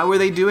 Why were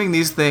they doing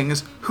these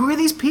things? Who are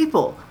these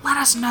people? Let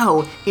us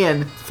know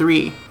in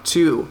 3,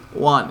 2,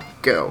 1,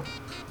 go.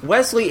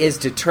 Wesley is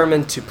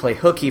determined to play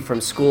hooky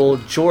from school.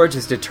 George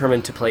is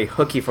determined to play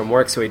hooky from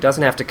work so he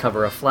doesn't have to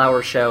cover a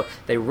flower show.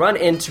 They run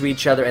into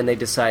each other and they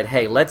decide,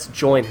 hey, let's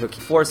join hooky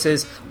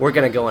forces. We're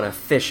going to go on a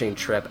fishing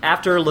trip.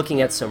 After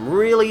looking at some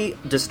really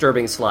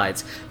disturbing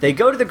slides, they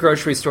go to the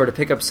grocery store to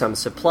pick up some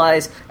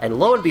supplies, and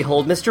lo and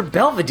behold, Mr.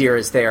 Belvedere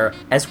is there,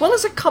 as well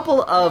as a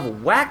couple of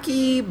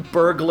wacky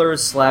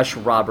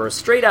burglars/robbers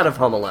straight out of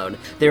Home Alone.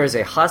 There is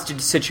a hostage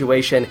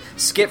situation.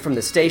 Skip from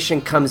the station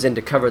comes in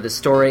to cover the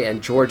story,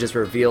 and George is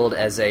revealed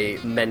as a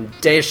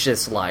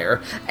mendacious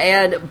liar.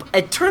 And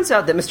it turns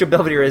out that Mr.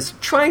 Belvedere is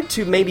trying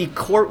to maybe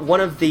court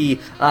one of the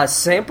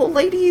sample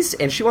ladies,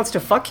 and she wants to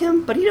fuck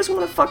him, but he doesn't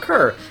want to fuck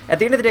her. At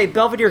the end of the day,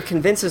 Belvedere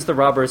convinces the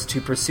robbers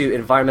to pursue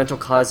environmental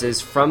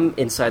causes from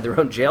inside their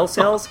own jail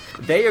cells.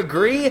 They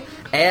agree,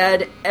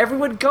 and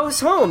everyone goes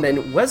home,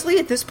 and Wesley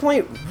at this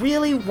point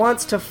really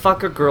wants to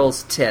fuck a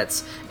girl's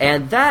tits.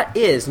 And that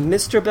is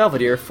Mr.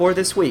 Belvedere for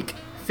this week.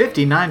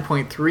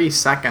 59.3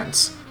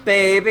 seconds.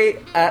 Baby,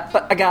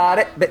 I got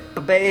it,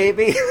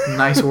 baby.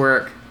 Nice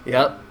work.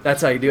 Yep,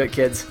 that's how you do it,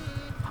 kids.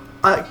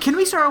 Can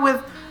we start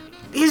with,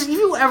 have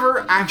you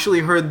ever actually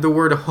heard the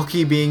word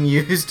hooky being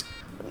used?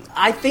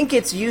 I think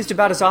it's used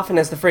about as often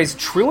as the phrase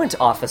truant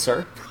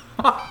officer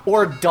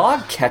or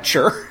dog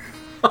catcher.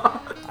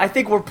 I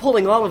think we're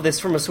pulling all of this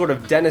from a sort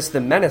of Dennis the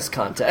Menace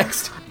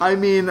context. I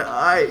mean,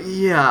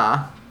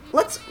 yeah.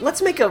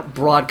 Let's make a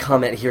broad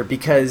comment here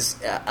because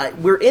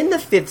we're in the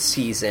 5th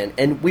season,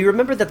 and we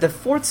remember that the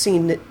fourth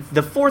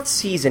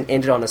season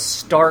ended on a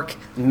stark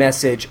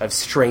message of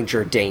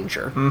stranger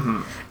danger.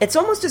 Mm-hmm. It's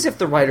almost as if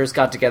the writers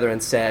got together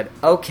and said,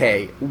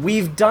 okay,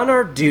 we've done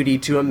our duty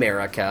to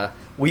America.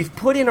 We've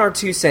put in our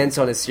 2 cents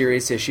on a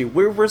serious issue.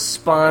 We're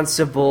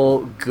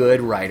responsible,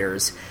 good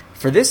writers.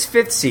 For this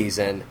 5th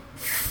season,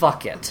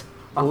 fuck it.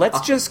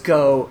 Let's just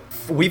go.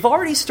 We've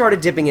already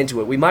started dipping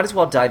into it. We might as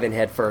well dive in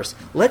head first.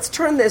 Let's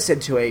turn this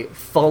into a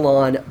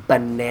full-on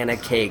Banana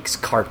Cakes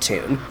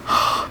cartoon.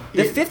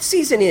 The 5th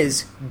season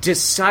is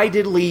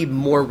decidedly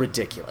more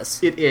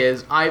ridiculous. It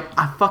is. I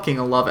fucking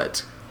love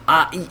it.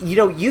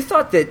 You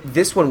thought that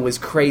this one was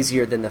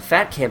crazier than the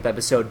Fat Camp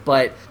episode,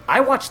 but I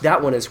watched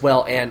that one as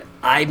well, and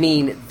I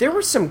mean, there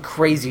were some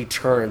crazy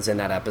turns in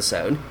that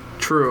episode.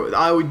 True.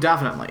 I would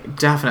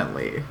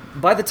definitely.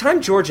 By the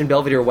time George and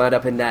Belvedere wound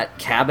up in that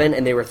cabin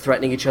and they were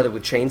threatening each other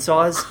with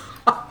chainsaws,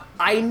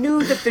 I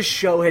knew that the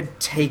show had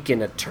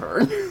taken a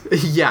turn.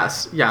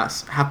 Yes,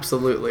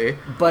 absolutely.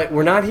 But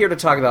we're not here to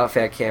talk about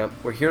Fat Camp.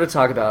 We're here to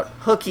talk about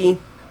Hooky.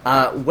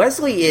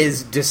 Wesley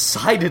is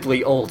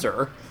decidedly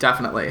older.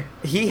 Definitely.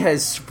 He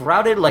has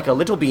sprouted like a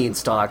little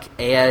beanstalk,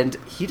 and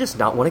he does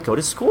not want to go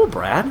to school,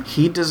 Brad.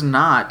 He does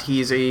not.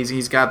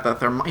 He's got the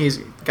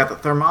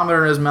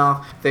thermometer in his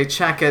mouth. They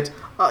check it.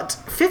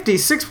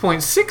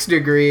 56.6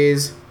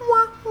 degrees.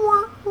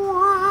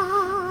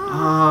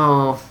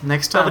 Oh,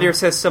 next time. Belvedere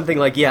says something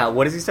like, yeah,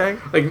 what is he saying?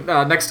 Like,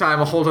 next time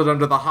I'll hold it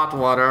under the hot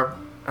water.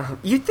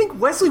 You'd think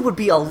Wesley would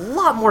be a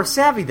lot more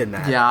savvy than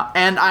that. Yeah,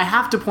 and I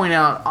have to point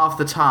out off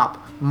the top,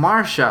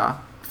 Marcia,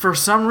 for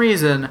some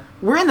reason,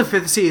 we're in the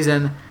 5th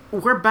season,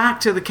 we're back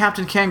to the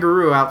Captain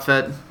Kangaroo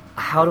outfit.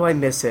 How do I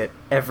miss it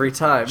every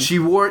time? She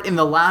wore it in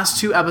the last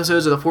 2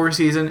 episodes of the 4th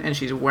season, and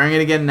she's wearing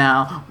it again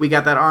now. We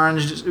got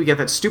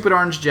that stupid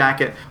orange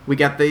jacket. We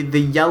got the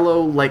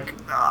yellow,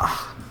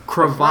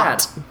 cravat.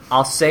 Brad,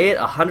 I'll say it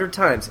 100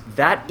 times.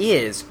 That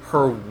is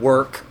her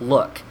work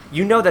look.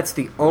 You know that's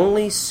the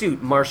only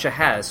suit Marcia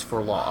has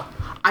for law.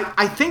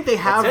 I think they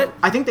have. That's it?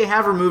 I think they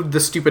have removed the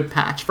stupid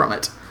patch from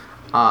it.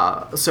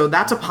 So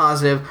that's a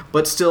positive,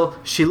 but still,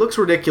 she looks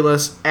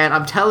ridiculous, and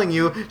I'm telling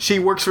you, she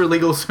works for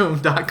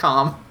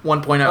LegalZoom.com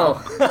 1.0.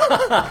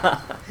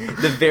 Oh.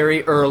 The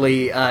very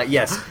early,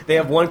 yes, they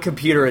have one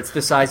computer, it's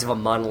the size of a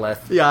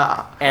monolith.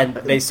 Yeah. And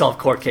they solve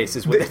court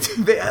cases with it.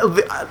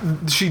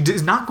 She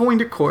is not going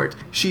to court.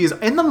 She is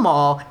in the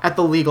mall at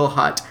the Legal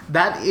Hut.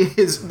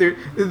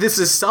 This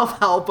is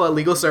self-help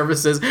legal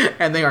services,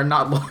 and they are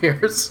not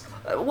lawyers.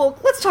 Well,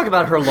 let's talk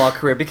about her law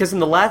career, because in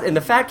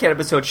the Fat Cat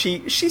episode,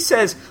 she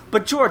says,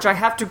 "But George, I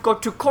have to go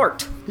to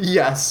court."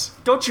 Yes.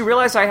 Don't you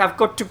realize I have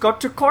got to go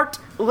to court?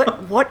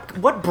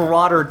 What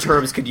broader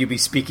terms could you be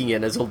speaking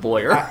in as a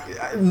lawyer?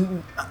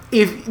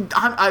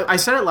 I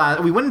said it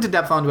last, we went into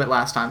depth onto it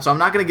last time, so I'm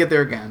not going to get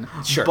there again.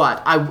 Sure.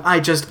 But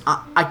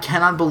I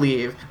cannot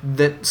believe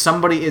that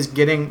somebody is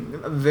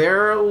getting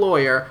their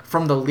lawyer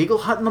from the Legal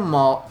Hut in the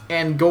mall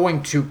and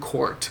going to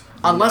court.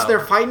 Unless they're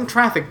fighting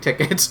traffic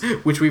tickets,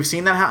 which we've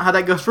seen how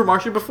that goes for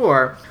Marcia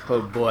before.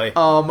 Oh boy.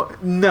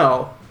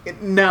 No.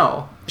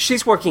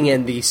 She's working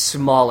in the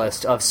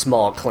smallest of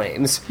small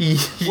claims.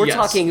 We're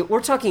talking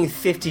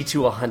 $50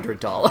 to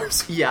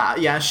 $100.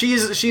 Yeah.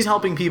 She's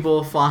helping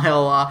people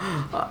file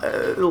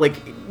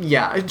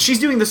she's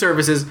doing the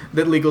services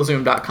that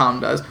LegalZoom.com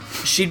does.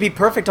 She'd be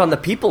perfect on the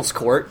People's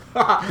Court,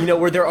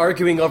 where they're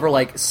arguing over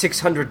like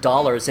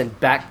 $600 in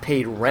back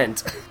paid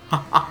rent.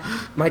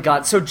 My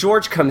God. So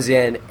George comes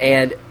in,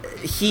 and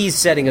he's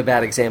setting a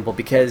bad example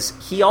because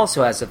he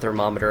also has a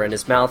thermometer in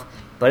his mouth,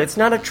 but it's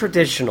not a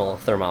traditional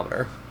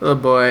thermometer. Oh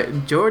boy,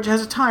 George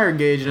has a tire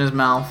gauge in his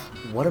mouth.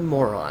 What a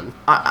moron.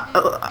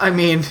 I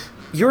mean...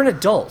 You're an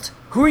adult.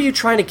 Who are you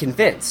trying to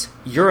convince?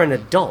 You're an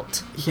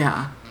adult.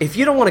 Yeah. If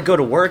you don't want to go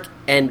to work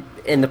and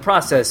in the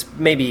process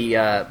maybe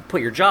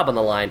put your job on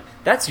the line,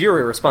 that's your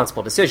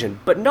irresponsible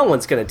decision, but no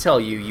one's going to tell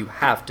you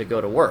have to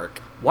go to work.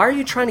 Why are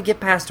you trying to get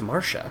past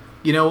Marcia?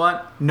 You know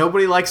what?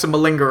 Nobody likes a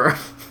malingerer.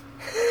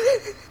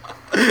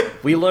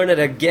 We learn it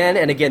again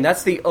and again.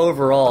 That's the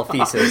overall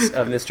thesis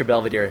of Mr.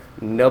 Belvedere.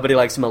 Nobody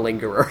likes a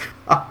malingerer.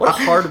 What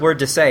a hard word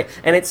to say.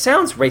 And it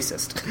sounds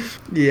racist.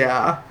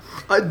 Yeah.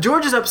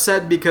 George is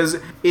upset because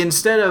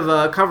instead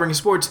of covering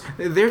sports,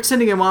 they're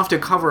sending him off to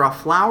cover a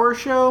flower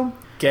show.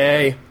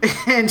 Gay.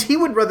 And he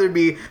would rather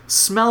be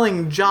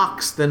smelling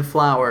jocks than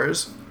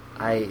flowers.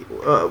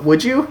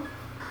 Would you?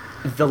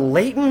 The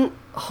latent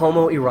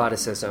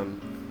homoeroticism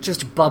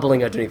just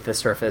bubbling underneath the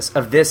surface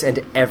of this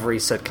and every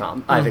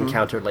sitcom I've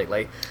encountered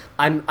lately.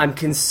 I'm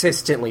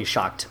consistently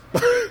shocked.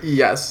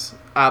 Yes,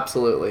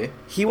 absolutely.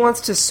 He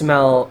wants to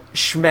smell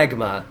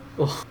schmegma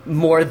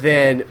more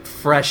than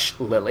fresh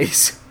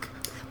lilies.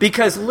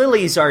 Because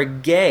lilies are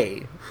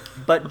gay,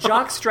 but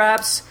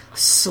jockstraps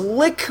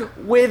slick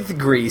with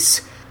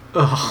grease.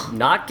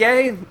 Not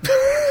gay?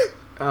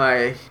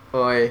 Oy.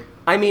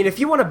 I mean, if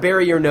you want to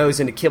bury your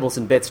nose into kibbles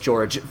and bits,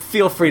 George,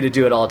 feel free to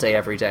do it all day,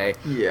 every day.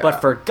 Yeah. But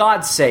for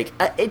God's sake,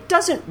 it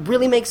doesn't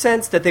really make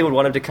sense that they would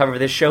want him to cover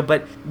this show,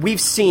 but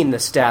we've seen the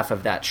staff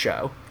of that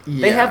show.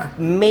 Yeah. They have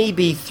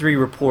maybe 3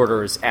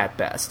 reporters at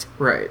best.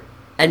 Right.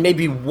 And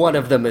maybe one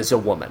of them is a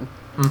woman.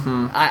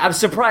 Mm-hmm. I'm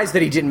surprised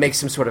that he didn't make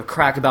some sort of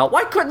crack about,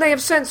 why couldn't they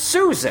have sent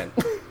Susan?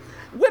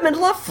 Women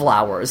love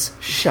flowers.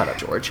 Shut up,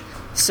 George.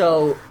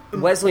 So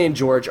Wesley and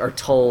George are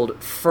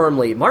told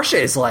firmly, Marcia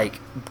is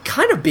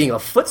kind of being a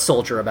foot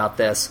soldier about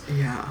this.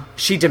 Yeah.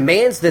 She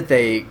demands that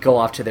they go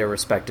off to their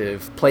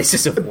respective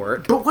places of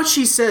work. But what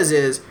she says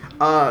is,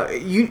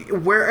 you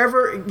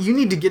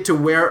need to get to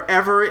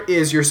wherever it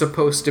is you're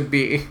supposed to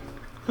be.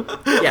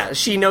 Yeah,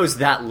 she knows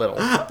that little.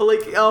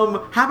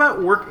 How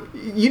about work?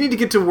 You need to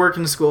get to work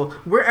and school.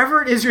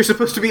 Wherever it is you're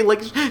supposed to be.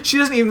 She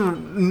doesn't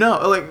even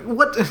know.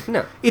 What?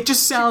 No. It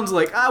just sounds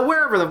like,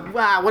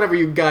 whatever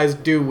you guys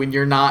do when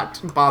you're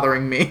not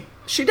bothering me.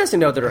 She doesn't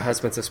know that her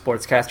husband's a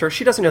sportscaster.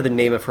 She doesn't know the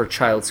name of her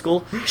child's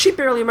school. She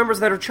barely remembers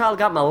that her child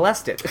got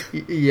molested.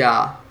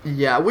 Yeah.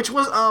 Which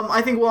was,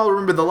 I think we'll all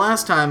remember the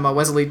last time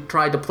Wesley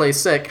tried to play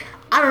sick.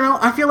 I don't know.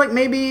 I feel like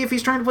maybe if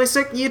he's trying to play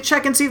sick, you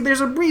check and see if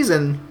there's a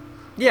reason.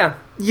 Yeah.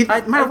 You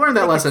might have learned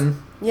that think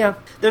lesson. Yeah.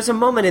 There's a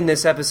moment in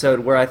this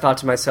episode where I thought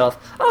to myself,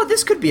 oh,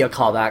 this could be a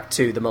callback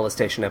to the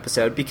molestation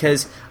episode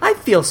because I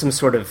feel some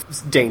sort of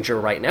danger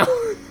right now.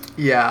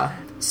 Yeah.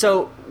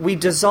 So we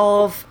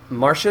dissolve,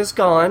 Marcia's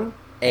gone,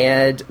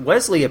 and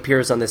Wesley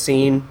appears on the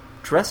scene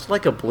dressed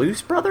like a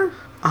Blues Brother?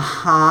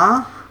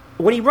 Uh-huh.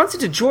 When he runs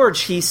into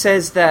George, he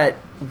says that,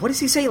 what does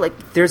he say?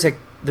 Like, there's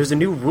a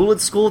new rule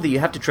at school that you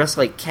have to dress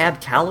like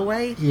Cab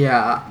Calloway?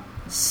 Yeah.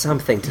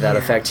 Something to that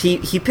effect.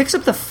 He picks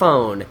up the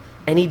phone,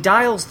 and he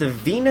dials the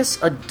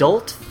Venus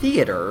Adult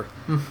Theater,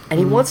 and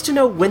he wants to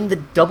know when the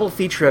double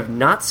feature of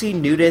Nazi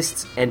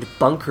nudists and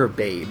bunker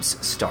babes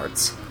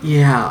starts.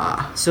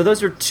 Yeah. So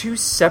those are two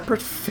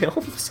separate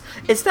films?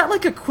 Is that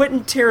like a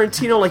Quentin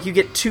Tarantino, like you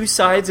get two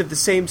sides of the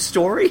same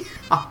story?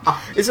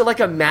 Is it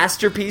like a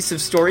masterpiece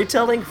of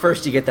storytelling?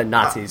 First you get the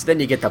Nazis, then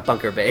you get the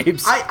bunker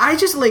babes. I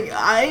just, like,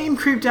 I am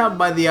creeped out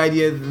by the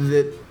idea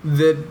that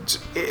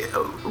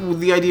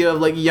the idea of,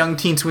 like, young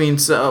teen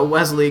tweens,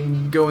 Wesley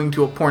going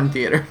to a porn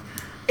theater.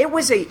 It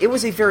was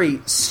a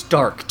very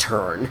stark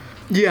turn.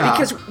 Yeah.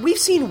 Because we've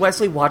seen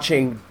Wesley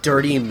watching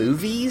dirty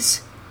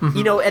movies,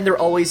 you know, and they're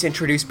always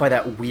introduced by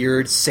that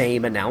weird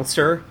same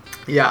announcer.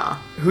 Yeah.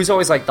 Who's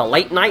always like, the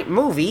late night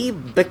movie,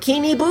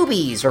 Bikini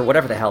Boobies, or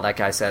whatever the hell that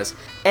guy says.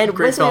 And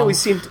Great Wesley film. always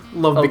seemed...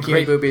 Love Oh,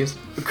 bikini great. boobies.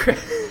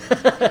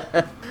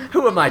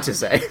 Who am I to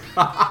say?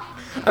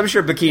 I'm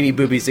sure Bikini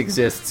Boobies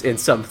exists in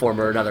some form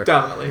or another.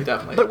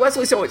 Definitely. But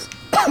Wesley's always...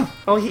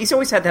 he's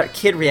always had that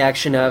kid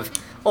reaction of...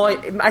 Oh,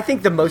 I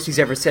think the most he's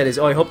ever said is,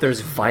 oh, I hope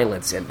there's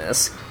violence in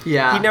this.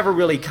 Yeah. He never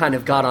really kind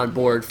of got on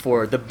board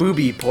for the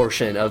booby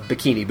portion of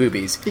Bikini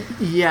Boobies.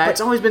 Yeah,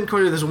 it's always been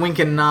kind of this wink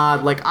and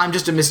nod, like, I'm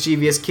just a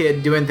mischievous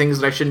kid doing things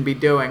that I shouldn't be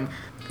doing.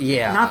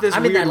 Yeah. Not this I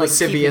mean, weird, that, like,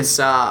 lascivious,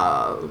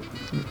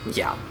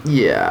 Yeah.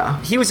 Yeah.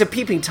 He was a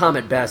peeping Tom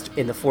at best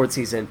in the fourth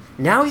season.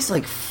 Now he's,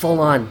 like,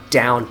 full-on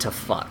down to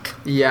fuck.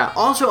 Yeah.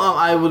 Also,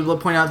 I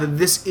would point out that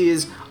this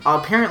is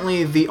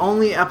apparently the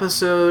only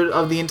episode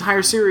of the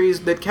entire series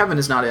that Kevin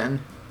is not in.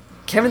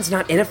 Kevin's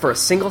not in it for a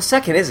single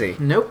second, is he?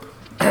 Nope.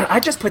 I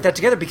just put that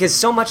together because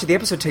so much of the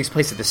episode takes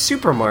place at the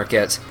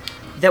supermarket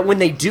that when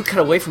they do cut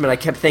away from it, I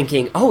kept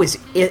thinking, oh, is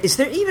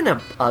there even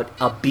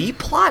a B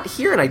plot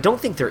here? And I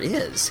don't think there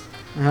is.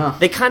 Yeah.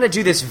 They kind of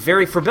do this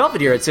for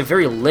Belvedere, it's a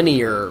very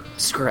linear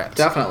script.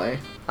 Definitely.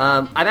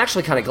 I'm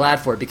actually kind of glad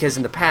for it because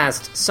in the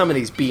past, some of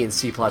these B and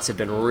C plots have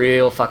been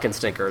real fucking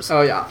stinkers.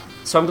 Oh, yeah.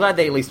 So I'm glad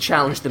they at least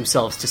challenged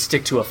themselves to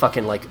stick to a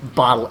fucking, like,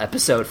 bottle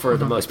episode for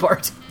the most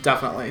part.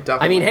 Definitely.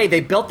 I mean, hey, they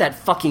built that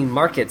fucking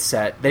market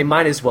set. They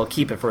might as well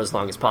keep it for as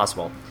long as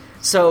possible.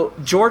 So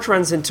George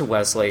runs into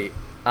Wesley.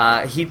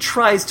 He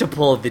tries to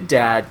pull the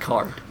dad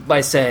card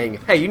by saying,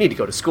 hey, you need to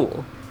go to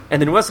school.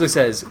 And then Wesley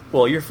says,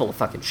 well, you're full of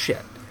fucking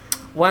shit.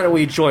 Why don't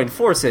we join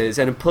forces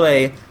and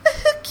play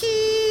hooky?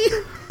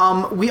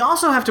 We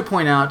also have to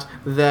point out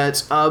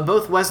that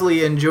both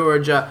Wesley and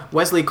George,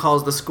 Wesley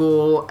calls the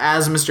school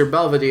as Mr.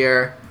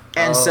 Belvedere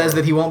and says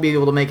that he won't be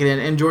able to make it in,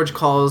 and George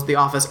calls the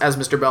office as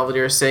Mr.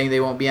 Belvedere, saying they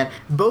won't be in.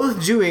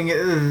 Both doing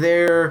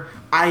their,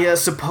 I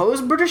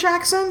suppose, British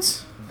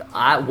accents?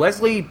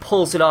 Wesley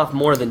pulls it off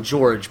more than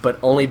George, but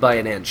only by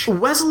an inch.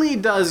 Wesley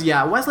does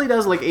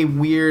like a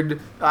weird,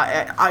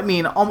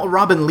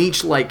 Robin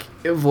Leach-like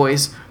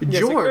voice.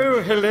 George,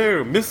 oh,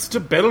 hello,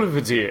 Mr.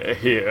 Belvedere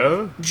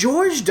here.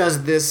 George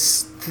does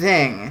this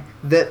thing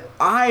that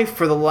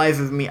for the life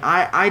of me,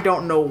 I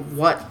don't know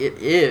what it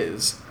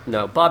is.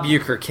 No, Bob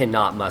Uecker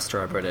cannot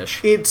muster a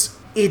British. It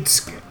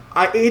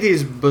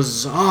is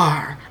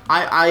bizarre.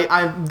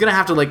 I'm gonna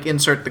have to, like,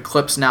 insert the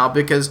clips now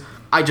because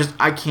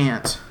I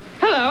can't.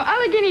 Hello,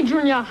 Allegheny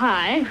Junior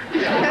High.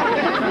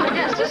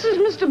 Yes, this is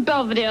Mr.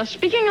 Belvedere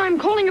speaking. I'm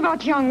calling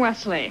about young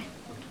Wesley.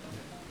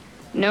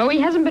 No,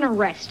 he hasn't been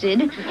arrested.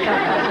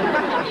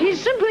 He's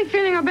simply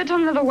feeling a bit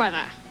under the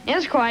weather.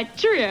 Yes, quite.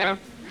 Cheerio.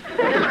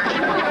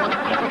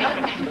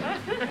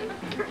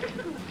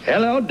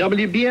 Hello,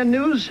 WBN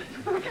News?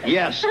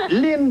 Yes,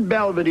 Lynn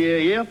Belvedere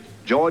here,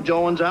 George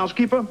Owens'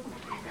 housekeeper.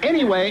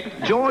 Anyway,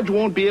 George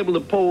won't be able to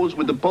pose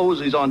with the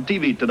poses on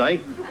TV today.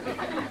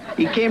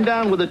 He came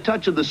down with a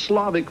touch of the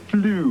Slavic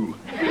flu.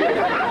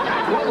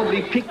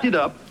 Probably picked it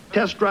up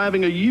test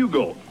driving a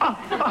Yugo.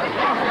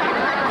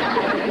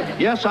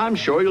 Yes, I'm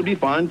sure you'll be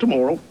fine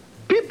tomorrow.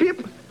 Pip,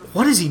 pip.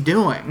 What is he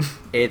doing?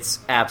 It's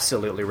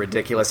absolutely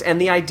ridiculous.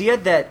 And the idea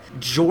that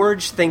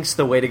George thinks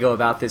the way to go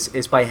about this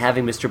is by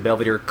having Mr.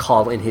 Belvedere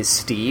call in his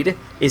steed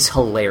is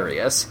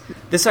hilarious.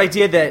 This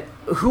idea that,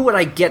 who would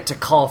I get to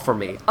call for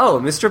me?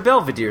 Oh, Mr.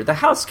 Belvedere, the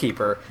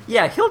housekeeper.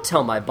 Yeah, he'll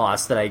tell my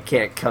boss that I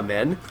can't come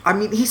in. I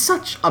mean, he's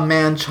such a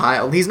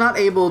man-child. He's not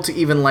able to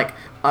even, like,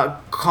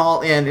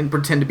 call in and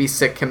pretend to be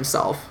sick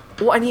himself.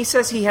 Well, and he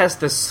says he has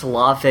the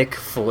Slavic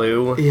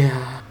flu.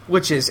 Yeah.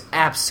 Which is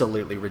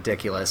absolutely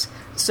ridiculous.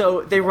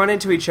 So they run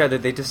into each other,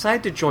 they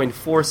decide to join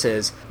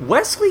forces.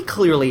 Wesley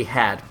clearly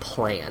had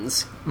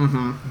plans.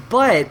 Mm-hmm.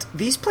 But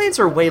these plans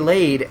are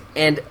waylaid,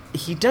 and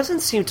he doesn't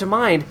seem to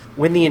mind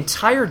when the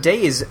entire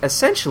day is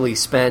essentially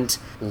spent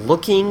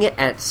looking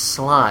at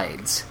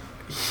slides.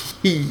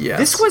 Yes.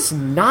 This was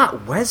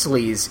not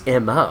Wesley's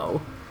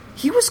MO.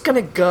 He was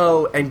gonna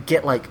go and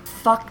get, like,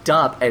 fucked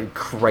up and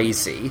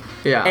crazy.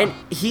 Yeah. And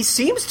he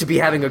seems to be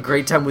having a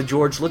great time with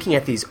George looking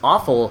at these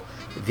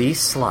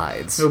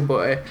slides. Oh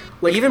boy.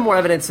 Like, Even more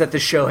evidence that the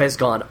show has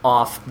gone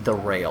off the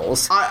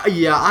rails.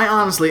 I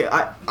honestly,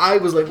 I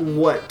was like,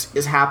 what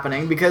is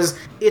happening? Because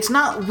it's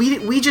not,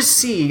 we just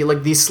see,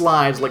 like, these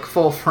slides, like,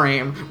 full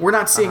frame. We're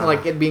not seeing,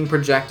 like, it being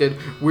projected.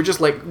 We're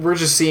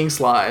just seeing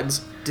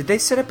slides. Did they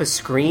set up a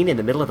screen in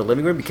the middle of the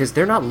living room? Because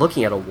they're not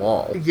looking at a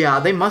wall. Yeah,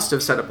 they must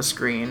have set up a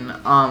screen.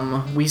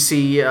 We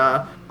see,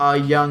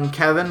 young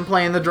Kevin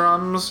playing the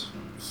drums.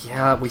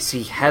 Yeah, we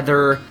see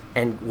Heather,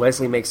 and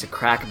Wesley makes a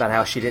crack about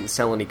how she didn't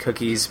sell any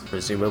cookies,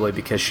 presumably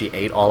because she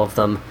ate all of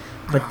them.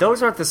 But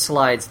those aren't the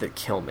slides that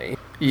kill me.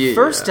 Yeah.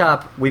 First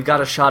up, we've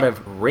got a shot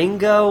of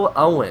Ringo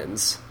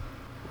Owens.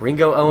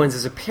 Ringo Owens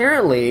is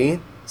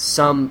apparently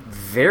some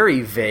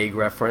very vague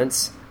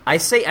reference. I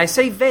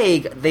say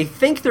vague, they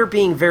think they're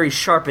being very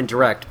sharp and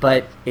direct,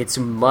 but it's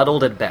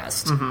muddled at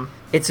best. Mm-hmm.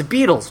 It's a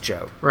Beatles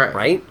joke,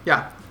 right?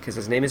 Yeah. Because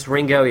his name is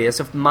Ringo, he has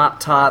a mop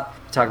top,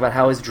 talk about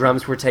how his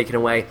drums were taken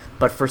away,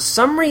 but for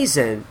some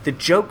reason, the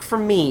joke for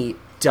me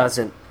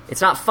doesn't,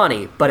 it's not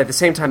funny, but at the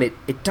same time,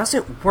 it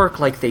doesn't work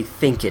like they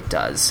think it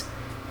does.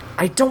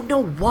 I don't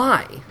know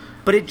why,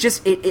 but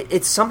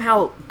it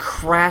somehow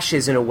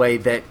crashes in a way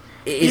that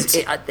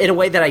in a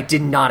way that I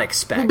did not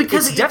expect. Well,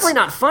 because it's definitely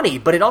not funny,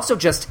 but it also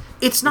just...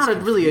 It's not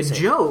really a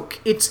joke.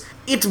 It's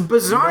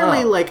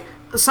bizarrely, like,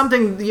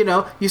 something, you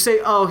know, you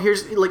say, oh,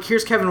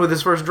 here's Kevin with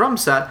his first drum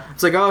set.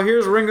 It's like, oh,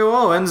 here's Ringo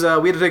Owens,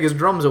 we had to take his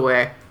drums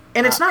away.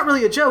 And it's not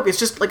really a joke, it's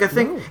just like a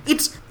thing. No.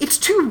 It's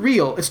too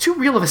real. It's too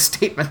real of a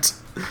statement.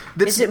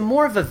 Is it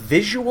more of a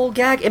visual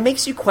gag? It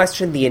makes you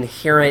question the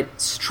inherent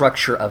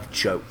structure of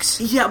jokes.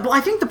 Yeah, well,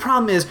 I think the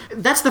problem is,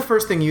 that's the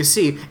first thing you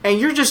see, and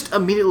you're just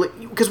immediately,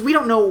 because we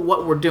don't know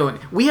what we're doing.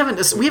 We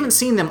haven't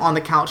seen them on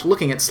the couch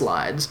looking at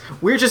slides.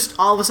 We're just,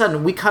 all of a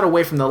sudden, we cut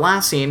away from the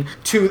last scene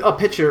to a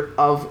picture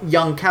of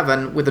young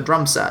Kevin with a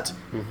drum set.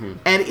 Mm-hmm.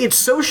 And it's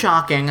so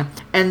shocking,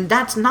 and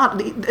it's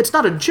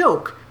not a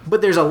joke,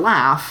 but there's a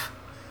laugh.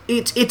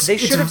 It's very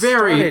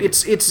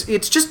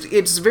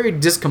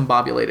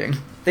discombobulating.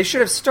 They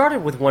should have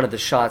started with one of the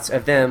shots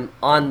of them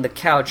on the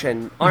couch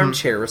and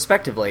armchair,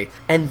 respectively,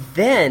 and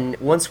then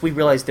once we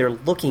realized they're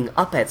looking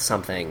up at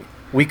something,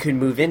 we could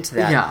move into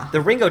that. Yeah. The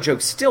Ringo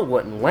joke still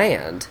wouldn't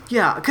land.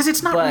 Yeah, because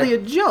it's not really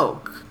a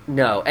joke.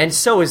 No, and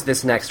so is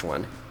this next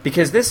one.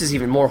 Because this is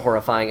even more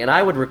horrifying, and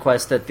I would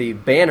request that the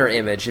banner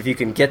image, if you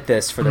can get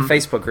this for the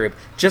Facebook group,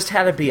 just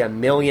have it be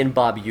 1,000,000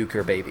 Bob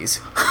Uecker babies.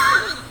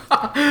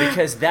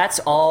 Because that's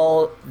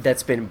all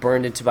that's been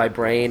burned into my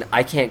brain.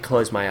 I can't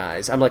close my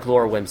eyes. I'm like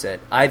Laura Wimsett.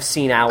 I've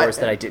seen hours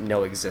that I didn't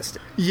know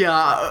existed.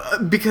 Yeah,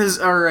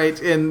 because,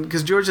 alright, and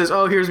because George says,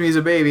 oh, here's me as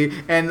a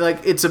baby, and, like,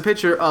 it's a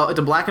picture, it's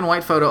a black and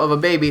white photo of a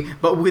baby,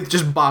 but with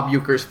just Bob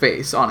Uecker's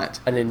face on it.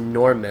 An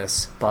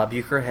enormous Bob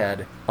Uecker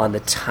head on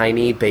the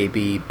tiny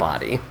baby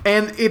body.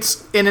 And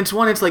it's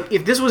like,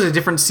 if this was a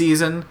different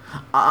season,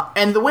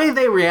 and the way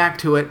they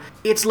react to it,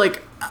 it's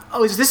like,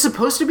 oh, is this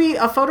supposed to be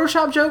a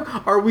Photoshop joke?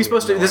 Or are we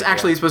supposed to, this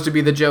actually supposed to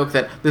be the joke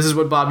that this is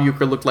what Bob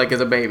Uecker looked like as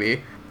a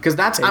baby? Because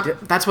that's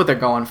what they're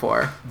going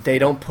for. They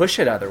don't push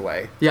it other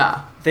way.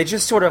 Yeah. They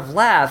just sort of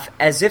laugh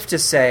as if to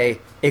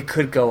say, it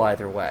could go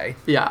either way.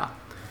 Yeah.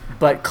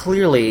 But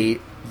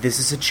clearly, this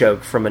is a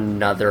joke from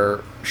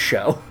another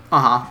show.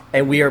 Uh-huh.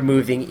 And we are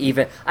moving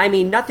even... I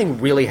mean, nothing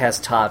really has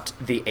topped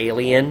the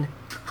Alien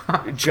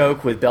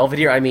joke with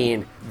Belvedere. I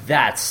mean,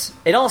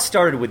 it all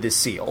started with this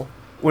seal.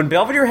 When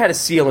Belvedere had a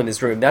seal in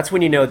his room, that's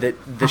when you know that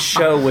the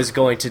show was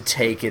going to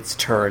take its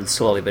turn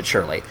slowly but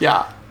surely.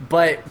 Yeah.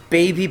 But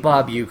baby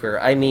Bob Uecker,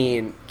 I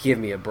mean, give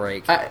me a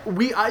break. I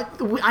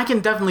can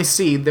definitely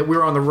see that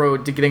we're on the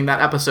road to getting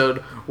that episode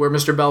where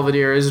Mr.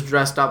 Belvedere is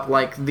dressed up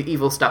like the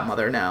evil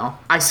stepmother now.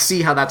 I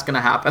see how that's going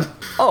to happen.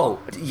 Oh,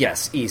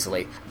 yes,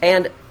 easily.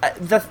 And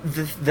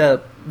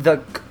the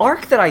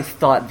arc that I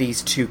thought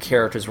these two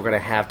characters were going to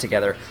have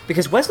together,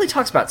 because Wesley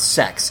talks about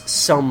sex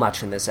so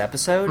much in this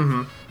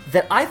episode,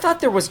 that I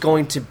thought there was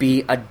going to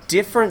be a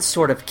different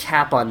sort of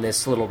cap on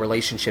this little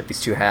relationship these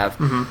two have,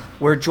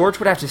 where George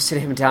would have to sit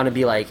him down and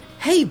be like,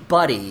 hey,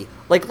 buddy,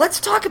 like,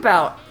 let's talk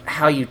about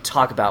how you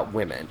talk about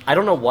women. I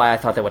don't know why I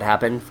thought that would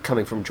happen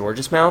coming from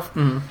George's mouth,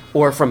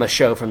 or from a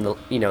show from the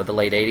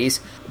late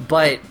 80s,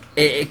 but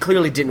it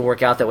clearly didn't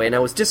work out that way, and I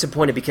was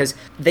disappointed because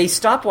they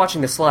stopped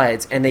watching the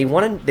slides, and they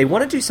want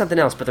to do something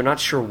else, but they're not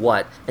sure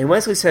what. And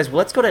Wesley says, well,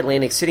 let's go to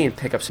Atlantic City and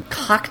pick up some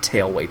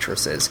cocktail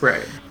waitresses.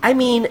 Right. I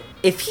mean,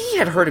 if he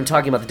had heard him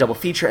talking about the double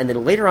feature, and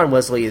then later on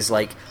Wesley is,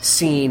 like,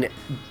 seen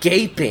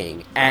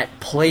gaping at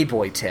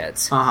Playboy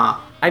tits.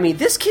 I mean,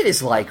 this kid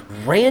is, like,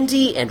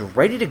 randy and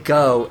ready to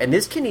go, and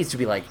this kid needs to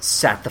be, like,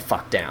 sat the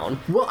fuck down.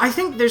 Well, I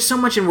think there's so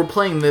much in we're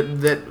playing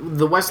that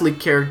the Wesley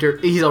character,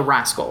 he's a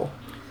rascal.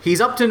 He's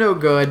up to no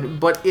good,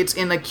 but it's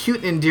in a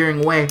cute,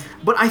 endearing way.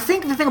 But I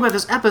think the thing about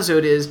this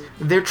episode is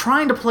they're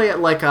trying to play it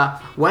like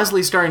a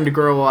Wesley starting to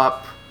grow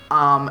up,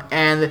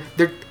 and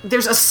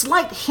there's a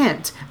slight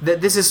hint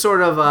that this is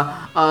sort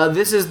of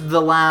this is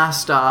the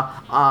last dad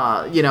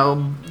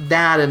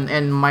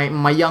and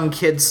my young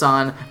kid's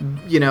son,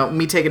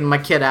 me taking my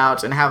kid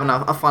out and having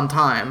a fun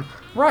time.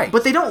 Right.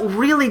 But they don't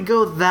really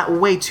go that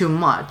way too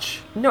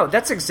much. No,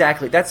 that's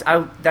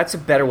a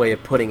better way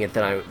of putting it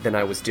than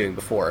I was doing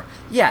before.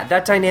 Yeah,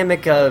 that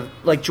dynamic of,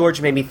 like,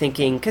 George made me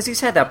thinking, because he's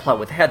had that plot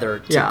with Heather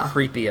to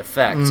creepy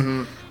effect.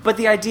 Mm-hmm. But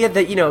the idea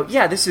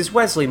that, this is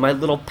Wesley, my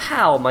little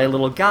pal, my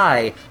little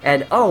guy,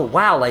 and oh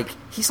wow, like,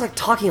 he's like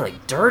talking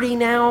like dirty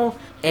now,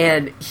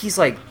 and he's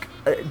like,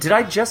 did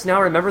I just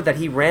now remember that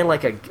he ran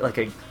like an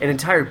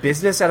entire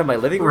business out of my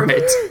living room?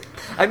 Right.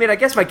 I mean, I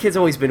guess my kid's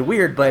always been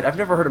weird, but I've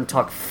never heard him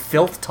talk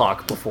filth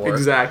talk before.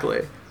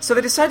 Exactly. So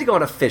they decide to go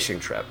on a fishing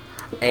trip,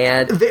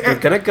 and they're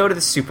gonna go to the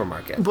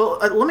supermarket. Well,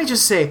 let me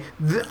just say,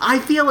 I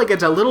feel like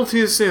it's a little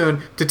too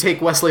soon to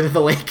take Wesley to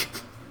the lake.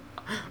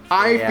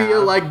 I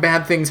feel like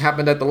bad things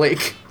happened at the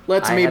lake.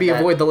 Let's maybe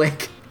avoid the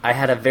lake. I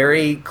had a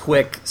very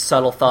quick,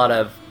 subtle thought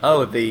of,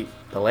 the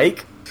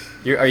lake?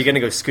 Are you going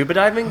to go scuba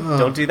diving?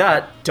 Don't do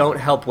that. Don't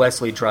help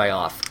Wesley dry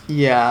off.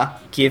 Yeah.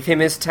 Give him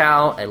his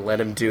towel and let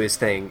him do his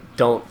thing.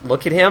 Don't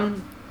look at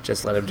him.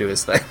 Just let him do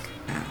his thing.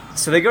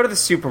 So they go to the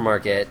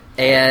supermarket,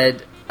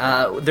 and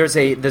there's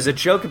a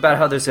joke about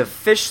how there's a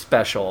fish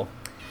special,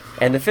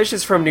 and the fish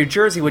is from New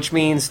Jersey, which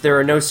means there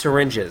are no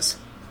syringes.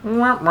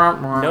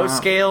 No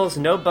scales,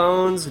 no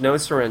bones, no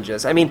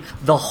syringes. I mean,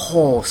 the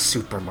whole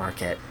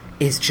supermarket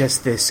is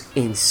just this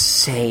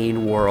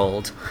insane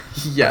world.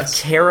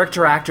 Yes.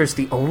 Character actors.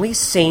 The only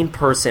sane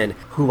person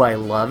who I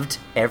loved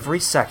every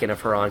second of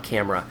her on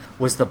camera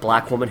was the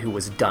black woman who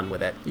was done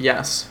with it.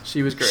 Yes,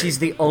 she was great. She's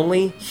the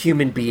only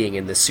human being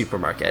in this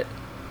supermarket.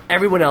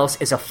 Everyone else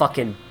is a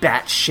fucking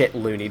batshit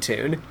Looney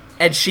Tune.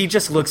 And she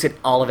just looks at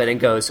all of it and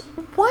goes,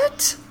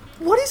 what?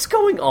 What is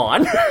going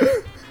on?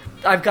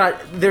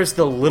 There's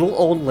the little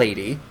old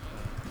lady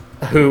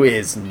who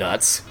is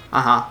nuts.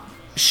 Uh-huh.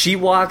 She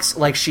walks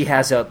like she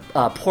has a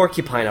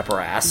porcupine up her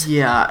ass.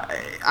 Yeah,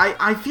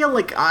 I feel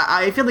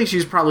like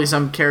she's probably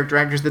some character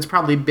actress that's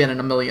probably been in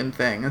a million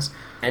things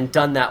and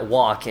done that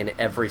walk in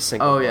every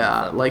single. Oh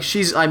yeah, like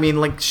she is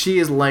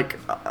like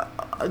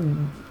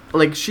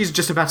she's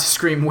just about to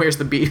scream, "Where's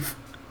the beef?"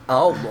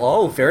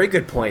 Oh, very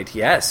good point.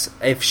 Yes,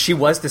 if she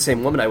was the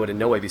same woman, I would in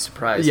no way be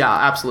surprised. Yeah,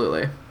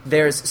 absolutely.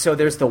 There's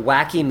the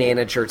wacky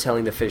manager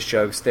telling the fish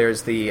jokes.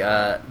 There's the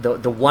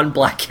one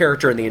black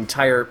character in the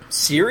entire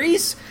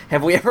series.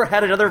 Have we ever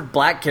had another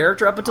black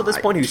character up until this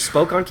point who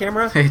spoke on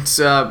camera? It's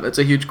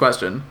a huge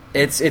question.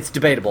 It's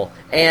debatable.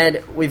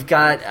 And we've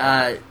got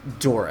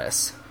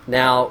Doris.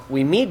 Now,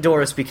 we meet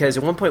Doris because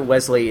at one point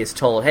Wesley is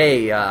told,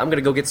 hey, I'm going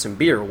to go get some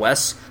beer,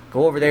 Wes.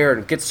 Go over there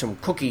and get some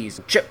cookies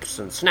and chips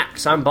and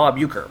snacks. I'm Bob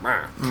Euchre.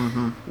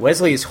 Mm-hmm.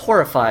 Wesley is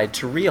horrified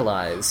to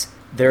realize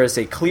there is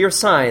a clear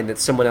sign that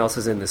someone else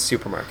is in this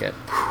supermarket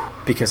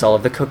because all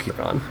of the cookies are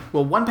gone.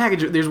 Well,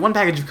 there's one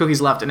package of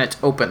cookies left and it's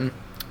open.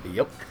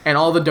 Yep. And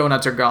all the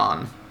donuts are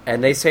gone.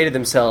 And they say to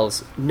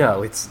themselves,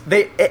 no,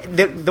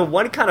 the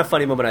one kind of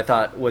funny moment I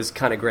thought was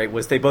kind of great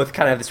was they both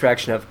kind of have this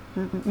reaction of,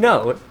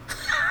 no,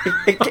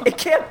 it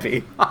can't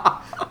be.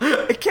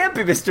 It can't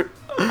be, Mr.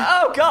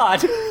 Oh,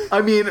 God.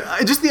 I mean,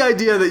 just the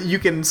idea that you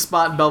can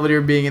spot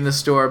Belvedere being in the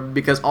store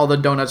because all the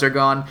donuts are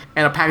gone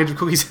and a package of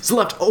cookies is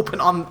left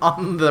open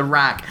on the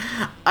rack.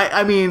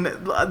 I mean,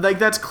 like,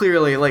 that's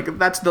clearly, like,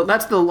 that's the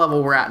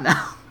level we're at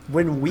now.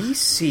 When we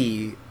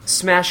see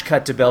smash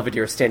cut to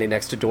Belvedere standing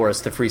next to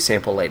Doris, the free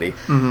sample lady,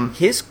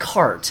 his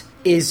cart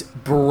is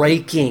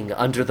breaking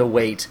under the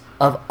weight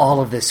of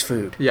all of this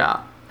food.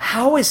 Yeah.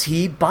 How is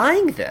he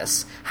buying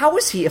this? How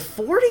is he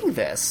affording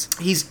this?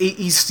 He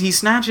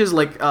snatches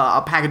like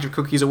a package of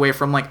cookies away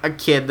from like a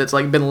kid that's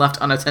like been left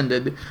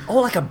unattended. Oh,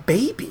 like a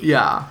baby.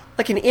 Yeah.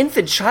 Like an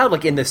infant child,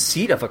 like in the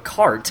seat of a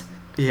cart.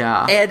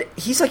 Yeah. And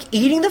he's like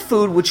eating the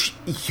food, which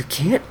you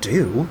can't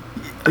do.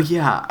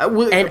 Yeah.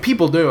 Well, and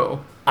people do.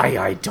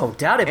 I don't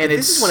doubt it, but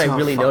this is when I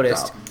really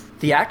noticed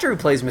the actor who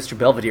plays Mr.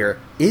 Belvedere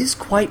is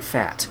quite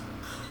fat.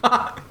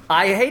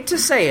 I hate to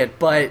say it,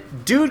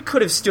 but dude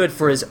could have stood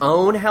for his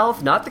own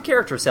health, not the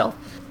character's health.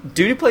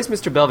 Dude who plays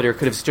Mr. Belvedere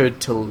could have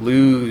stood to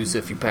lose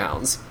a few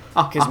pounds.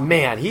 Because,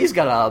 man, he's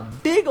got a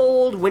big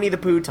old Winnie the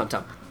Pooh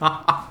tum-tum.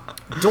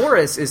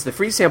 Doris is the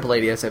free sample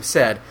lady, as I've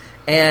said,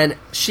 and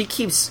she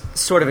keeps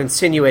sort of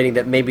insinuating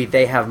that maybe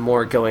they have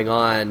more going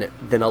on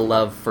than a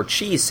love for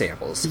cheese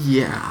samples.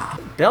 Yeah.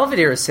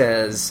 Belvedere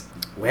says,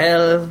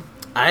 well,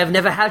 I've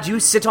never had you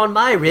sit on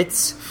my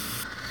Ritz.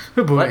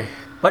 Oh, boy.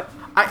 What?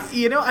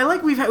 I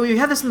like we've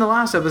had this in the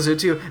last episode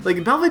too.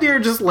 Like Belvedere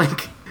just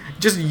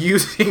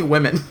using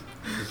women.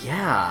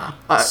 Yeah,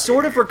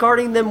 sort of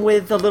regarding them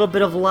with a little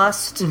bit of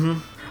lust. Mm-hmm.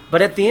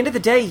 But at the end of the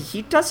day,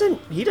 he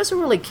doesn't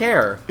really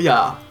care.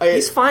 Yeah,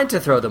 he's fine to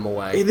throw them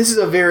away. This is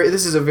a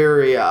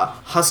very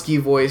husky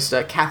voiced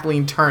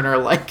Kathleen Turner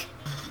like.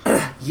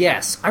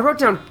 Yes,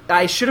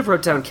 I should have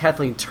wrote down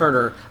Kathleen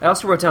Turner. I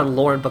also wrote down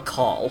Lauren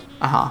Bacall.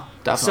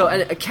 Definitely. So,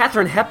 and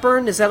Katharine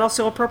Hepburn, is that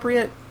also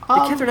appropriate?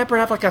 Did Katharine Hepburn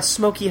have like a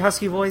smoky,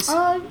 husky voice?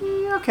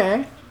 Yeah,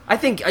 okay. I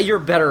think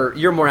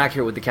you're more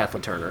accurate with the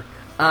Kathleen Turner.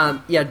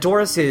 Yeah,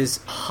 Doris is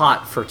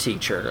hot for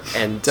teacher,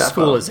 and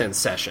school is in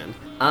session.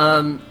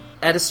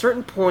 At a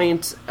certain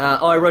point,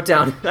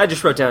 I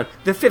just wrote down,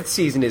 the 5th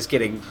season is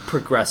getting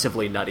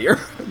progressively nuttier.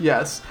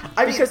 Yes.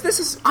 Because this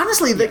is...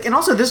 Honestly, and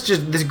also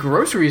this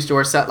grocery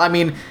store set, I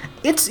mean,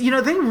 it's,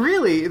 they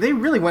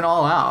really went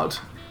all out.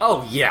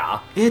 Oh, yeah.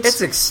 It's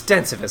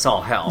extensive as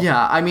all hell.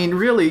 Yeah, I mean,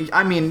 really,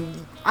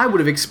 I would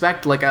have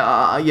expected like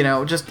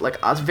just like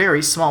a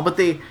very small, but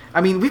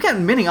we've got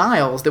many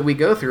aisles that we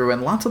go through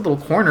and lots of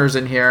little corners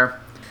in here.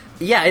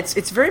 Yeah,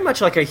 it's very much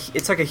like a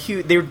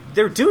huge.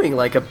 They're doing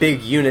like a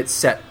big unit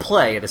set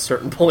play at a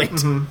certain point.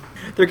 Mm-hmm.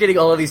 They're getting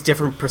all of these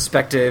different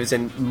perspectives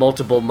and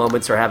multiple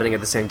moments are happening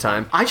at the same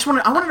time. I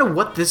want to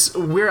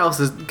know where else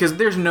is, because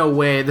there's no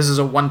way this is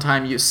a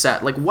one-time use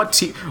set. Like what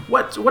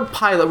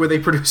pilot were they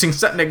producing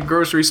set in a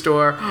grocery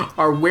store,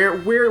 or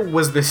where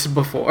was this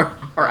before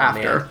or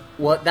after? Man.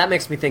 Well, that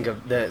makes me think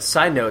of the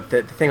side note,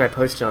 the thing I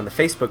posted on the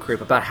Facebook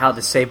group about how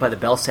the Saved by the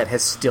Bell set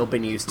has still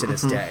been used to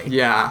this day.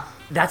 Yeah.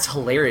 That's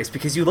hilarious,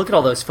 because you look at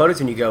all those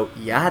photos and you go,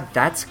 yeah,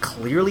 that's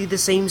clearly the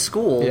same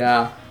school.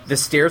 Yeah. The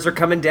stairs are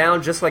coming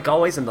down just like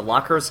always, and the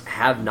lockers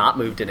have not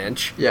moved an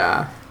inch.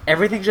 Yeah.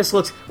 Everything just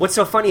looks... What's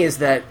so funny is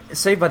that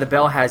Saved by the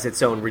Bell has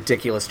its own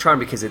ridiculous charm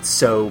because it's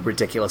so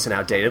ridiculous and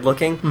outdated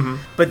looking. Mm-hmm.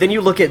 But then you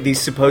look at these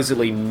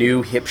supposedly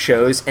new hip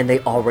shows, and they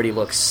already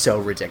look so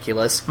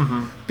ridiculous.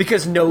 Mm-hmm.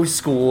 Because no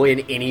school in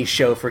any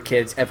show for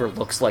kids ever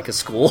looks like a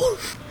school.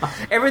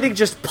 Everything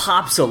just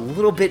pops a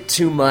little bit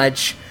too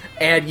much,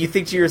 and you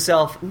think to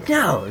yourself,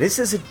 no, this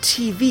is a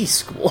TV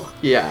school.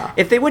 Yeah.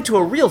 If they went to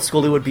a real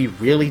school, it would be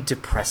really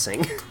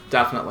depressing.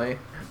 Definitely.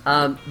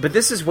 But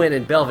this is when,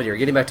 in Belvedere,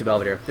 getting back to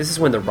Belvedere, this is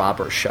when the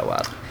robbers show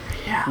up.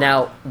 Yeah.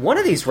 Now, one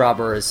of these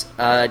robbers,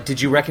 did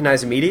you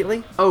recognize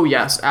immediately? Oh,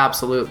 yes,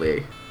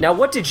 absolutely. Now,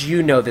 what did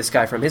you know this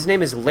guy from? His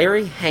name is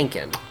Larry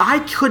Hankin. I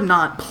could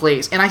not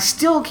place, and I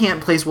still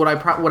can't place what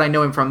I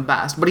know him from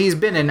best, but he's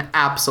been in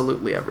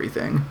absolutely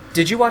everything.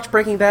 Did you watch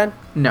Breaking Bad?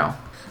 No.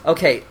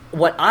 Okay,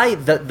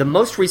 the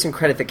most recent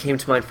credit that came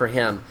to mind for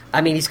him, I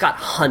mean, he's got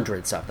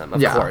hundreds of them,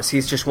 of course.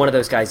 He's just one of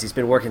those guys, he's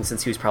been working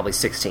since he was probably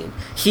 16.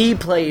 He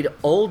played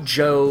Old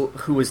Joe,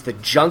 who was the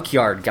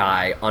junkyard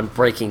guy on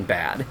Breaking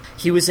Bad.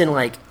 He was in,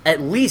 like, at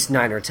least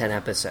 9 or 10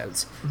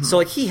 episodes. Mm-hmm. So,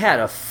 like, he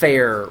had a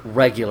fair,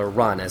 regular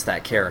run as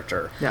that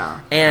character. Yeah.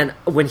 And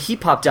when he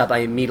popped up, I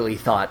immediately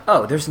thought,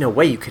 oh, there's no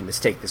way you can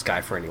mistake this guy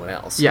for anyone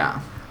else.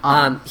 Yeah.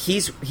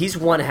 He's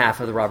one half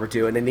of the robber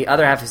duo, and then the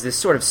other half is this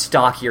sort of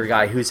stockier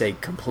guy who's a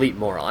complete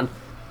moron.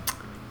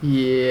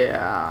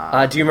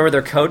 Yeah. Do you remember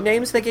their code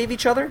names they gave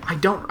each other?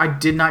 I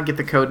did not get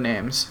the code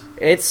names.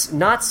 It's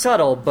not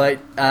subtle, but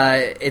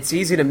it's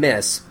easy to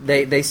miss.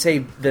 They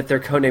say that their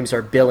code names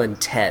are Bill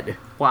and Ted.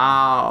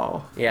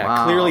 Wow. Yeah,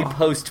 wow. Clearly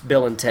post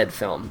Bill and Ted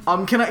film.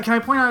 Can I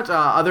point out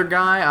other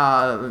guy,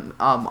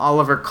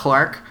 Oliver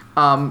Clark?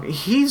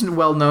 He's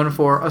well known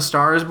for A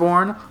Star Is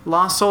Born,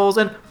 Lost Souls,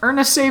 and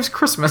Ernest Saves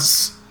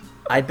Christmas.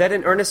 I bet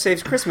in Ernest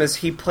Saves Christmas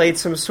he played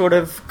some sort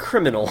of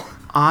criminal.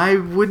 I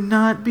would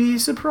not be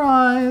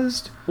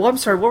surprised. Well, I'm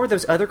sorry, what were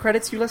those other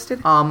credits you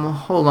listed?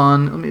 Hold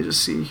on, let me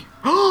just see.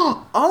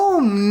 Oh,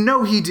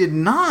 no, he did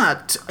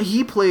not.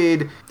 He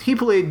played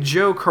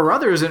Joe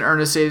Carruthers in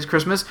Ernest Saves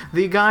Christmas,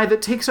 the guy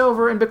that takes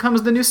over and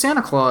becomes the new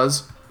Santa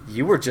Claus.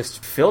 You were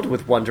just filled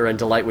with wonder and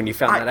delight when you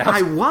found that out.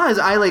 I was.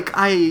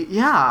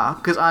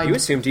 Because You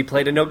assumed he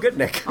played a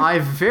no-good-nick. I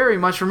very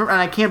much remember, and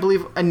I can't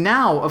believe, and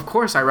now, of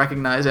course, I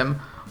recognize him.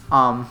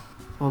 Well,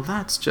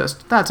 that's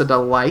a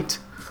delight.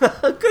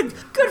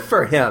 Good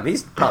for him.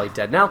 He's probably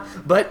dead now,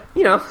 but,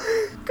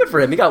 good for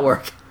him. He got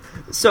work.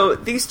 So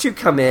these two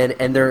come in,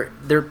 and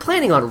they're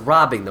planning on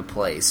robbing the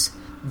place,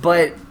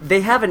 but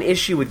they have an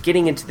issue with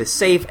getting into the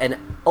safe, and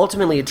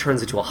ultimately it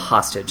turns into a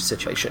hostage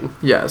situation.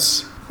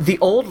 Yes. The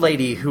old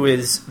lady who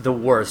is the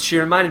worst, she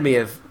reminded me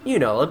of,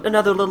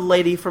 another little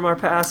lady from our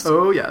past.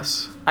 Oh,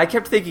 yes. I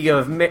kept thinking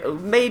of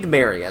Maid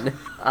Marian,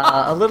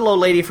 a little old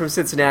lady from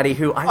Cincinnati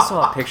who I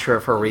saw a picture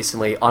of her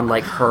recently on,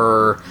 like,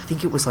 her, I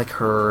think it was, like,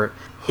 her,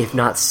 if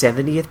not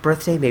 70th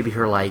birthday, maybe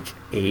her, like,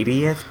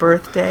 80th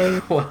birthday.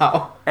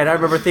 Wow. And I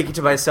remember thinking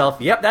to myself,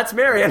 yep, that's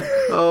Marian.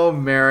 Oh,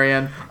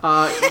 Marian.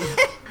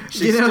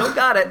 She still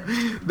got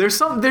it.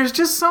 There's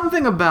just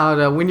something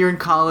about when you're in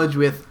college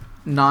with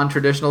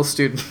non-traditional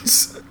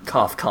students.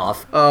 Cough,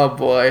 cough. Oh,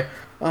 boy.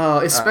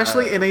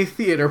 Especially in a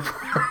theater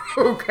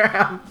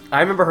program.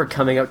 I remember her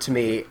coming up to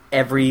me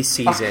every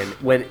season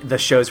when the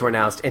shows were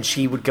announced, and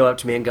she would go up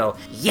to me and go,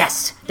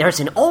 "Yes, there's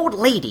an old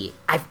lady.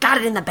 I've got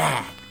it in the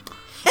bag."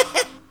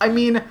 I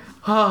mean,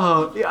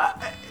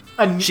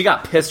 she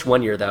got pissed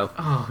one year, though.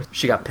 Oh,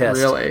 she got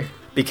pissed. Really?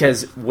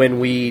 Because when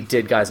we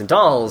did Guys and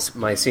Dolls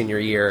my senior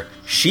year,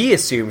 she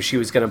assumed she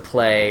was going to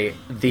play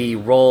the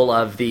role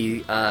of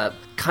the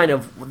kind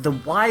of the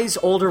wise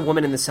older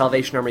woman in the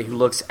Salvation Army who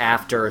looks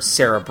after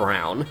Sarah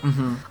Brown.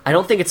 Mm-hmm. I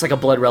don't think it's like a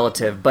blood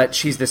relative, but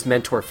she's this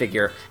mentor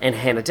figure, and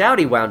Hannah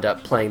Dowdy wound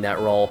up playing that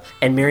role,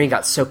 and Marion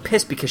got so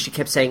pissed because she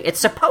kept saying,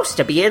 it's supposed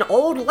to be an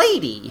old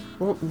lady.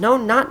 Well, no,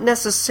 not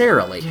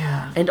necessarily.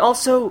 Yeah. And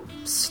also,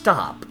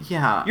 stop.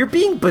 Yeah. You're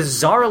being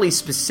bizarrely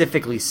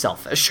specifically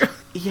selfish.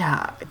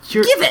 Yeah.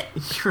 Give it!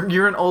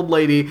 You're an old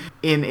lady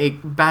in a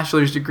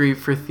bachelor's degree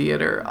for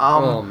theater.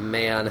 Oh,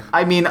 man.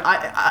 I mean,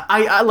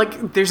 I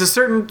like, there's a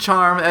certain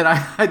charm, and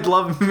I'd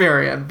love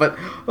Marion, but,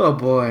 oh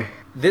boy.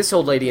 This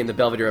old lady in the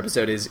Belvedere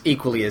episode is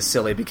equally as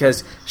silly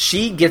because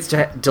she gets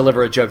to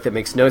deliver a joke that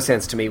makes no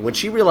sense to me. When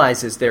she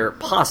realizes they're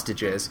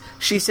hostages,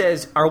 she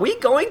says, are we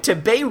going to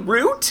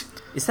Beirut?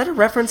 Is that a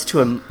reference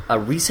to a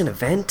recent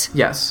event?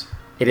 Yes.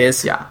 It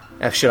is? Yeah.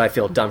 Should I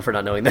feel dumb for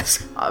not knowing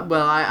this?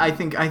 Well, I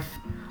think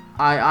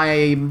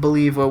I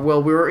believe, we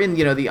were in,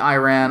 the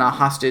Iran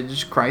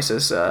hostage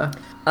crisis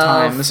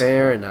times.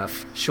 Fair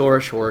enough.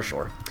 Sure.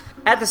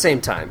 At the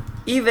same time,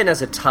 even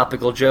as a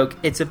topical joke,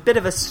 it's a bit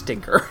of a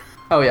stinker.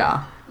 Oh,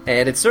 yeah.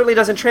 And it certainly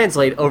doesn't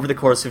translate over the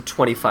course of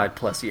 25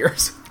 plus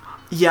years.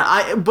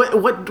 Yeah,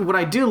 but what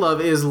I do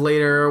love is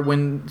later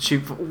when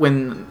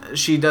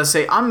she does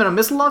say, I'm gonna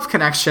miss Love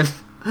Connection.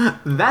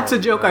 That's a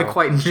joke I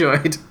quite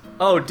enjoyed.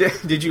 Oh,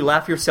 did you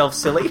laugh yourself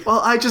silly?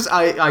 Well, I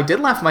did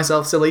laugh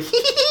myself silly.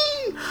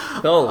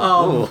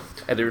 I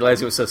didn't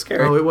realize it was so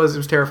scary. Oh, it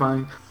was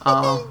terrifying.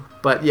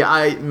 But yeah,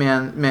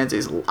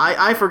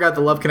 I forgot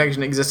the Love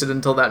Connection existed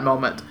until that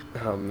moment.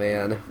 Oh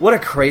man, what a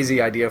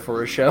crazy idea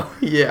for a show.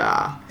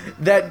 Yeah.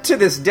 That to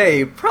this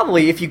day,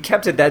 probably if you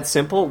kept it that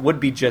simple, would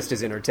be just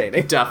as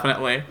entertaining.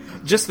 Definitely.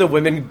 Just the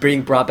women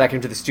being brought back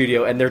into the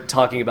studio and they're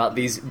talking about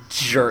these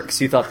jerks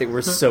you thought they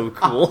were so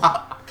cool.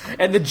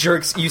 And the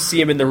jerks, you see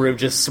them in the room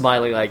just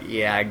smiling like,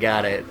 yeah, I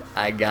got it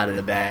in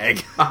a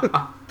bag.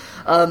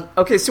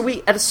 Okay, so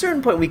at a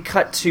certain point we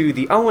cut to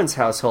the Owens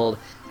household.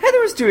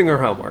 Heather is doing her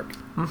homework.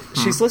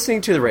 Mm-hmm. She's listening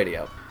to the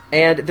radio,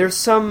 and there's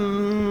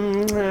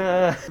some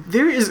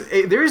there is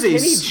a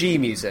Kenny G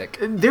music.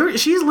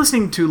 She's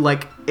listening to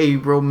like a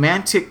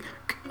romantic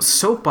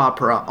soap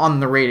opera on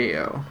the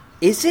radio.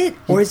 Is it,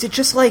 or is it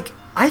just like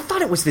I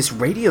thought it was this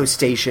radio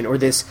station or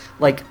this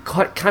like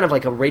kind of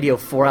like a radio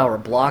 4-hour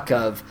block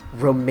of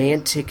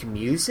romantic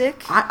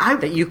music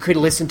that you could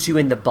listen to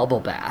in the bubble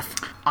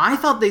bath. I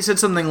thought they said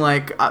something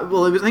like, I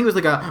think it was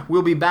like a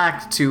 "We'll be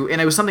back to," and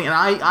it was something, and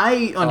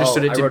I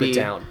understood it to be. I wrote it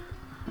down.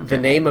 The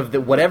name of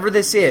whatever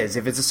this is,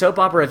 if it's a soap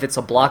opera, if it's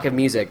a block of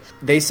music,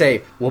 they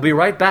say, "We'll be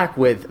right back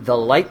with the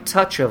light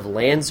touch of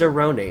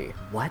Lanzarone."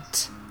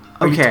 What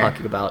are you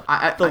talking about?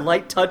 The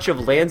light touch of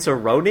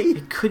Lanzarone?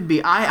 It could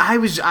be.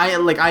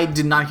 I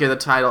did not hear the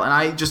title,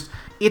 and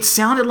it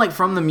sounded like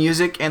from the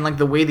music and like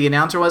the way the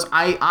announcer was,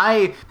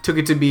 I took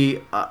it to be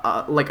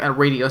like a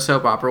radio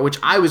soap opera, which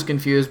I was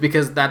confused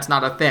because that's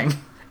not a thing.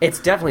 It's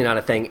definitely not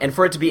a thing, and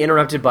for it to be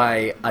interrupted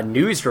by a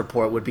news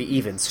report would be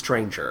even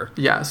stranger.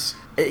 Yes.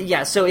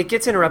 Yeah, so it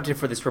gets interrupted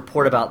for this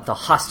report about the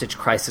hostage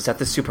crisis at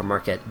the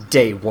supermarket,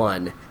 day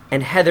one.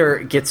 And Heather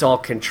gets all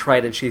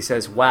contrite and she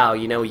says, wow,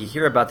 you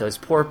hear about those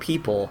poor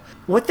people.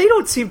 What they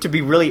don't seem to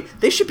be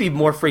they should be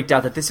more freaked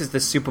out that this is the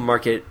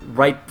supermarket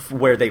right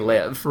where they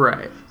live.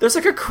 Right. There's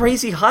like a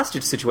crazy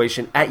hostage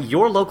situation at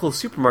your local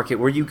supermarket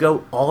where you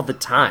go all the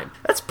time.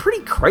 That's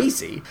pretty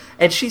crazy.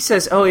 And she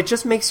says, it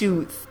just makes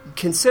you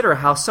consider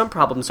how some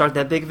problems aren't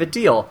that big of a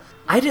deal.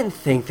 I didn't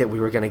think that we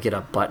were going to get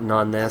a button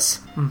on this.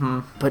 Mm-hmm.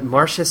 But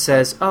Marcia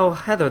says,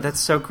 Heather, that's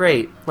so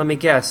great. Let me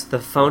guess, the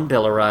phone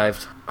bill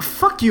arrived.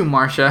 Fuck you,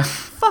 Marcia.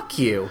 Fuck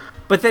you.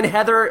 But then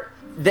Heather,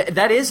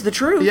 that is the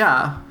truth.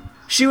 Yeah.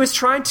 She was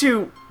trying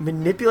to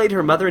manipulate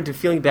her mother into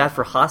feeling bad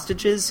for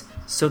hostages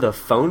so the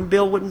phone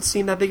bill wouldn't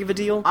seem that big of a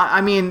deal.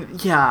 I mean,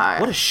 yeah.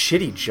 What a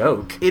shitty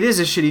joke. It is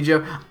a shitty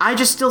joke. I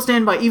just still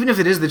stand by, even if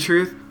it is the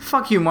truth,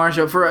 fuck you,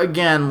 Marcia, for,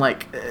 again,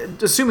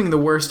 assuming the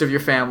worst of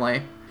your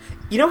family.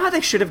 You know how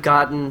they should have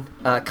gotten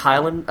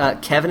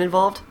Kevin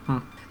involved?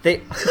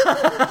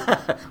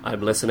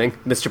 I'm listening.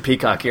 Mr.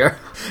 Peacock here.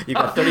 You've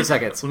got 30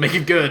 seconds. Make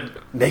it good.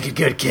 Make it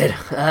good, kid.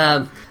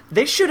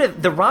 They should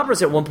have... The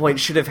robbers at one point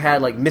should have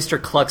had, Mr.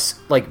 Cluck's,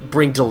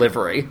 bring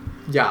delivery.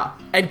 Yeah.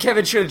 And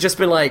Kevin should have just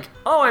been like,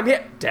 I'm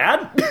here.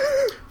 Dad?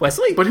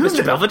 Wesley? But who's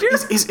Mr. Belvedere?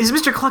 Is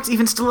Mr. Cluck's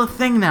even still a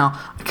thing now?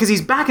 Because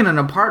he's back in an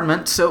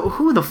apartment, so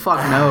who the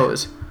fuck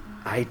knows?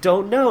 I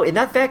don't know. In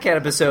that Fat Cat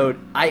episode,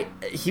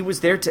 he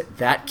was there to...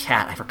 That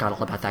cat. I forgot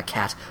all about that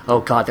cat.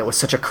 Oh, God, that was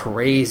such a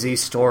crazy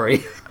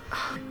story.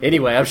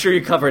 Anyway, I'm sure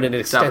you covered it in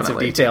extensive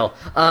detail.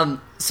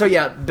 So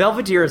yeah,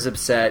 Belvedere is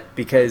upset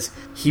because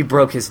he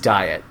broke his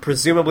diet.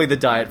 Presumably the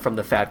diet from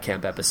the Fat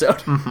Camp episode.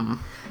 Mm-hmm.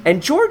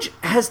 And George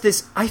has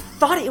this...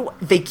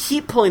 they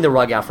keep pulling the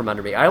rug out from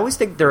under me. I always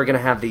think they're going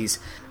to have these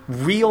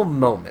real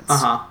moments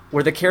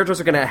where the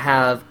characters are going to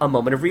have a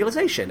moment of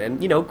realization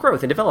and,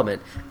 growth and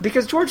development.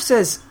 Because George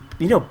says...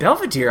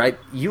 Belvedere,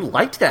 you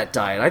liked that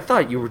diet. I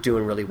thought you were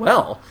doing really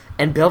well.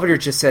 And Belvedere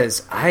just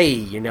says,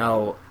 I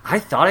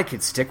thought I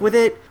could stick with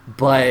it,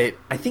 but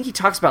I think he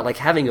talks about, like,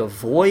 having a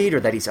void or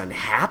that he's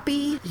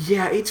unhappy.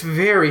 Yeah, it's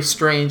very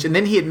strange. And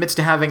then he admits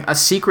to having a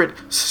secret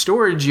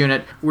storage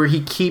unit where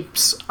he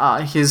keeps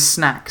his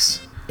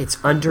snacks. It's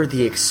under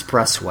the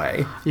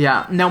expressway.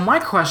 Yeah. Now, my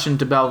question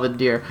to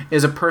Belvedere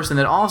is a person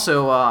that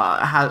also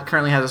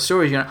currently has a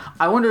storage unit.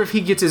 I wonder if he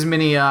gets as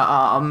many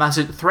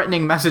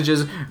threatening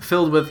messages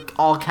filled with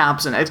all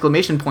caps and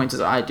exclamation points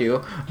as I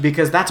do,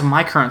 because that's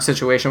my current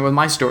situation with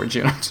my storage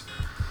unit.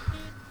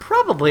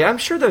 Probably. I'm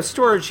sure those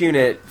storage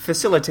unit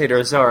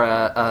facilitators are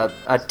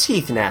a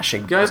teeth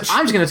gnashing. Guys,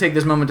 I'm just going to take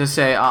this moment to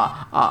say,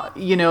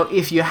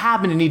 if you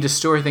happen to need to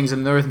store things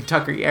in the North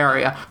Kentucky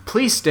area,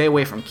 please stay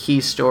away from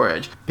Key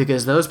Storage,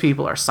 because those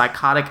people are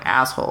psychotic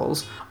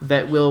assholes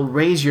that will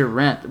raise your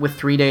rent with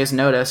 3 days'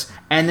 notice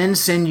and then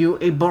send you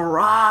a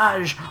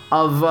barrage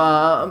of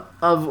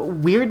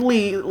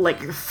weirdly,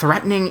 like,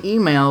 threatening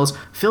emails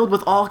filled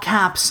with all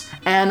caps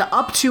and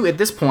up to, at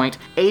this point,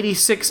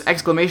 86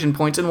 exclamation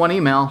points in one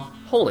email.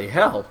 Holy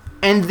hell.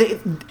 And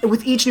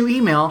with each new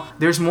email,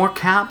 there's more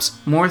caps,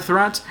 more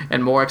threats,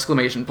 and more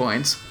exclamation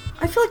points.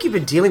 I feel like you've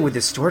been dealing with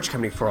this storage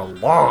company for a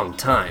long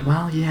time.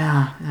 Well,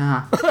 yeah.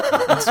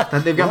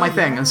 They've got my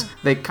things.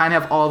 They kind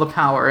of have all the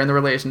power in the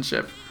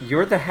relationship.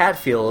 You're the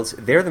Hatfields,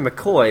 they're the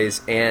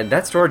McCoys, and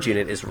that storage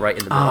unit is right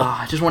in the middle.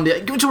 I just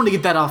wanted to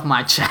get that off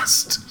my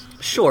chest.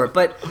 Sure,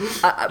 but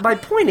my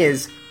point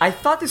is, I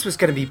thought this was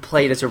going to be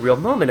played as a real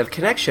moment of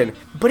connection,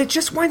 but it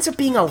just winds up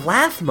being a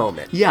laugh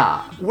moment.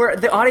 Yeah. Where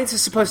the audience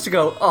is supposed to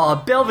go,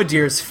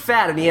 Belvedere's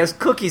fat and he has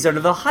cookies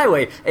under the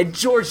highway, and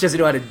George doesn't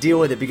know how to deal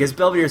with it because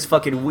Belvedere's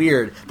fucking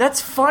weird.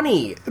 That's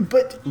funny.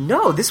 But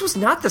no, this was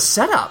not the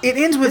setup. It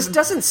ends with... This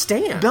doesn't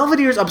stand.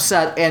 Belvedere's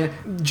upset, and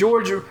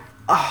George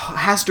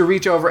has to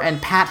reach over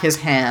and pat his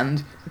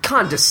hand.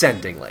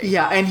 Condescendingly.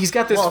 Yeah, and he's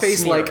got this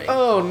face sneering. like,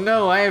 oh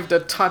no, I have to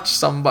touch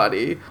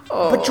somebody.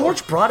 Oh. But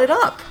George brought it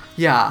up.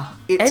 Yeah.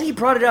 And he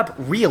brought it up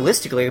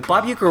realistically.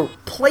 Bob Uecker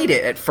played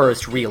it at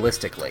first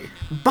realistically.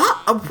 Bob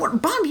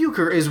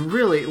Uecker is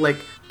really, like...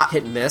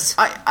 hit and miss.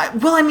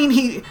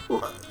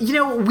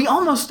 We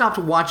almost stopped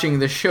watching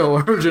the show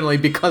originally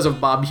because of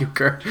Bob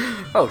Uecker.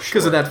 Oh, sure.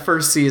 Because of that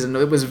first season.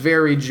 It was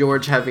very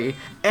George heavy.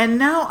 And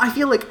now I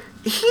feel like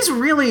he's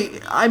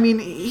really...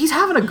 he's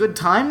having a good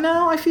time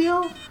now, I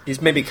feel. He's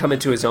maybe coming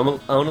to his own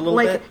a little bit.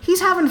 Like,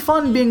 he's having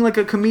fun being like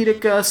a comedic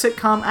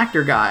sitcom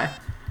actor guy.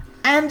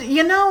 And,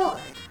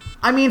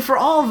 for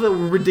all the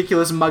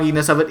ridiculous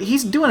mugginess of it,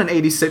 he's doing an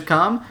 80s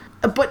sitcom,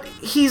 but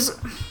he's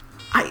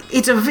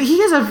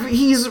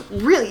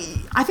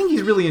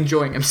really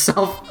enjoying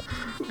himself.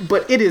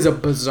 But there is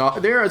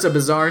a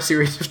bizarre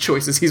series of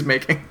choices he's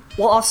making.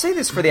 Well, I'll say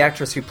this for the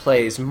actress who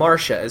plays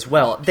Marcia as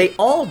well. They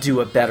all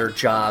do a better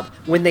job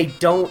when they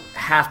don't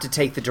have to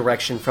take the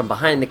direction from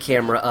behind the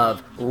camera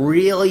of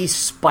really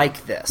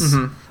spike this.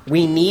 Mm-hmm.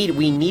 We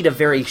need a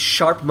very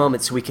sharp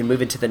moment so we can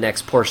move into the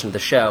next portion of the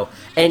show.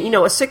 And, a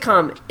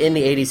sitcom in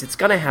the 80s, it's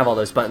going to have all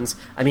those buttons.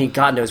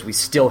 God knows we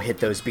still hit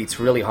those beats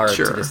really hard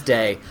to this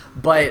day.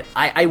 But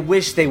I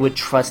wish they would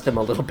trust them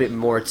a little bit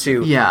more,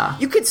 too. Yeah.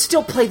 You could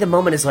still play the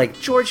moment as, like,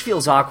 George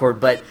feels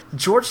awkward, but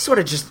George sort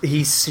of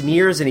he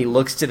sneers and he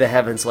looks to the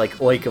heavens like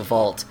oik a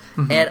vault.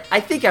 Mm-hmm. And I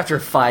think after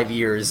 5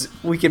 years,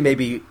 we can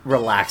maybe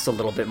relax a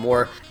little bit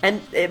more.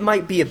 And it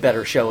might be a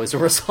better show as a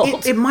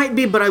result. It might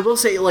be, but I will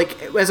say,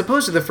 like, as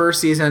opposed to the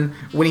first season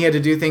when he had to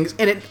do things,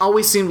 and it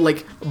always seemed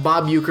like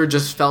Bob Uecker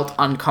just felt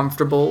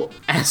uncomfortable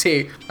as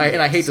and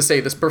I hate to say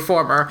this,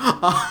 performer.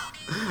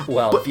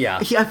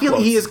 I feel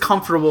he is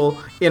comfortable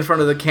in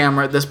front of the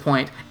camera at this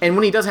point, and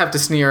when he does have to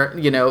sneer,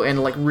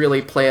 and like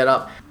really play it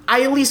up,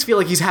 I at least feel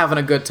like he's having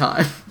a good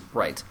time.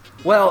 Right.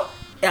 Well,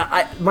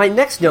 my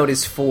next note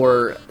is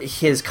for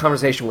his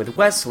conversation with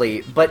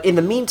Wesley, but in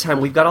the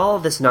meantime, we've got all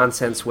of this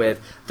nonsense with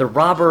the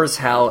robbers,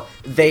 how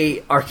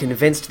they are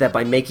convinced that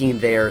by making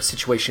their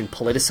situation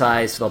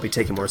politicized, they'll be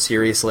taken more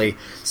seriously.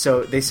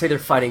 So they say they're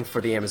fighting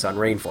for the Amazon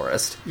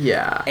rainforest.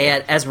 Yeah.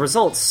 And as a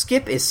result,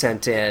 Skip is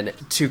sent in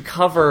to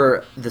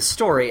cover the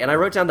story, and I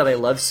wrote down that I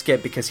love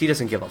Skip because he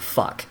doesn't give a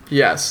fuck.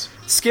 Yes.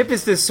 Skip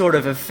is this sort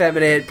of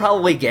effeminate,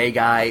 probably gay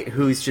guy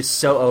who's just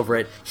so over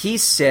it.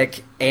 He's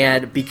sick,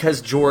 and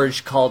because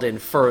George called in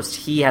first,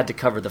 he had to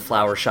cover the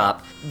flower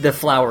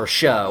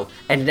show,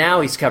 and now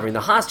he's covering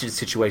the hostage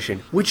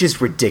situation, which is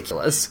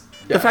ridiculous.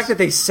 Yes. The fact that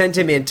they sent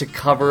him in to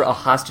cover a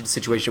hostage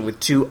situation with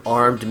two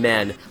armed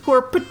men who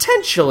are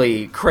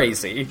potentially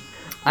crazy.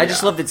 I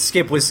just love that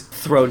Skip was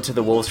thrown to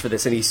the wolves for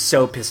this, and he's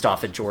so pissed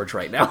off at George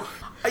right now.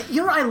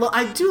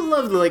 I do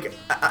love the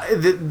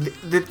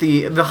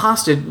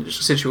hostage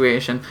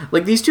situation.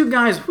 Like, these two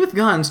guys with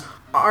guns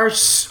are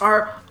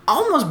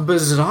almost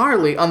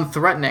bizarrely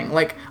unthreatening.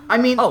 Like,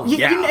 and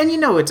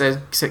it's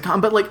a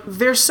sitcom, but like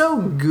they're so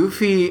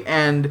goofy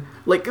and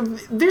like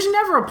there's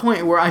never a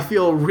point where I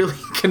feel really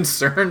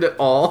concerned at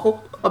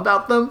all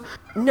about them.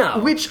 No,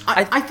 which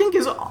I think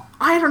is,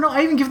 I don't know.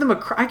 I even give them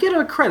I get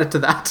a credit to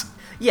that.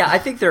 Yeah, I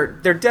think their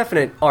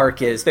definite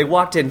arc is they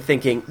walked in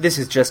thinking this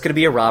is just going to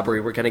be a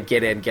robbery. We're going to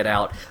get in, get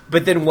out.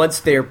 But then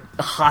once they're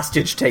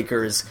hostage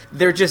takers,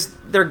 they're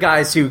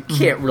guys who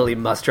can't really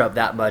muster up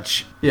that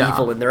much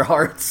evil in their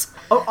hearts.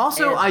 Oh,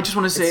 also, And I just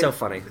want to say, it's so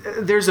funny.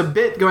 There's a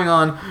bit going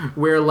on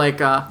where,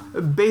 like,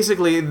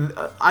 basically,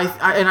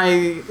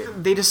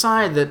 they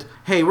decide that,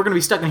 hey, we're going to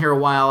be stuck in here a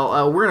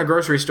while. We're in a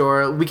grocery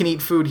store. We can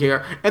eat food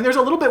here. And there's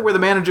a little bit where the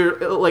manager,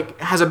 like,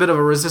 has a bit of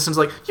a resistance,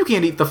 like, you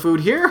can't eat the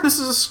food here. This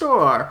is a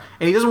store.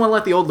 And he doesn't want to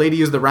let the old lady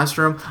use the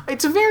restroom.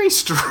 It's a very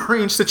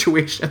strange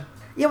situation.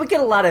 Yeah, we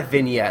get a lot of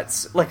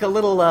vignettes, like a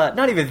little,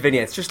 not even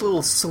vignettes, just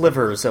little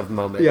slivers of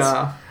moments.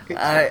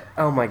 Yeah.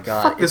 Oh my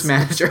god. Fuck this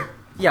manager.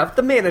 Yeah,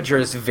 the manager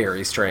is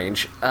very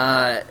strange.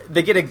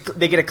 They get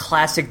a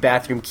classic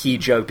bathroom key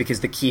joke because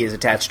the key is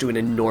attached to an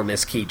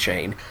enormous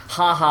keychain.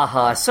 Ha ha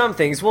ha, some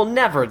things will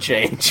never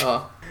change.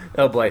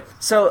 Oh boy.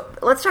 So,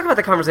 let's talk about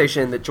the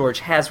conversation that George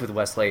has with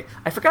Wesley.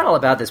 I forgot all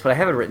about this, but I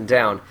have it written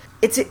down.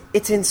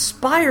 It's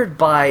inspired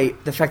by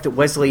the fact that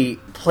Wesley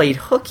played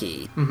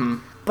hooky. Mm-hmm.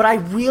 But I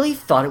really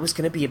thought it was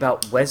going to be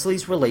about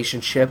Wesley's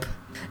relationship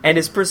and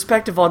his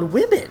perspective on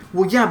women.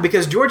 Well, yeah,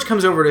 because George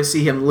comes over to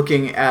see him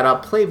looking at a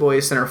Playboy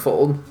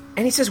centerfold.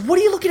 And he says, what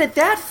are you looking at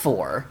that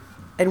for?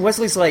 And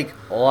Wesley's like,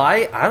 well,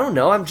 I don't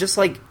know. I'm just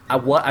like, I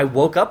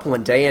woke up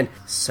one day and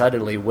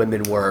suddenly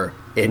women were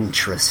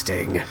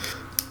interesting.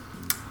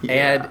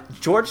 Yeah. And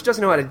George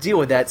doesn't know how to deal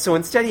with that, so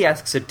instead he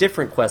asks a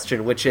different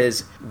question, which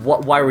is,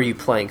 why were you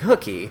playing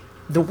hooky?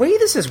 The way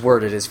this is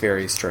worded is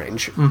very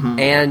strange,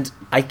 and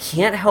I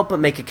can't help but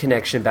make a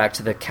connection back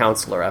to the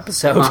counselor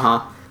episode.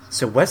 Uh-huh.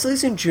 So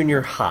Wesley's in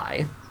junior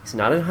high. He's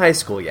not in high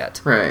school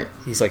yet. Right.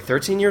 He's like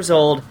 13 years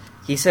old.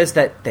 He says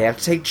that they have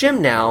to take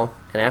gym now,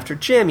 and after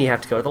gym you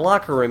have to go to the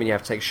locker room and you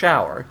have to take a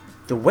shower.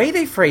 The way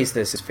they phrase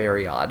this is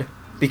very odd,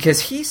 because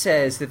he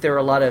says that there are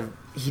a lot of...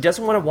 He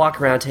doesn't want to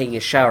walk around taking a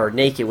shower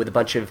naked with a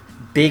bunch of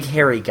big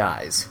hairy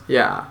guys.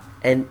 Yeah.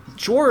 And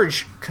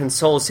George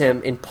consoles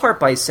him in part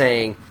by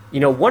saying, you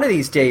know, one of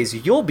these days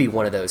you'll be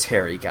one of those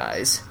hairy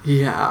guys.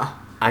 Yeah.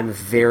 I'm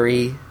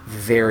very,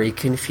 very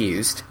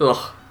confused.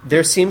 Ugh.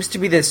 There seems to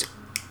be this...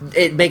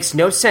 It makes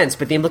no sense,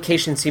 but the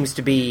implication seems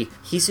to be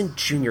he's in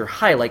junior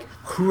high. Like,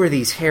 who are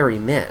these hairy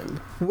men?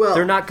 Well...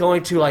 They're not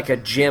going to, like, a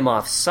gym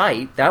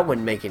off-site. That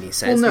wouldn't make any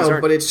sense. Well, These no,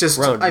 aren't but it's just...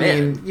 grown I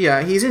men. mean,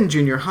 yeah, he's in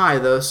junior high,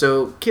 though,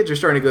 so kids are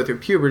starting to go through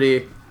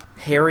puberty.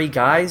 Hairy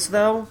guys,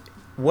 though?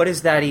 What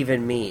does that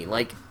even mean?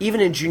 Like, even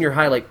in junior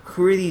high, like,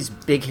 who are these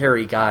big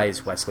hairy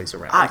guys Wesley's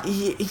around?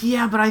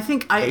 Yeah, but I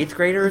think... Eighth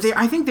graders?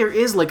 I think there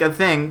is, like, a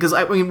thing, because,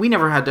 I mean, we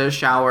never had to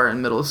shower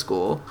in middle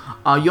school.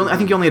 I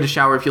think you only had to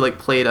shower if you, like,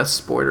 played a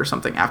sport or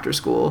something after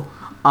school.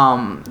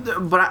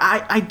 But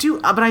I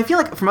feel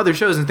like from other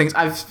shows and things,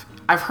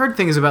 I've heard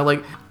things about,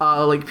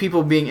 like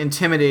people being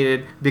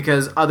intimidated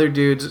because other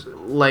dudes,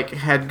 like,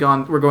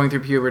 were going through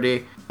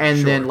puberty,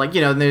 and then, like,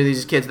 you know, there are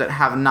these kids that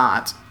have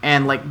not,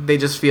 and, like, they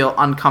just feel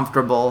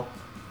uncomfortable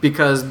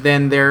because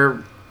then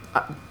they're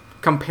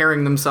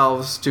comparing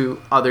themselves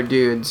to other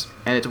dudes,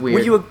 and it's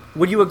weird.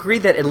 Would you agree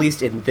that at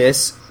least in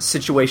this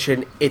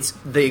situation, it's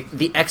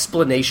the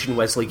explanation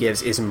Wesley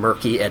gives is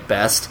murky at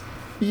best?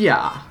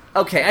 Yeah.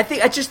 Okay,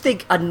 I just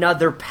think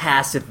another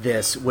pass at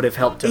this would have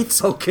helped to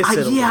focus it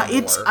a little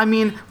more. I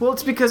mean, well,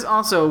 it's because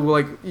also,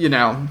 like, you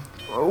know,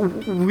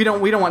 we don't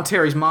want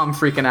Terry's mom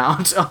freaking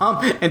out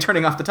and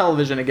turning off the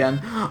television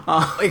again.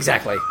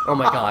 Exactly. Oh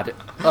my god.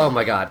 Oh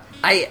my god.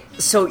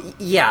 That's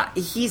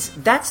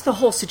the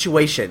whole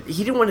situation.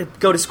 He didn't want to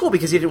go to school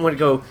because he didn't want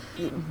to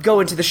go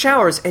into the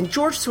showers, and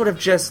George sort of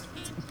just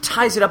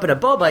ties it up in a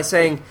bow by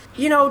saying,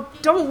 you know,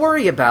 don't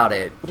worry about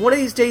it. One of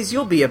these days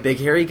you'll be a big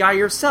hairy guy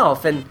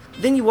yourself, and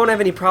then you won't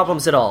have any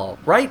problems at all.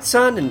 Right,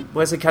 son? And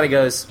Wesley kind of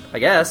goes, I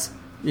guess.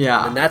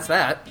 Yeah. And that's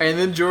that. And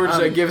then George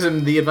gives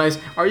him the advice,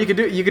 or you could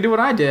do what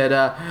I did.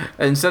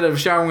 Instead of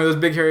showering with those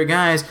big hairy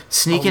guys,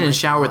 sneak in and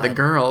shower with the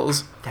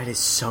girls. That is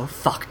so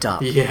fucked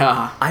up.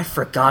 Yeah. I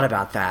forgot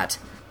about that.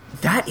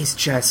 That is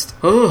just...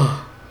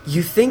 Ugh.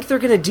 You think they're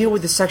going to deal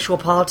with the sexual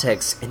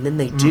politics, and then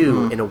they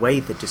do in a way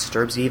that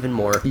disturbs you even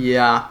more.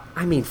 Yeah.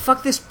 I mean,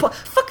 fuck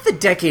the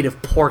decade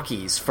of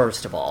Porky's,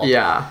 first of all.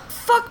 Yeah.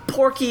 Fuck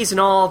Porky's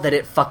and all that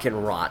it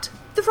fucking rot.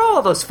 Throw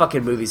all those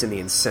fucking movies in the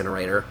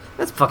incinerator.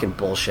 That's fucking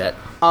bullshit.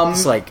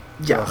 It's like...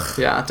 Yeah, ugh.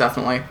 yeah,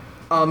 definitely.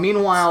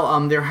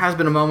 Meanwhile, there has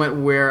been a moment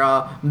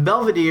where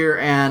Belvedere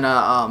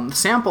and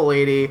Sample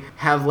Lady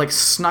have, like,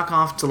 snuck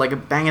off to,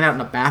 like, bang it out in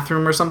a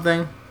bathroom or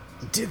something.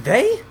 Did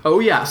they? Oh,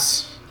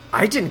 yes.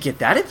 I didn't get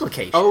that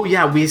implication. Oh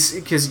yeah,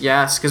 because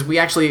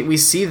we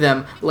see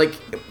them like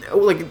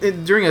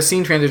during a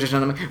scene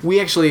transition.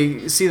 We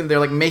actually see them. They're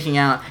like making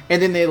out,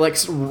 and then they like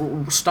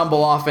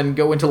stumble off and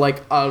go into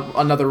like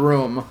another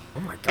room. Oh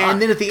my god!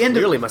 And then at the end,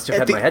 must have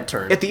had my head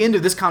turned. At the end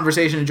of this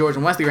conversation, George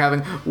and Wesley are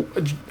having.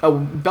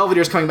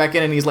 Belvedere's coming back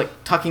in, and he's like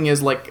tucking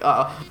his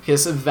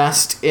his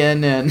vest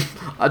in and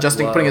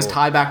adjusting, putting his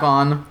tie back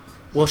on.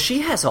 Well, she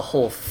has a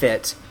whole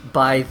fit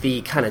by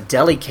the kind of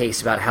deli case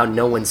about how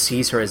no one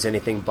sees her as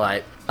anything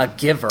but a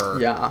giver.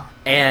 Yeah.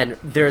 And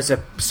there's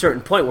a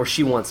certain point where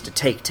she wants to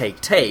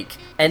take.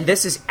 And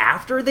this is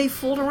after they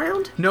fooled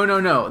around?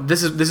 No.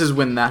 This is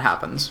when that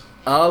happens.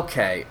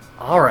 Okay.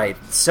 Alright.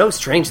 So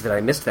strange that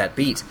I missed that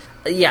beat.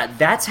 Yeah,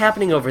 that's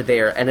happening over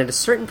there, and at a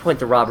certain point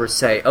the robbers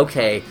say,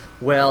 okay,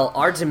 well,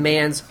 our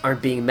demands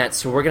aren't being met,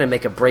 so we're going to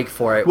make a break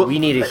for it. Well, we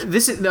need to...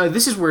 This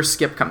is where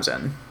Skip comes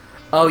in.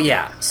 Oh,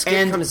 yeah.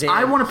 Skip comes in,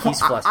 I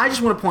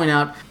just want to point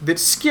out that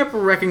Skip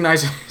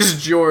recognizes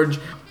George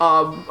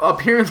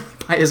apparently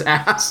by his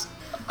ass.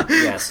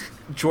 Yes.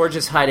 George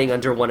is hiding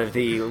under one of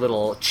the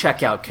little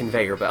checkout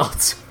conveyor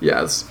belts.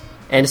 Yes.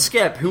 And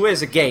Skip, who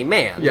is a gay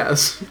man,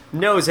 Yes.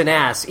 knows an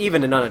ass,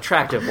 even an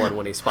unattractive one,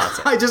 when he spots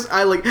it.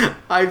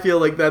 I feel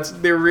like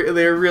they're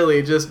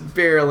really just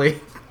barely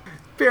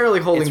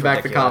holding It's back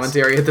ridiculous. the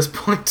commentary at this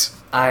point.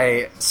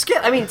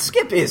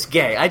 Skip is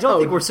gay. I don't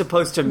think we're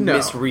supposed to no.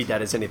 misread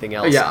that as anything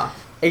else. Yeah.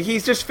 And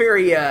he's just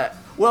very,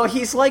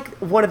 he's like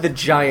one of the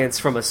giants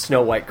from A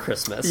Snow White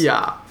Christmas.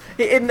 Yeah.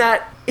 In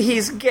that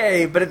he's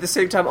gay, but at the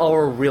same time, all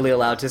we're really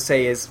allowed to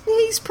say is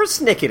he's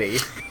persnickety.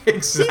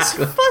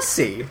 Exactly. He's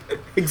fussy.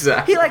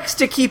 Exactly. He likes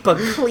to keep a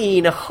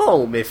clean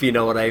home, if you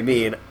know what I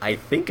mean. I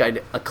think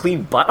a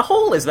clean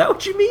butthole? Is that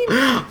what you mean?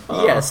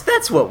 Yes,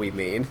 that's what we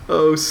mean.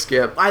 Oh,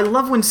 Skip. I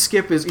love when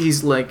Skip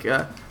he's like,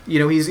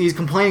 he's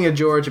complaining to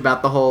George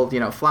about the whole,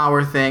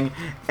 flower thing,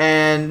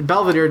 and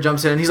Belvedere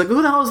jumps in and he's like,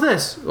 who the hell is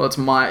this? Well, it's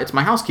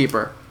my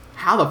housekeeper.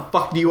 How the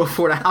fuck do you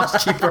afford a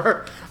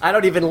housekeeper? I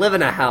don't even live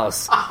in a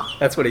house.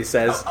 That's what he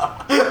says.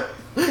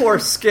 Poor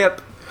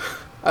Skip.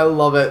 I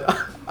love it.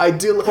 I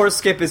do. Poor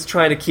Skip is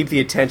trying to keep the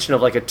attention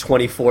of like a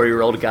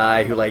 24-year-old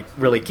guy who like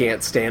really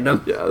can't stand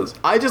him. Yes.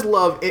 I just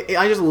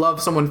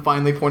love someone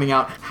finally pointing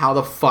out how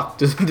the fuck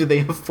do they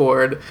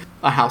afford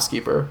a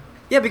housekeeper.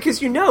 Yeah,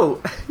 because you know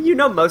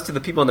most of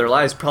the people in their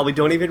lives probably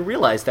don't even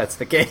realize that's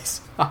the case.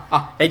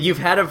 And you've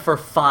had him for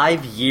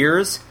 5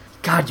 years?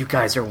 God, you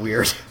guys are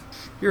weird.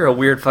 You're a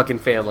weird fucking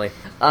family.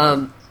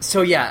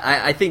 So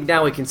yeah, I think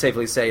now we can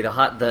safely say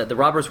the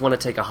robbers want to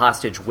take a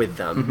hostage with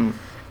them. Mm-hmm.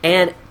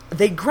 And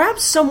they grab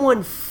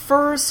someone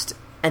first,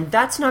 and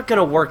that's not going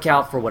to work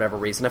out for whatever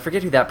reason. I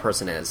forget who that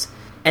person is.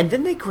 And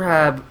then they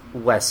grab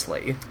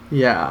Wesley.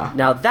 Yeah.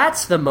 Now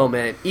that's the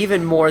moment,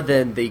 even more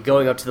than the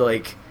going up to the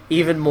lake,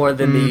 even more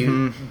than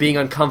the being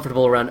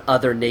uncomfortable around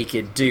other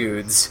naked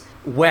dudes,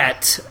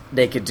 wet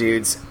naked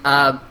dudes.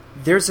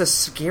 There's a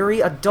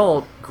scary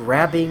adult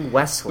grabbing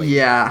Wesley.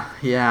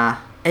 Yeah.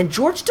 And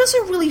George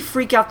doesn't really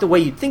freak out the way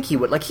you'd think he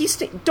would. Like,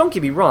 don't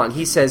get me wrong,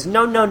 he says,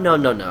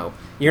 no.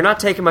 You're not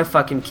taking my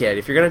fucking kid.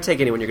 If you're going to take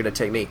anyone, you're going to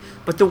take me.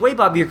 But the way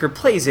Bob Uecker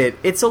plays it,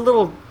 it's a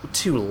little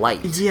too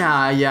light.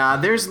 Yeah.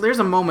 There's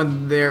a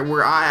moment there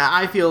where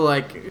I feel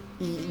like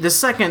the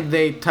second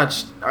they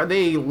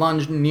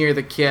lunge near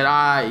the kid,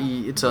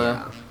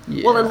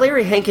 Yeah. Well, and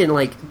Larry Hankin,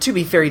 like, to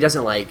be fair, he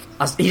doesn't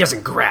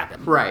grab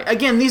him. Right.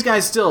 Again, these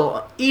guys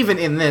still, even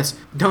in this,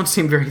 don't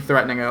seem very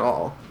threatening at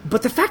all.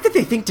 But the fact that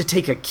they think to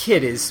take a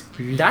kid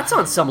that's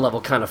on some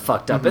level kind of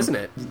fucked up, isn't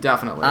it?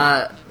 Definitely.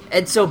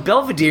 And so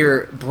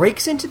Belvedere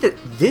breaks into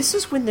this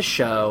is when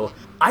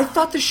I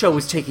thought the show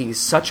was taking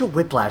such a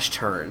whiplash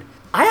turn.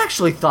 I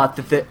actually thought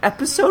that the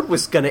episode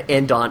was going to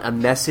end on a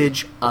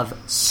message of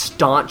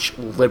staunch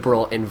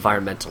liberal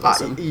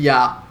environmentalism.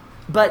 Yeah.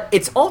 But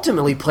it's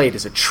ultimately played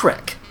as a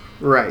trick.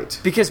 Right.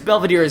 Because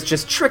Belvedere is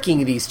just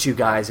tricking these two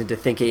guys into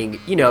thinking,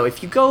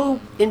 if you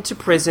go into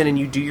prison and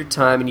you do your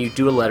time and you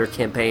do a letter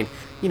campaign,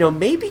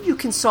 maybe you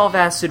can solve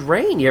acid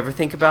rain. You ever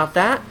think about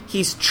that?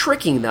 He's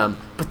tricking them,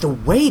 but the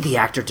way the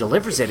actor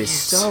delivers it is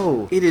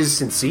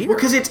sincere. Well,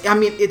 because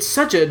it's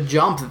such a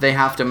jump that they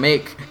have to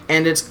make,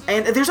 and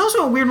there's also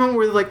a weird moment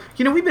where they're like,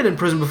 we've been in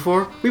prison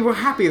before. We were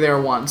happy there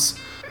once.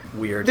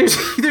 Weird.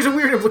 There's a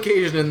weird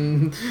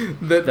implication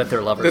that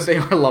they're lovers. That they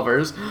are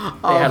lovers. They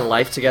had a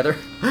life together.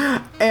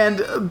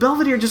 And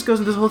Belvedere just goes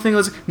into this whole thing.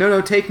 Like,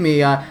 no, take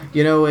me.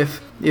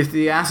 If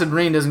the acid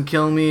rain doesn't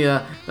kill me,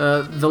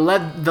 the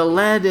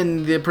lead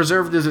and the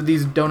preservatives of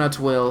these donuts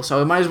will.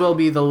 So it might as well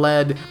be the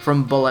lead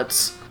from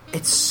bullets.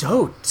 It's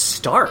so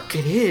stark.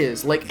 It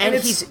is and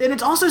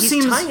it also he's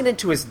seems tying it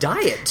into his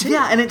diet too.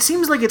 Yeah, and it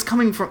seems like it's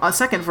coming from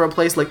a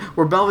place like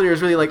where Belvedere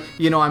is really like,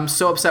 I'm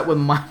so upset with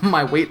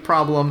my weight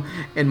problem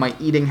and my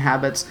eating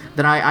habits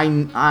that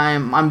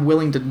I'm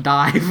willing to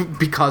die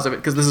because of it,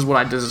 because this is what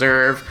I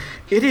deserve.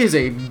 It is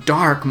a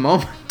dark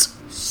moment.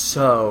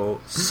 So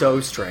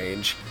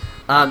strange.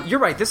 You're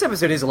right. This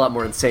episode is a lot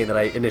more insane than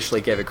I initially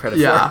gave it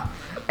credit for.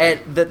 And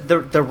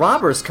the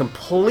robbers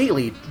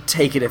completely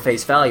take it at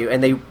face value,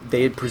 and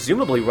they had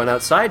presumably run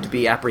outside to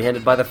be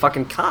apprehended by the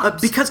fucking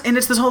cops. And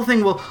it's this whole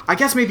thing, well, I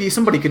guess maybe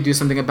somebody could do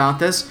something about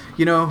this.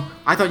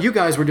 I thought you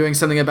guys were doing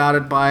something about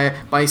it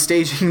by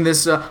staging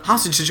this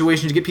hostage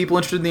situation to get people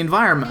interested in the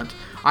environment.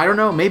 I don't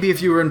know, maybe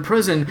if you were in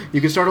prison,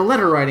 you could start a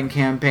letter-writing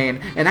campaign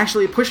and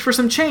actually push for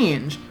some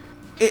change.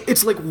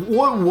 It's like,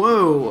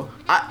 whoa.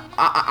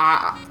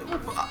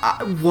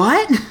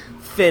 What?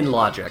 Thin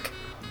logic.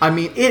 I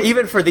mean,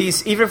 Even for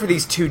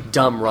these two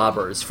dumb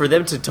robbers, for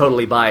them to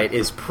totally buy it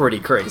is pretty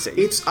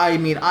crazy. I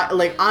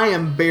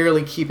am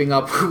barely keeping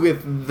up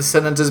with the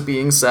sentences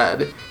being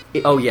said.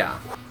 Oh yeah,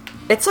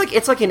 it's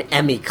like an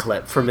Emmy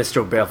clip for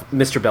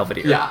Mr.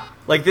 Belvedere. Yeah.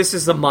 Like this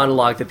is the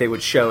monologue that they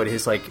would show at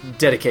his like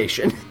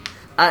dedication.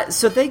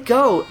 So they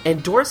go,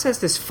 and Doris has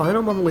this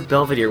final moment with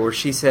Belvedere where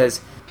she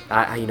says,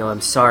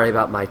 I'm sorry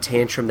about my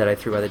tantrum that I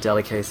threw by the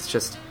deli case. It's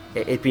just,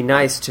 it'd be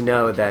nice to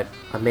know that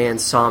a man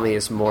saw me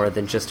as more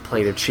than just a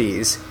plate of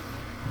cheese.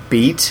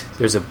 Beat?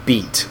 There's a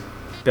beat.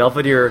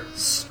 Belvedere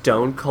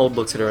stone cold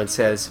looks at her and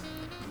says,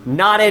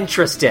 not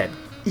interested.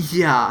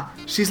 Yeah,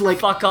 she's like,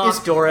 fuck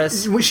off,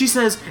 Doris. When she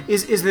says,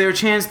 is there a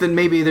chance that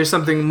maybe there's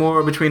something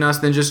more between us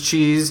than just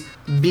cheese?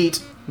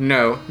 Beat?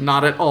 No,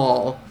 not at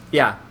all.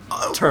 Yeah.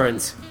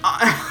 Turns.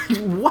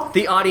 What?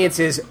 The audience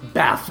is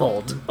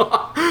baffled.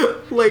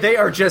 Like,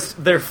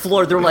 They're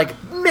floored. They're like,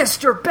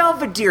 Mr.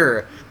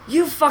 Belvedere,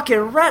 you fucking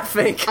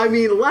rat-fink. I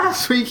mean,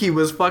 last week he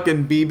was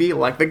fucking BB,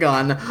 like the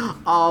gun,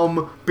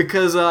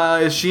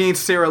 because she ain't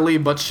Sarah Lee,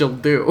 but she'll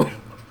do.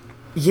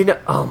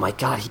 Oh my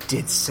god, he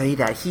did say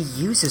that. He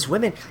uses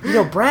women.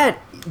 Brad,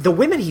 the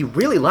women he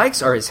really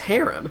likes are his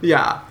harem.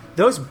 Yeah.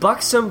 Those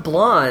buxom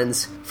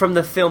blondes from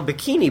the film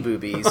Bikini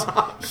Boobies,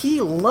 he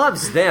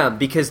loves them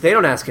because they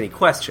don't ask any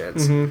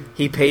questions. Mm-hmm.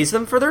 He pays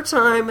them for their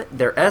time,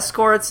 they're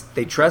escorts,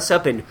 they dress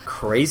up in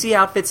crazy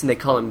outfits, and they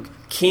call him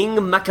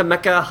King Mecca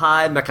Mecca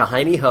High Mecca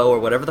Hiney Ho or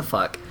whatever the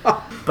fuck.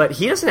 But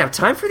he doesn't have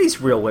time for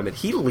these real women.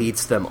 He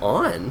leads them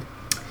on.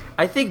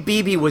 I think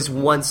BB was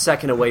 1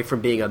 second away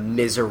from being a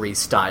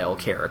Misery-style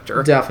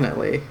character.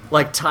 Definitely.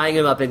 Like tying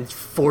him up and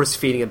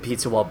force-feeding him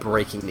pizza while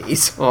breaking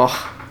knees.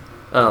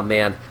 Oh,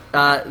 man.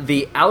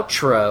 The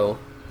outro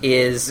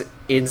is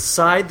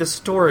inside the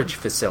storage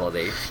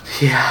facility.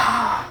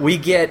 Yeah. We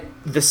get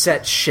the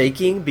set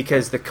shaking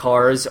because the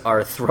cars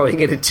are throwing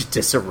it into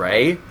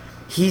disarray.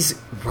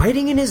 He's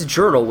writing in his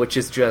journal, which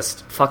is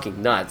just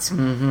fucking nuts.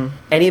 Mm-hmm.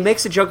 And he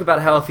makes a joke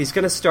about how if he's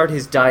going to start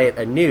his diet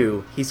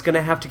anew, he's going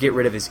to have to get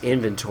rid of his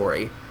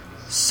inventory.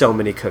 So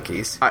many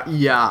cookies.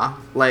 Yeah,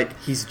 like...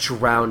 He's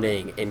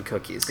drowning in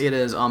cookies. It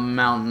is a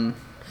mountain.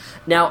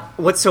 Now,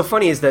 what's so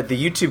funny is that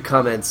the YouTube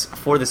comments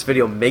for this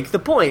video make the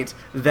point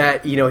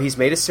that, he's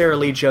made a Sara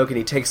Lee joke and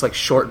he takes, like,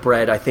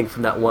 shortbread, I think,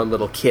 from that one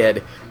little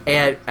kid.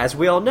 And as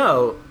we all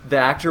know, the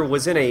actor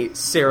was in a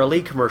Sara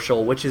Lee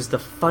commercial, which is the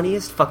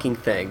funniest fucking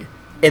thing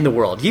in the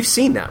world. You've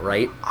seen that,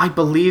 right? I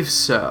believe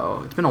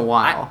so. It's been a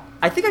while.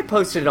 I think I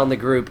posted it on the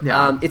group.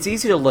 Yeah. It's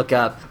easy to look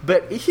up,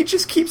 but he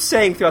just keeps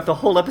saying throughout the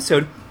whole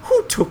episode,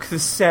 who took the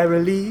Sara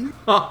Lee?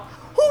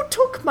 Who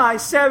took my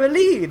Sara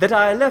Lee that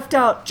I left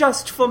out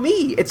just for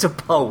me? It's a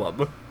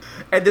poem.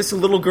 And this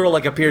little girl,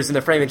 like, appears in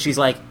the frame, and she's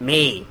like,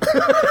 me.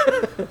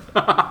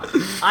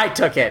 I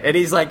took it. And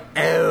he's like,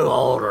 oh,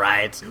 all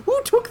right.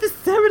 Who took the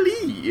Sara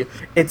Lee?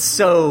 It's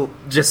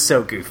just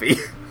so goofy.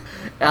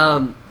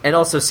 And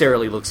also, Sara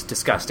Lee looks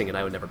disgusting, and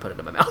I would never put it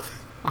in my mouth.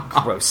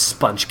 Gross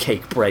sponge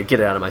cake bread. Get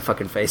it out of my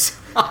fucking face.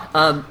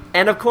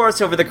 And of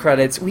course, over the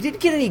credits, we didn't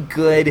get any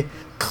good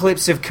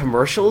clips of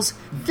commercials.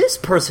 This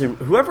person,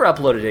 whoever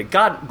uploaded it,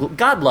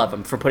 God love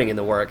him for putting in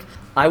the work.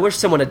 I wish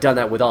someone had done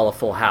that with all of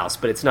Full House,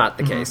 but it's not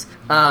the case.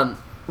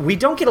 We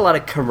don't get a lot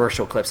of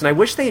commercial clips, and I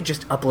wish they had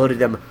just uploaded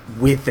them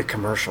with the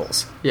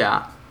commercials.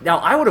 Yeah. Now,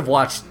 I would have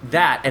watched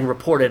that and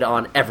reported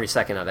on every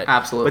second of it.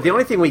 Absolutely. But the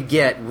only thing we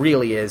get,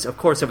 really, is, of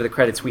course, over the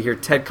credits, we hear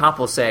Ted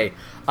Koppel say,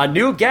 a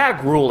new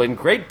gag rule in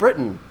Great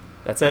Britain.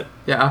 That's it.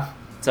 Yeah.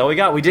 That's all we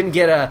got. We didn't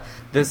get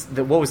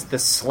what was the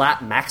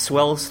Slap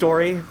Maxwell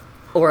story?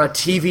 Or a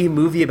TV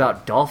movie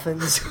about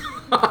dolphins?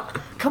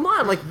 Come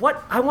on, like,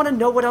 what? I want to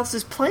know what else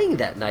is playing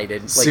that night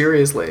in, like,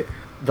 seriously,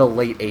 the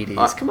late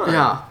 80s. Come on.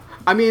 Yeah.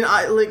 I mean,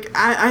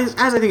 as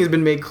I think has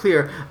been made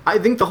clear, I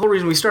think the whole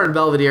reason we started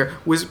Belvedere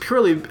was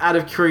purely out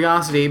of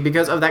curiosity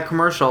because of that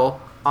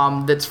commercial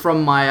that's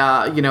from my,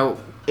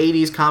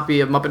 80s copy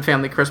of Muppet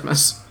Family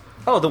Christmas.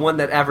 Oh, the one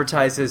that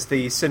advertises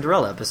the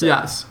Cinderella episode.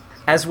 Yes.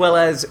 As well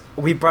as,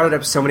 we brought it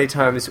up so many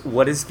times,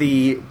 what is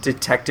the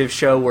detective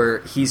show where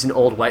he's an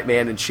old white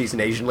man and she's an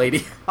Asian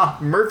lady?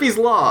 Murphy's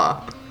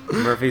Law.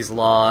 Murphy's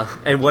Law.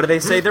 And what do they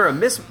say? They're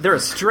a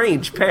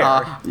strange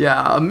pair.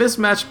 Yeah, a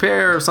mismatched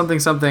pair or something.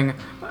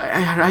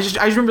 I just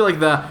remember like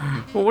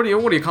what are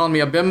you calling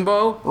me, a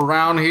bimbo?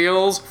 Round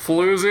heels,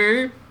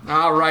 floozy?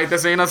 All right,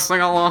 this ain't a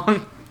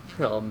sing-along.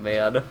 Oh,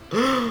 man.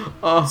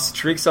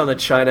 Streaks on the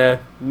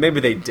china. Maybe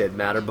they did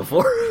matter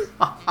before.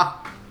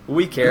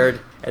 We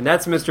cared. And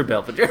that's Mr.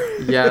 Belvedere.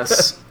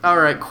 Yes. All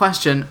right,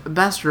 question.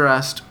 Best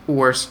dressed,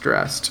 worst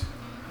dressed?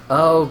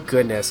 Oh,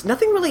 goodness.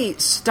 Nothing really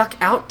stuck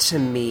out to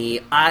me.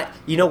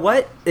 You know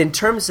what? In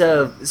terms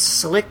of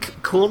slick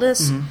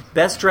coolness,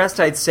 best dressed,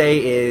 I'd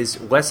say, is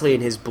Wesley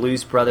in his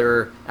Blues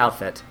Brother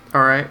outfit.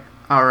 All right.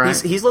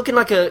 He looks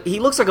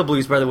like a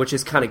Blues Brother, which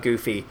is kind of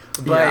goofy.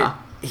 But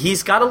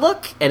he's got a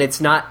look, and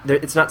it's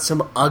not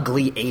some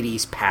ugly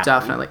 80s pattern.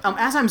 Definitely.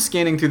 As I'm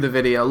scanning through the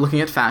video,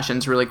 looking at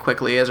fashions really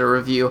quickly as a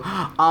review,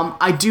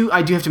 I do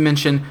have to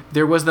mention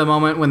there was the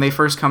moment when they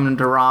first come in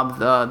to rob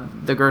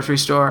the grocery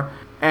store,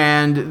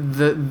 and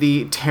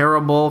the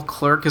terrible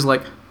clerk is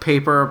like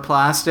paper or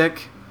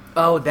plastic.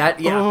 Oh,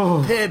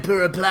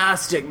 paper or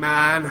plastic,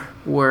 man.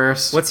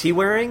 Worse. What's he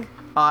wearing?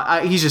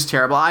 He's just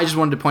terrible. I just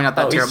wanted to point out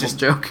that Oh, he's terrible just-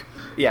 joke.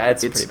 Yeah,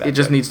 it's pretty bad. It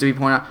just joke. needs to be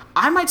pointed out.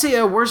 I might say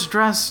a worst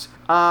dressed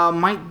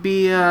might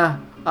be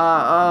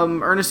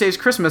Ernest A's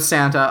Christmas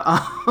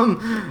Santa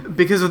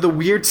because of the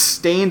weird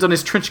stains on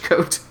his trench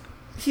coat.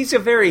 He's a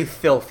very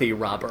filthy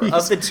robber.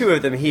 Of the two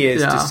of them, he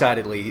is Yeah.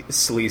 decidedly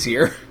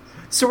sleazier.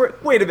 So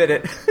wait a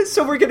minute.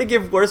 So we're gonna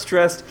give worst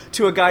dressed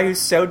to a guy who's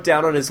so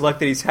down on his luck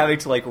that he's having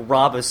to like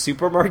rob a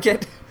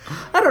supermarket?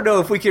 I don't know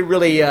if we can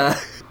really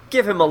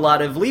give him a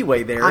lot of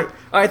leeway there.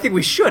 I think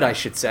we should. I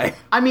should say.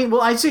 I mean,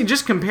 well, I say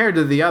just compared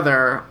to the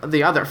other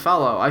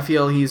fellow, I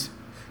feel he's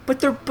But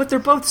they're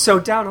both so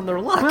down on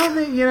their luck.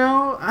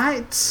 well,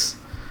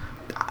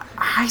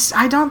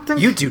 I don't think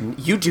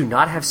You do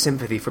not have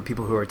sympathy for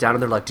people who are down on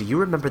their luck. Do you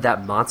remember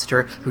that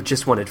monster who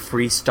just wanted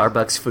free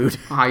Starbucks food?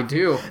 I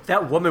do.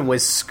 That woman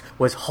was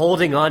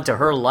holding on to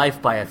her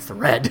life by a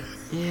thread.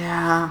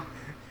 Yeah.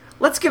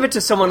 Let's give it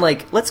to someone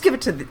let's give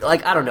it to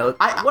I don't know.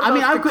 What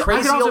about the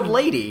crazy old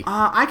lady?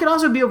 I could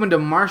also be open to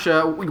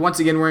Marsha once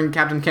again wearing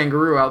Captain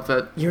Kangaroo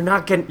outfit. You're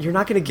not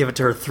gonna give it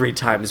to her 3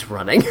 times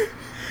running.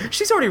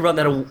 She's already won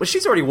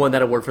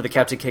that award for the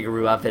Captain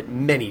Kangaroo outfit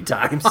many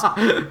times.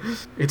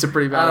 It's a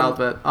pretty bad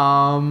outfit.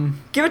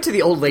 Give it to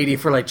the old lady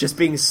for just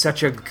being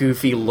such a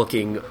goofy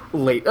looking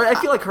lady. I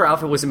feel like her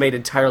outfit was made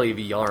entirely of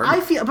yarn. I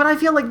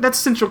feel like that's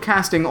central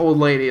casting old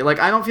lady. Like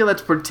I don't feel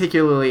that's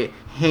particularly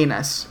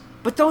heinous.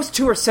 But those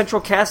two are central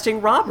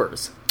casting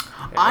robbers.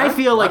 I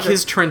feel like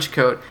his trench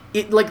coat,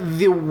 the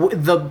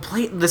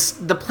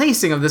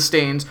placing of the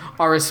stains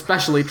are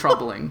especially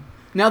troubling.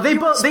 Now they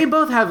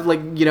both have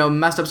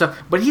messed up stuff,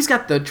 but he's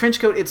got the trench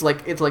coat. It's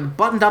like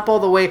buttoned up all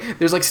the way.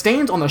 There's like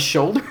stains on the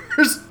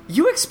shoulders.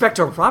 You expect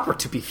a robber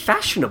to be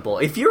fashionable.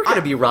 If you're going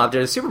to be robbed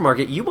at a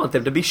supermarket, you want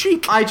them to be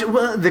chic.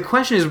 Well, the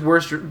question is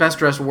best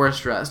dressed,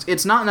 worst dressed.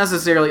 It's not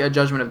necessarily a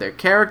judgment of their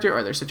character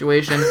or their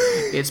situation.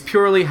 It's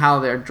purely how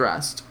they're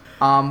dressed.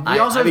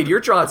 You're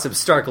drawing some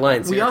stark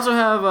lines here. We also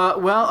have,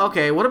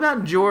 what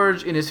about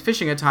George in his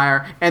fishing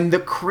attire and the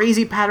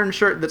crazy patterned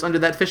shirt that's under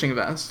that fishing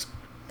vest?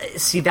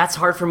 See, that's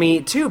hard for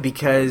me, too,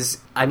 because,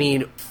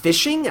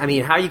 fishing?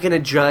 How are you going to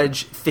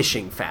judge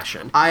fishing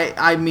fashion?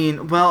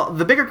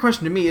 The bigger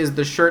question to me is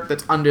the shirt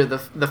that's under the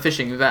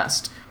fishing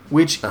vest,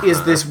 which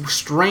is this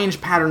strange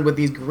pattern with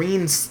these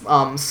green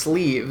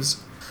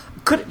sleeves.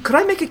 Could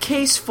I make a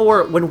case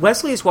for when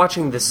Wesley is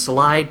watching the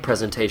slide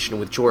presentation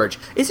with George?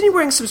 Isn't he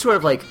wearing some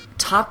sort of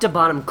top to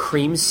bottom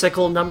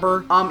creamsicle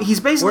number? He's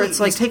basically where it's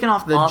he's taken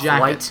off the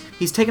jacket. White?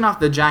 He's taken off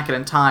the jacket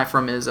and tie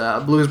from his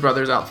Blues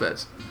Brothers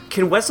outfit.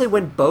 Can Wesley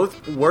win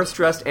both worst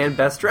dressed and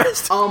best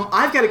dressed?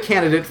 I've got a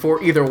candidate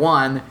for either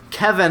one.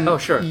 Kevin. Oh,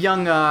 sure.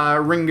 Young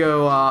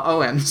Ringo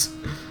Owens.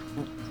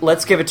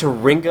 Let's give it to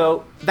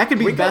Ringo. That could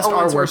be Ringo best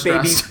Owens or worst Baby.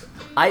 dressed.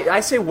 I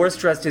say worst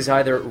dressed is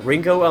either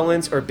Ringo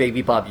Owens or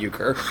Baby Bob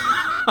Uecker.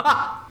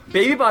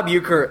 Baby Bob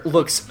Uecker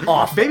looks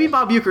awful. Baby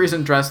Bob Uecker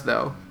isn't dressed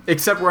though,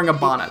 except wearing a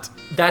bonnet.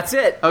 That's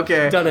it.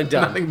 Okay. Done and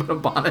done. Nothing but a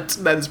bonnet.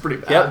 That is pretty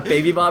bad. Yep,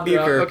 Baby Bob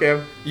Uecker. Yeah,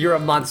 okay. You're a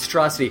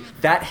monstrosity.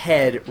 That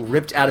head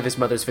ripped out of his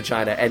mother's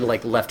vagina and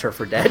left her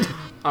for dead.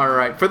 All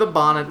right, for the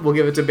bonnet, we'll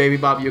give it to Baby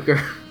Bob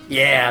Uecker.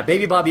 Yeah,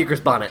 Baby Bob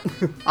Uecker's bonnet.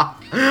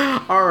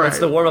 All right. That's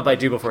the warm up I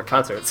do before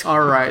concerts.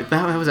 All right,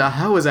 that was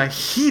a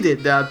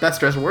heated best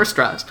dressed, worst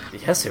dressed.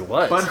 Yes, it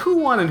was. But who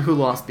won and who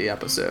lost the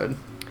episode?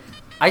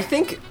 I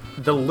think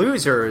the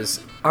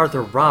losers are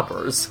the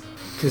robbers,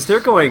 because they're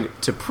going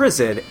to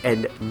prison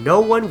and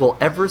no one will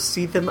ever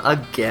see them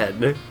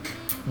again.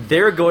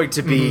 They're going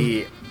to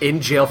be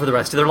in jail for the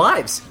rest of their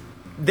lives.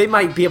 They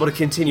might be able to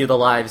continue the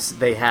lives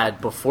they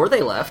had before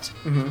they left,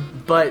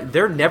 but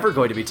they're never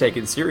going to be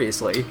taken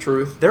seriously.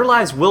 Truth. Their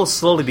lives will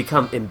slowly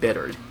become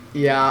embittered.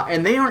 Yeah,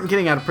 and they aren't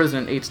getting out of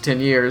prison in 8 to 10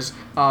 years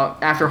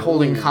after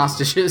holding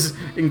hostages,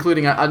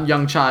 including a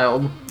young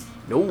child.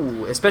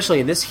 No, especially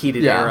in this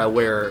heated Yeah. era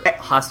where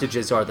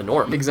hostages are the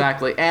norm.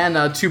 Exactly,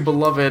 and 2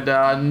 beloved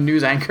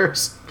news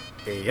anchors.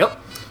 Yep.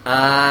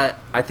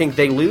 I think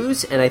they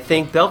lose, and I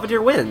think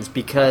Belvedere wins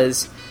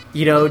because,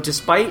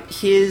 despite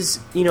his,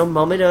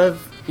 moment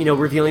of,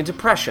 revealing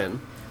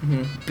depression,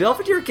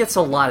 Belvedere gets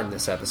a lot in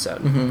this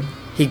episode.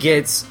 He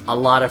gets a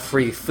lot of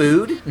free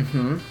food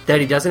that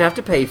he doesn't have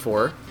to pay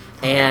for,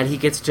 and he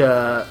gets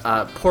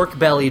to pork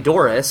belly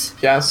Doris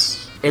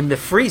Yes. in the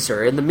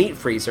freezer, in the meat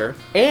freezer,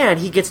 and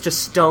he gets to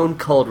stone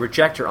cold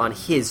reject her on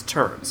his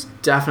terms.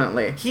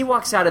 Definitely. He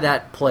walks out of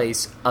that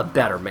place a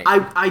better man.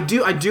 I do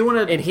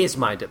want to... in his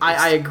mind, at least.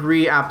 I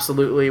agree,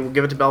 absolutely. We'll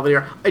give it to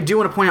Belvedere. I do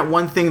want to point out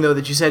one thing, though,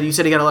 that you said. You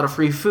said he got a lot of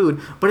free food,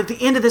 but at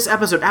the end of this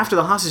episode, after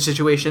the hostage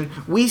situation,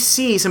 we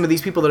see some of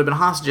these people that have been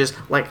hostages,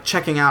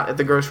 checking out at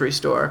the grocery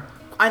store.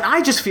 And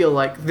I just feel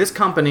like this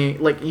company,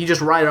 you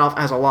just write it off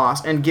as a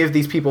loss and give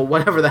these people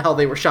whatever the hell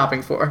they were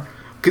shopping for.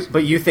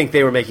 But you think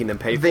they were making them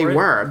pay for They it?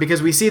 were,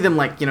 because we see them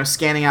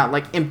scanning out,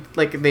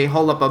 they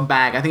hold up a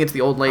bag. I think it's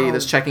the old lady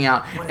that's checking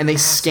out, and they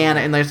scan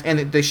it,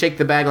 and they shake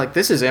the bag like,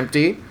 this is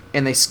empty,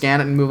 and they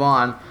scan it and move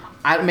on.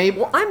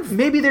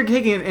 Maybe they're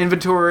taking an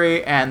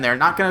inventory and they're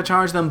not going to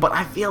charge them, but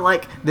I feel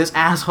like this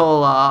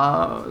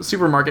asshole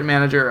supermarket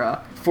manager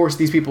forced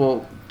these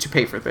people to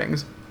pay for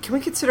things. Can we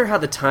consider how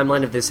the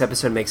timeline of this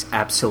episode makes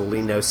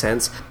absolutely no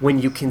sense when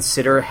you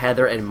consider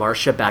Heather and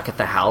Marcia back at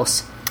the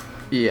house?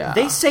 Yeah.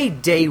 They say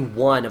day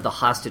one of the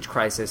hostage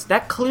crisis.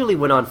 That clearly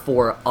went on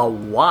for a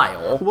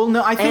while. Well,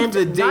 no, I think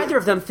neither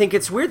of them think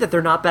it's weird that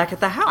they're not back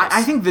at the house.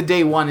 I think the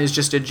day one is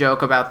just a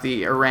joke about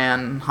the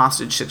Iran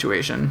hostage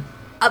situation.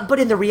 But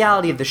in the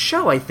reality of the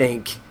show, I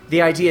think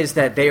the idea is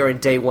that they are in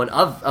day one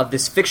of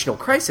this fictional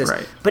crisis.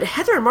 Right. But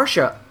Heather and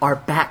Marcia are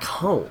back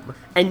home.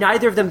 And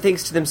neither of them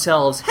thinks to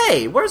themselves,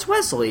 hey, where's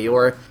Wesley?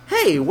 Or,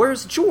 hey,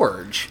 where's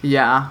George?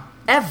 Yeah.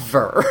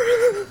 Ever.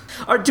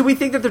 Or do we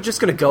think that they're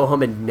just going to go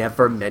home and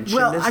never mention this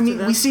Well, I mean, to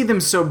them? we see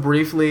them so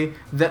briefly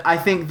that I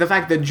think the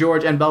fact that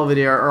George and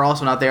Belvedere are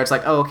also not there, it's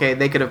like, oh, okay,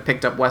 they could have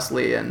picked up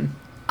Wesley and...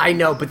 I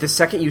know, but the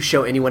second you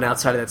show anyone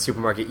outside of that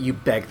supermarket, you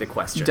beg the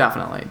question.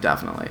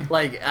 Definitely.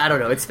 Like, I don't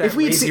know, it's that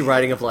lazy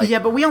writing of like... Yeah,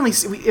 but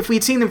if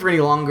we'd seen them for any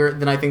longer,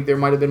 then I think there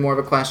might have been more of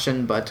a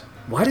question, but...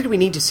 Why did we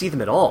need to see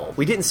them at all?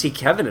 We didn't see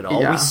Kevin at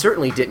all. Yeah. We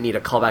certainly didn't need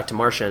a callback to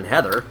Marcia and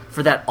Heather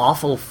for that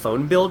awful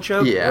phone bill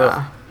joke. Yeah.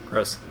 Ugh,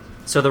 gross.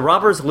 So the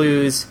robbers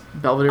lose.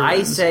 Belvedere I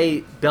wins.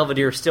 say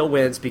Belvedere still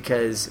wins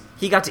because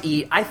he got to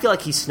eat. I feel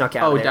like he snuck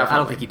out there. Definitely. I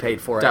don't think he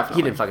paid for it. Definitely.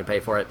 He didn't fucking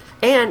pay for it.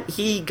 And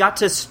he got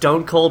to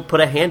stone cold put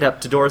a hand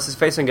up to Doris's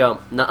face and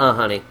go, "Nuh-uh,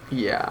 honey.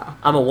 Yeah.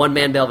 I'm a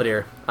one-man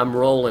Belvedere. I'm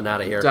rolling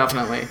out of here."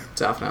 Definitely.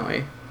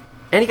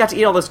 And he got to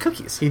eat all those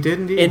cookies. He did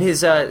indeed. In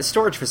his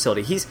storage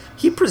facility.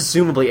 He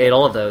presumably ate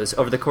all of those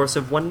over the course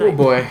of one night. Oh,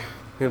 boy.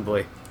 Oh,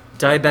 boy.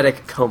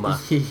 Diabetic coma.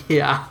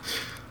 Yeah.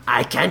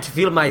 I can't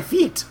feel my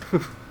feet.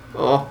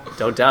 Oh,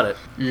 Don't doubt it.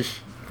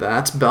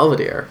 that's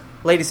Belvedere.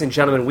 Ladies and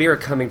gentlemen, we are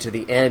coming to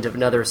the end of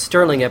another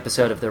sterling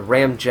episode of the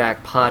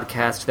Ramjack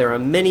podcast. There are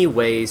many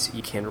ways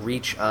you can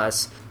reach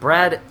us.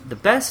 Brad, the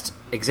best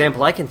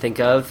example I can think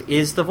of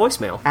is the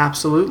voicemail.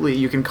 Absolutely.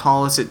 You can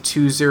call us at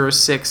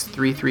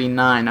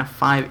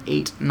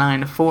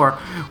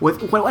 206-339-5894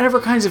 with whatever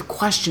kinds of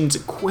questions,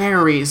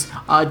 queries.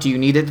 Do you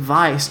need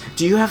advice?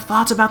 Do you have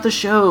thoughts about the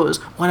shows?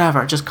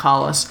 Whatever, just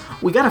call us.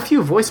 We got a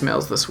few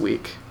voicemails this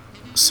week,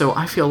 so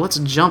I feel let's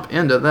jump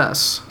into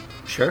this.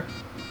 Sure.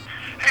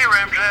 Hey,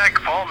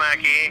 Ramjack, Paul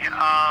Mackey.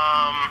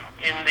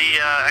 In the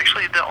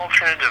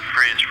alternative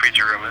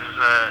freezer room. This is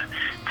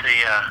the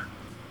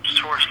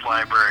source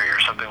library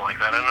or something like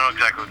that. I don't know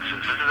exactly what this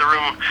is. This is the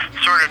room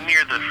sort of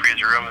near the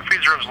freezer room. The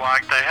freezer room's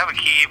locked. I have a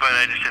key, but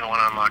I just didn't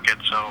want to unlock it,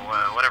 so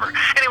whatever.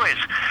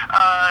 Anyways,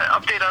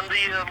 update on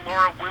the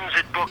Laura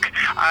Whimsit book.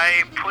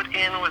 I put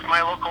in with my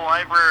local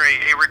library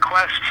a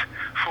request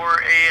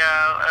for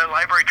a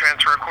library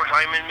transfer. Of course,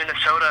 I'm in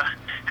Minnesota,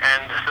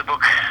 and the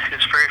book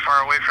is very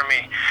far away from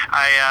me.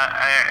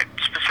 I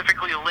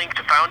specifically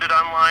found it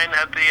online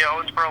at the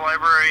Owensboro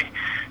Library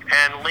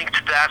and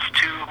linked that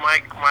to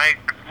my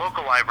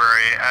local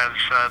library as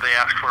they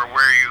asked for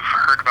where you've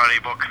heard about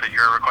a book that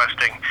you're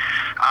requesting.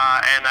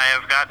 And I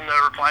have gotten a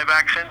reply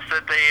back since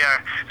that they A,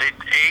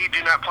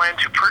 do not plan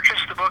to purchase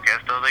the book as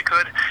though they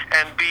could,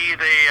 and B,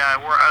 they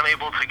were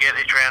unable to get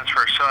a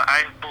transfer. So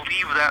I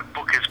believe that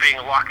book is being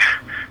locked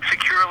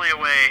securely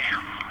away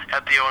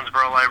at the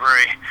Owensboro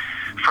Library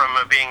from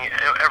being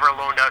ever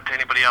loaned out to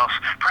anybody else.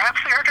 Perhaps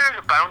they heard there's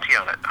a bounty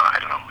on it. I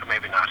don't know.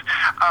 Maybe not.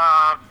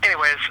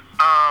 Anyways,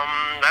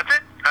 that's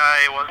it.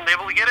 I wasn't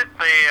able to get it.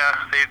 They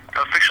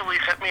officially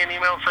sent me an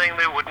email saying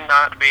they would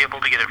not be able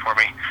to get it for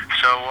me.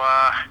 So,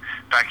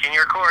 back in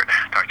your court.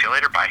 Talk to you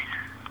later. Bye.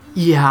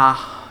 Yeah.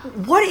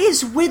 What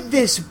is with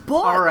this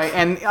book? All right,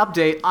 and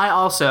update.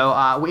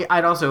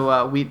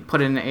 We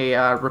put in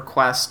a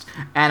request,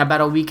 and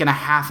about a week and a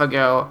half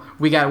ago,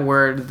 we got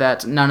word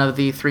that none of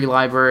the three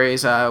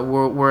libraries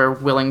were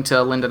willing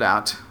to lend it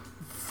out.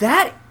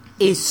 That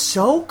is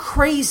so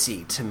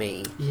crazy to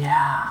me.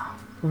 Yeah.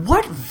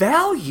 What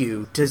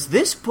value does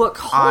this book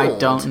hold? I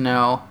don't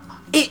know.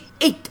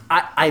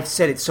 I've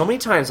said it so many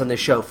times on this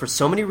show for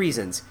so many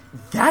reasons.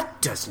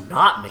 That does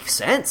not make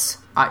sense.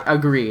 I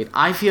agreed.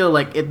 I feel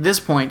like at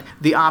this point,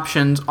 the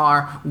options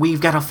are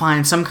we've got to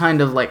find some kind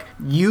of like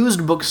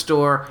used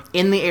bookstore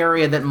in the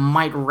area that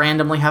might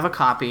randomly have a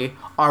copy,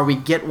 or we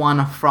get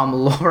one from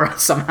Laura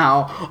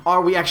somehow,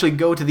 or we actually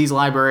go to these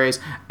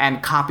libraries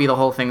and copy the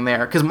whole thing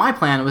there. Because my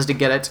plan was to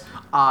get it,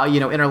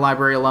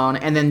 interlibrary loan,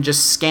 and then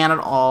just scan it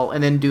all,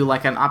 and then do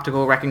like an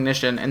optical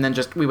recognition, and then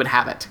we would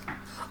have it.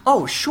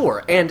 Oh,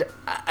 sure. And,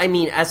 I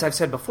mean, as I've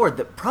said before,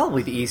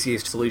 probably the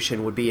easiest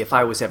solution would be if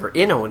I was ever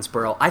in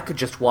Owensboro, I could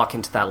just walk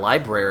into that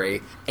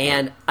library.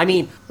 And, I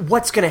mean,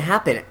 what's going to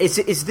happen?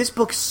 Is this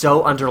book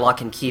so under lock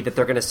and key that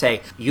they're going to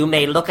say, you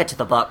may look at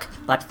the book,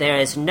 but there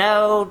is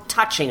no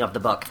touching of the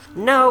book,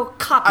 no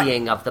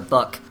copying of the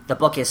book. The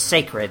book is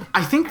sacred.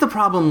 I think the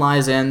problem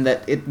lies in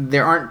that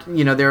there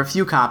are a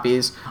few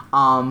copies,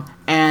 and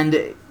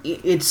and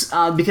it's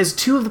because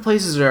two of the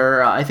places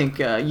are, I think,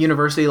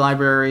 university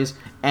libraries.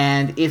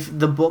 And if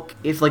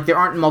like there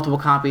aren't multiple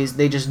copies,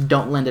 they just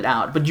don't lend it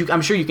out. But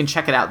I'm sure you can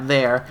check it out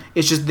there.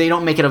 It's just they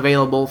don't make it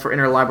available for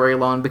interlibrary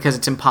loan because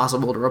it's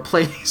impossible to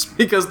replace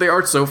because there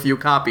are so few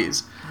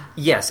copies.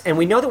 Yes, and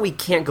we know that we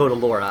can't go to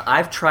Laura.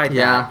 I've tried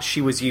Yeah. that.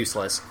 She was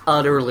useless.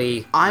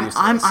 Utterly useless.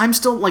 I'm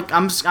still like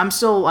I'm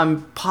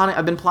plotting.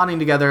 I've been plotting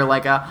together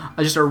like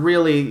just a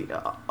really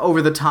over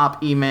the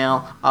top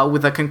email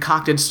with a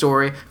concocted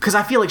story because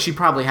I feel like she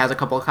probably has a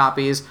couple of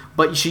copies,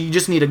 but you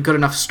just need a good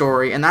enough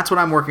story, and that's what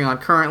I'm working on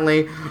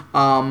currently.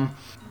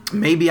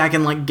 Maybe I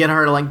can like get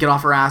her to like get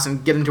off her ass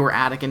and get into her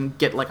attic and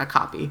get like a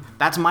copy.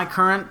 That's my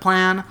current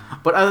plan.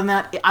 But other than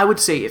that, I would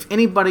say if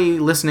anybody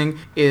listening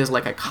is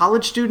like a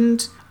college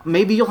student,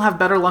 maybe you'll have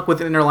better luck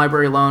with an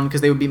interlibrary loan because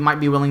they might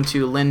be willing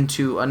to lend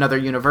to another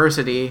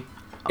university.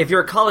 If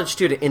you're a college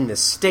student in the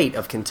state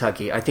of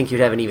Kentucky, I think you'd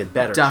have an even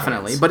better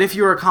Definitely. chance. But if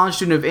you're a college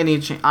student of any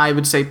I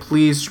would say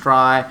please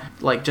try,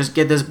 like, just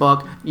get this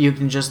book. You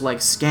can just,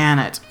 like, scan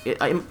it. It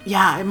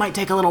might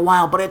take a little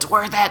while, but it's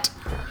worth it.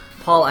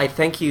 Paul, I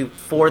thank you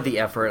for the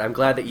effort. I'm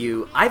glad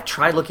that I've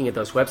tried looking at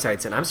those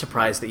websites, and I'm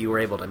surprised that you were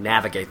able to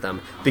navigate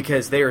them,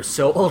 because they are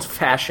so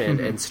old-fashioned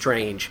and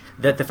strange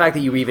that the fact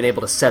that you were even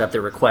able to set up the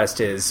request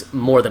is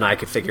more than I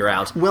could figure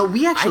out. Well,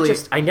 we actually...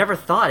 I never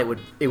thought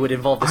it would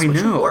involve this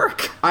much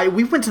work.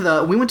 We went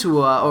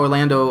to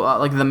Orlando,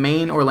 like the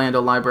main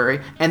Orlando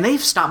library, and they've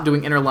stopped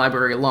doing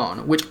interlibrary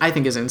loan, which I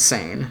think is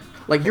insane.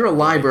 Like, you're a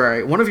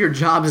library. One of your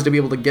jobs is to be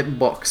able to get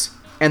books.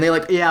 And they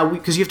like,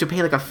 because you have to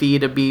pay like a fee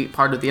to be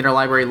part of the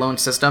interlibrary loan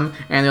system.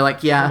 And they're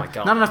like, not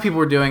enough people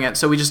were doing it,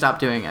 so we just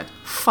stopped doing it.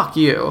 Fuck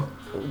you.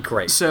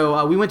 Great.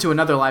 So we went to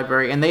another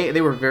library, and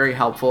they were very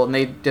helpful, and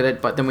they did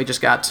it, but then we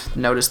just got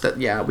noticed that,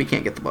 we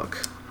can't get the book.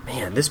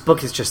 Man, this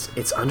book is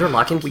it's under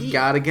lock and key. We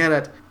gotta get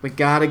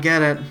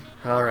it.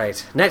 All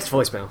right. Next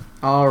voicemail.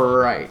 All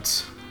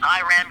right.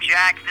 Hi,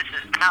 Ramjack. This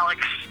is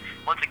Alex,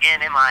 once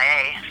again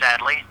MIA,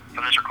 sadly,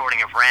 from this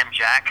recording of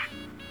Ramjack.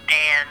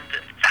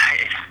 And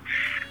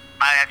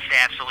I have to say,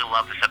 I absolutely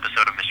love this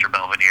episode of Mr.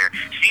 Belvedere.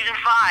 Season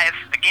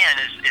 5,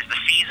 again, is the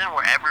season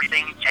where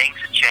everything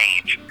takes a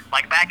change.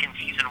 Like back in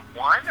Season 1,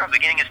 or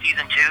beginning of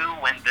Season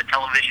 2, when the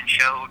television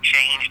show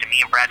changed and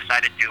me and Brad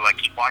decided to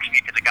keep watching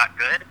it because it got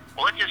good.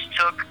 Well, it just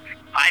took,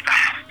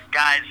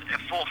 guys,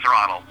 full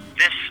throttle.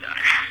 This,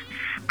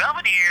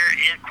 Belvedere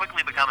is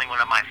quickly becoming one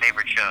of my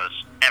favorite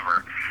shows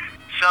ever.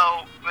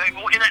 So,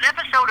 in an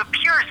episode of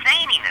pure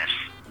zaniness,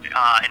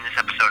 in this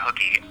episode,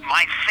 Hookie,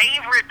 my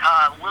favorite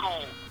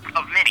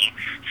of many,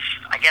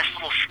 I guess,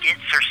 little skits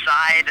or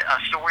side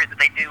stories that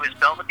they do is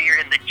Belvedere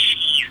and the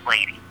Cheese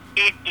Lady.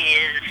 It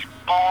is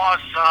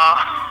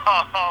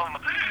awesome.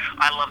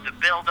 I love the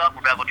build-up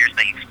where Belvedere's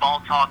making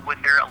small talk with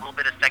her, a little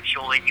bit of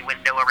sexual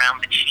innuendo around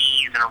the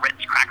cheese and a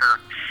Ritz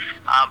cracker,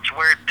 to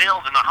where it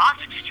builds in the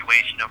hostage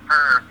situation of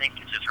her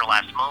thinking this is her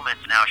last moments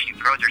and how she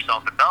throws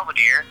herself at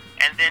Belvedere,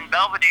 and then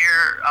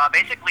Belvedere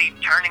basically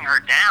turning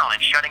her down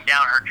and shutting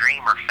down her dream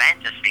or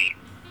fantasy.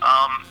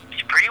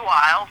 It's pretty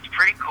wild. It's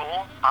pretty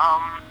cool.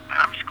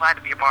 I'm just glad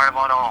to be a part of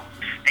it all.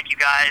 Thank you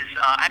guys.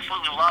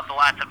 Absolutely love the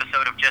last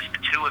episode of just the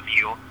two of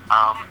you.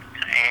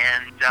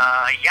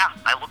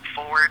 I look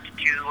forward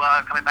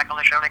to coming back on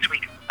the show next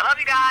week. I love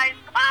you guys.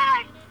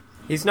 Bye.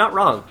 He's not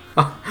wrong.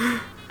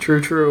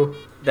 True.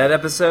 That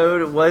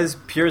episode was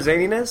pure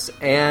zaniness,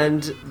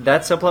 and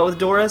that subplot with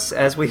Doris,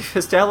 as we've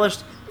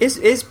established,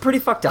 is pretty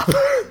fucked up.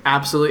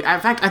 Absolutely. In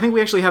fact, I think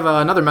we actually have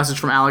another message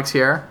from Alex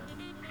here.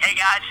 Hey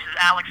guys, this is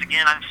Alex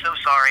again. I'm so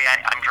sorry.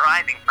 I'm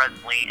driving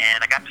presently and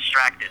I got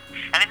distracted.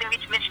 And I didn't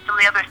get to mention some of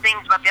the other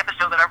things about the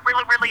episode that I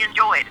really, really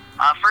enjoyed.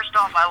 First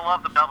off, I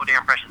love the Belvedere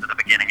impressions at the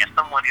beginning. As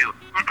someone who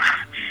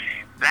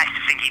likes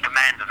to think he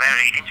commands a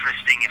very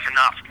interesting, if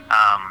enough,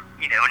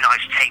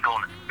 nice take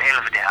on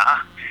Belvedere.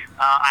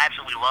 I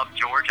absolutely love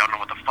George. I don't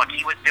know what the fuck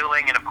he was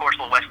doing. And of course,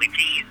 little Wesley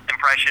T's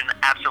impression,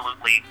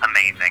 absolutely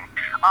amazing.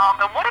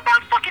 And what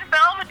about fucking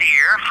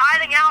Belvedere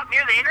hiding out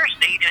near the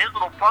interstate in his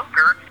little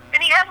bunker?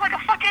 And he has like a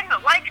fucking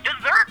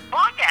dessert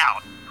bug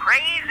out.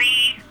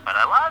 Crazy, but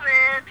I love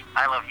it.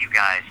 I love you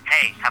guys.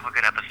 Hey, have a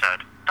good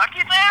episode. Talk to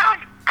you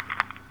soon.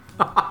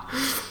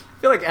 I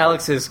feel like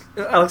Alex is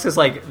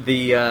like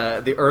the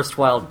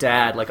erstwhile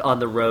dad, like on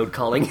the road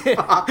calling.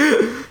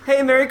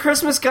 Hey, Merry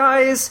Christmas,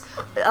 guys!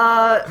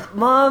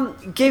 Mom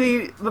gave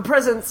you the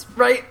presents,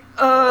 right?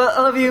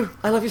 I love you.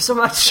 I love you so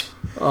much.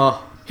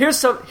 Oh, here's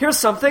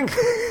something.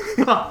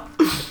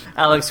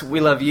 Alex,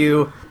 we love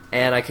you.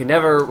 And I can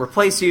never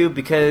replace you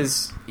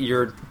because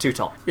you're too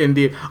tall.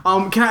 Indeed.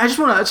 I just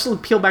want to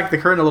peel back the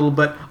curtain a little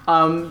bit.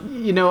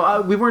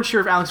 We weren't sure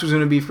if Alex was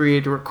going to be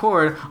free to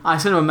record. I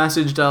sent him a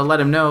message to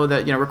let him know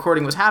that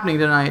recording was happening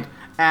tonight.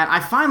 And I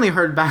finally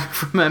heard back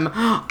from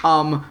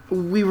him.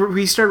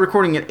 We started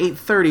recording at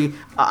 8:30.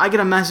 I get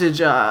a message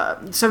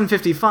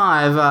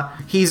 7:55.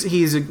 He's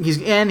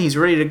in. He's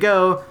ready to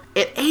go.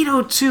 At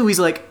 8:02, he's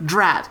like,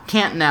 "Drat,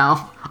 can't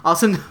now." I'll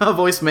send a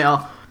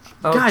voicemail.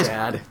 Oh, guys,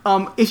 Dad.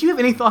 If you have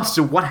any thoughts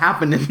to what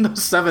happened in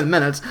those 7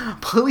 minutes,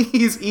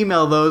 please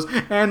email those,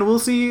 and we'll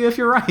see if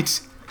you're right.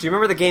 Do you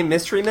remember the game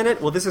Mystery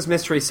Minute? Well, this is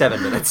Mystery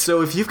 7 Minutes.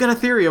 So if you've got a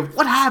theory of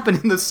what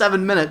happened in the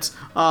 7 minutes,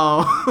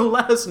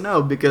 let us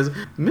know, because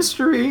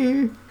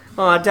mystery.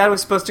 Oh, Dad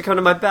was supposed to come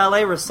to my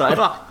ballet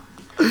recital.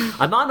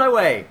 I'm on my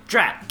way.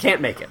 Drat,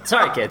 can't make it.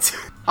 Sorry, kids.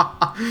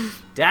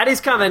 Daddy's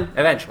coming,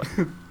 eventually.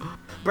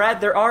 Brad,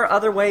 there are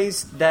other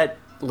ways that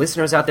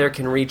listeners out there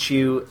can reach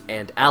you,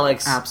 and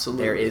Alex.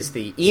 Absolutely. There is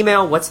the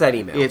email. What's that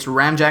email? It's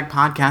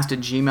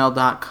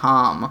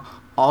ramjackpodcast@gmail.com.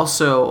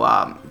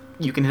 Also,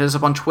 you can hit us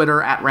up on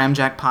Twitter at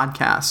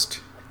ramjackpodcast.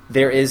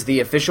 There is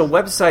the official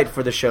website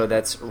for the show.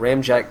 That's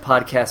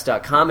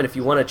ramjackpodcast.com. And if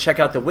you want to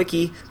check out the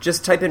wiki,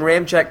 just type in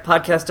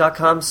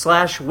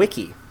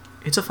ramjackpodcast.com/wiki.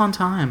 It's a fun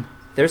time.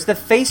 There's the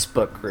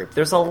Facebook group.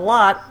 There's a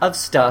lot of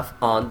stuff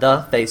on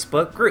the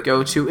Facebook group.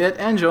 Go to it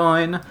and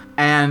join.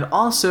 And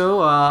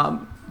also,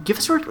 give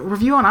us a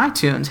review on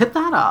iTunes. Hit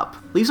that up.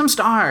 Leave some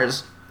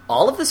stars.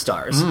 All of the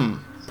stars.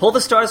 Pull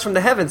the stars from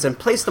the heavens and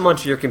place them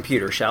onto your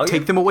computer, shall you?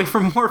 Take them away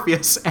from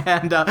Morpheus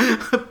and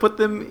put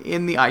them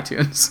in the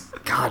iTunes.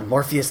 God,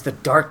 Morpheus, the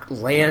dark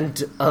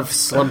land of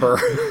slumber.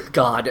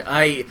 God,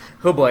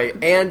 oh boy.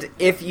 And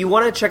if you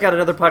want to check out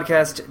another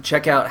podcast,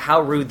 check out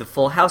How Rude, the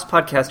Full House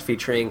podcast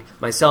featuring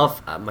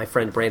myself, my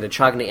friend Brandon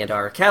Chogny, and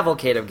our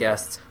cavalcade of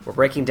guests. We're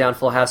breaking down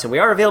Full House, and we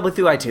are available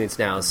through iTunes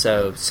now,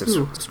 so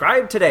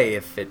subscribe today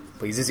if it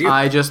pleases you.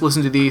 I just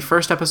listened to the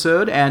first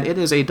episode, and it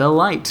is a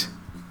delight.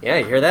 Yeah,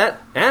 you hear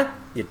that? Eh?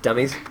 You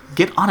dummies.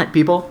 Get on it,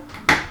 people.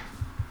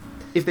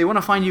 If they want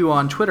to find you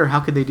on Twitter, how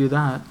could they do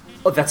that?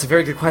 Oh, that's a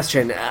very good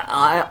question.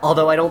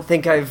 Although I don't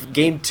think I've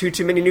gained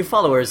too many new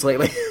followers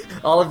lately.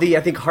 All of the, I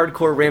think,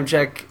 hardcore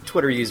Ramjack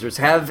Twitter users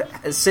have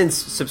since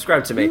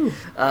subscribed to me.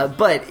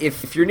 But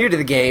if you're new to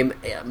the game,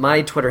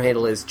 my Twitter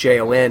handle is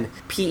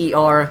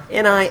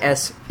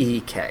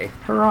JONPERNISEK.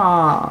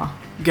 Hurrah!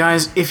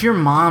 Guys, if your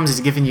mom's is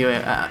giving you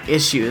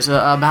issues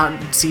about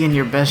seeing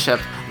your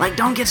bishop,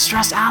 don't get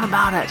stressed out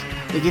about it.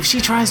 If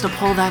she tries to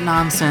pull that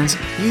nonsense,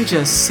 you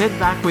just sit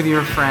back with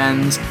your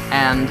friends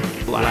and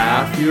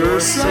laugh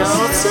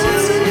yourself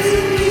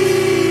silly.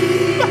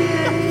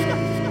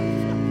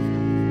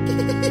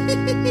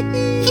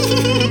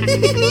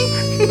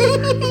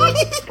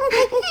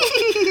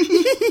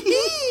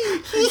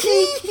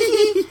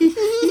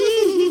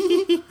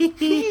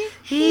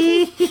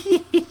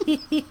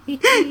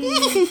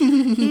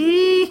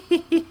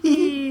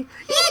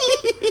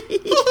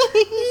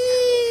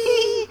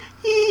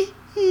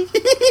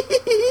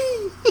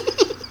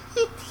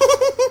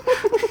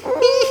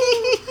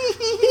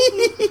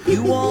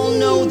 You all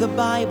know the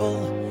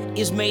Bible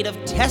is made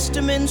of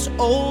testaments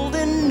old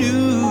and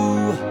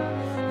new.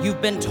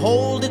 You've been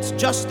told it's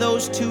just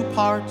those two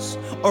parts,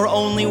 or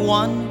only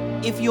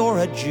one if you're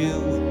a Jew.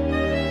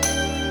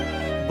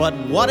 But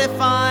what if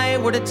I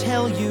were to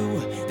tell you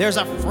there's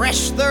a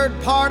fresh third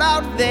part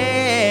out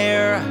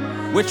there,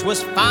 which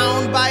was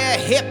found by a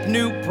hip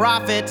new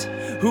prophet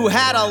who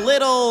had a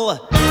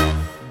little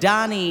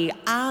Donny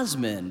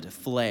Osmond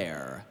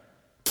flair?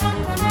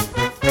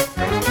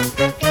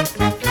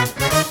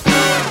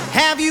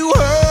 Have you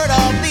heard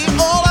of the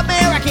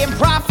all-American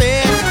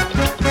prophet?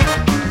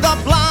 The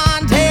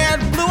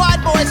blonde-haired,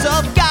 blue-eyed voice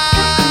of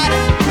God.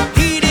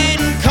 He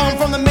didn't come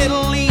from the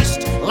Middle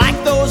East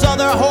like those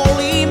other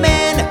holy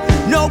men.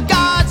 No,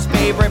 God's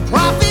favorite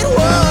prophet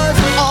was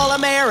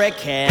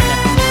all-American.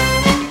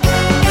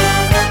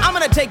 I'm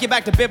gonna take you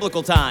back to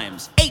biblical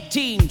times.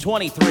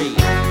 1823.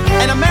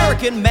 An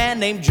American man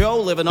named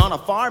Joe living on a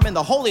farm in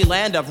the holy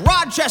land of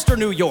Rochester,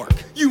 New York.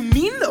 You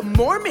mean the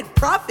Mormon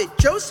prophet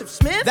Joseph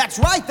Smith? That's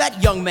right,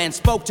 that young man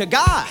spoke to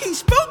God. He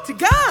spoke to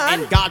God?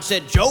 And God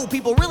said, Joe,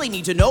 people really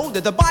need to know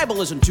that the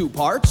Bible is in two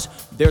parts.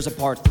 There's a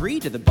part 3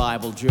 to the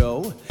Bible,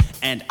 Joe.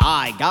 And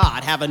I,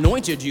 God, have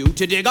anointed you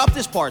to dig up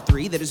this part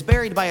 3 that is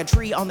buried by a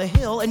tree on the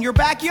hill in your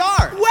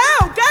backyard. Wow,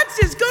 God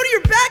says go to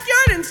your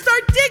backyard and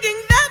start digging.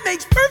 That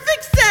makes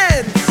perfect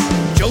sense.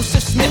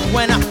 Joseph Smith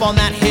went up on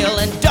that hill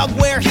and dug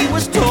where he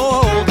was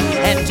told.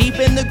 And deep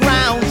in the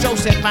ground,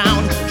 Joseph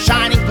found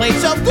shining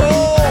plates of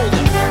gold.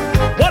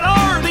 What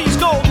are these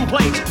golden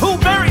plates? Who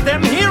buried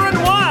them here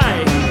and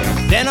why?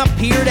 Then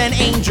appeared an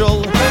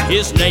angel.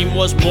 His name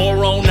was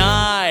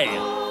Moroni.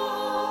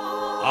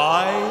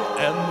 I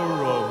am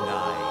Moroni.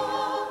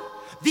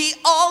 The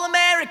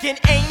all-American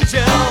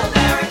angel.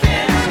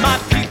 My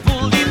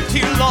people lived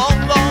here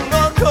long, long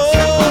ago.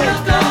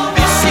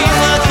 This is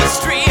the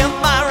history of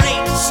my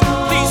race.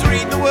 Please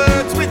read the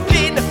words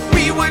within.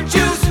 We were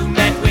Jews who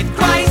met with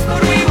Christ,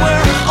 but we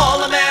were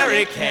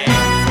all-American.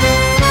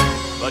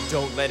 But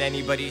don't let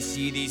anybody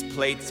see these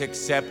plates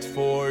except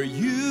for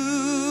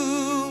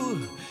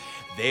you.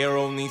 They are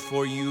only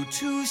for you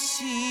to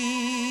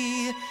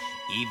see.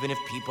 Even if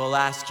people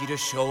ask you to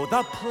show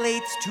the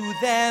plates to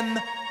them,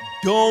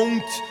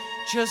 don't.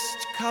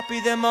 Just copy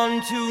them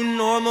onto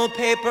normal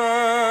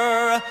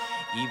paper.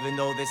 Even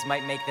though this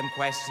might make them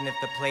question if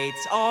the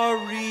plates are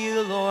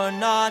real or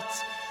not,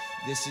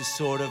 This is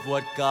sort of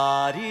what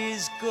God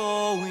is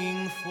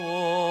going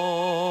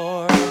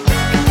for.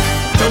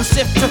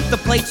 Joseph took the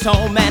plates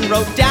home and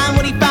wrote down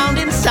what he found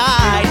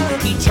inside.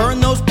 He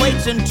turned those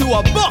plates into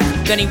a book,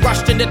 then he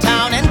rushed into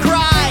town and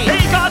cried.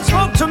 Hey, God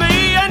spoke to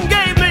me and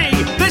gave me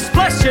this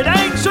blessed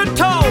ancient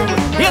tome.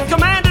 He hath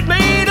commanded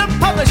me to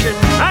publish it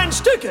and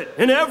stick it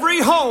in every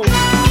home.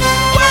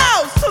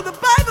 Wow, so the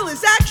Bible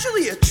is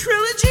actually a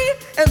trilogy,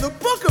 and the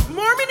Book of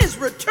Mormon is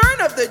Return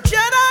of the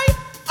Jedi?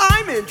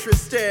 I'm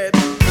interested.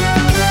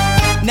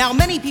 Now,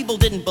 many people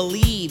didn't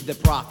believe the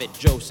prophet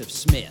Joseph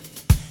Smith.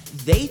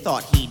 They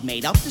thought he'd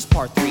made up this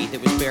part 3 that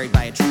was buried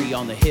by a tree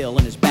on the hill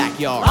in his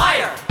backyard.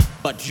 Liar!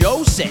 But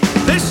Joseph...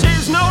 This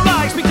is no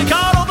lie. Speak to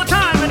God all the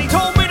time, and he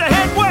told me to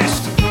head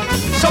west.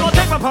 So I'll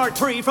take my part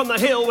 3 from the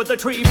hill with the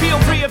tree. Feel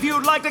free if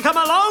you'd like to come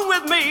along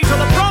with me to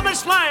the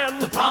promised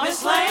land. The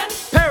promised land?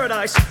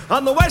 Paradise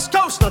on the west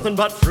coast. Nothing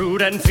but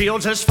fruit and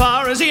fields as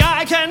far as the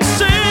eye can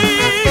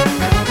see.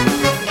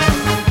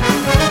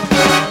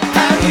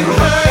 Have you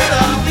heard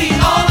of the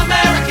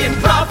all-American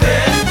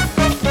prophet?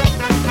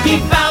 He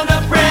found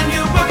a brand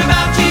new book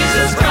about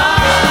Jesus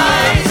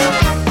Christ.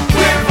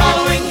 We're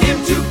following him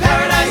to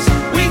paradise.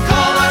 We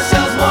call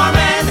ourselves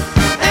Mormon,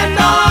 and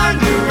our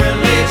new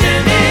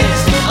religion is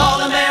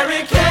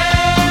all-American.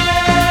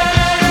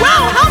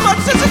 Wow, how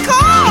much does it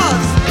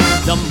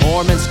cost? The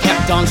Mormons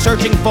kept on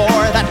searching for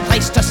that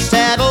place to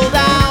settle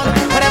down.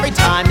 But every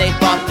time they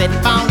thought they'd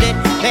found it,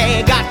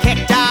 they got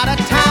kicked out of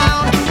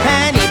town.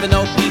 And even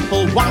though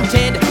people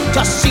wanted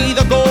to see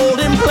the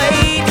golden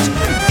plates,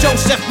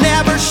 Joseph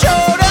never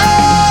showed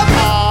up.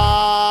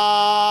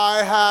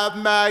 I have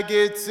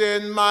maggots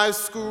in my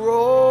scrotum.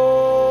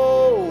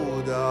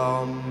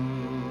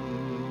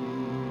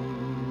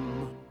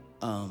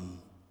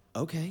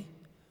 Okay.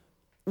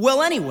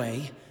 Well,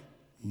 anyway,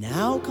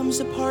 now comes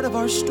the part of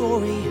our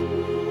story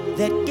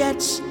that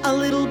gets a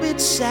little bit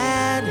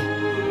sad.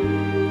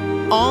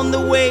 On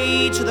the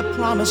way to the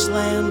promised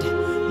land,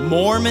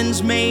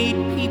 Mormons made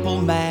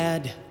people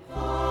mad.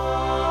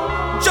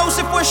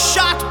 Joseph was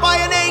shot by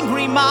an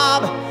angry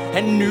mob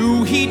and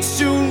knew he'd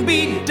soon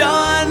be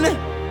done.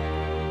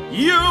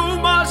 You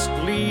must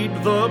lead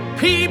the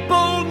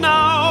people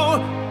now,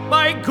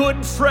 my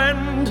good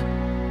friend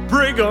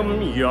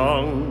Brigham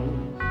Young.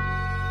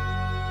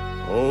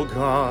 Oh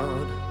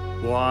God,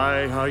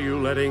 why are you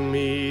letting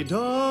me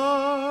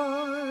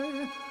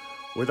die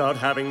without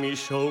having me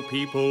show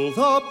people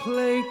the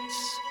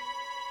plates?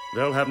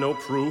 They'll have no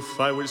proof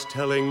I was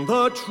telling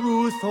the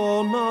truth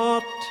or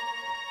not.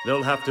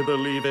 They'll have to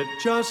believe it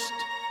just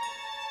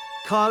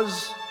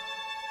 'cause.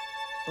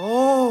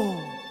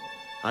 Oh,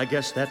 I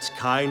guess that's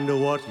kinda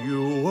what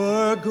you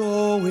were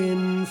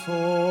going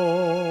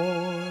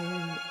for.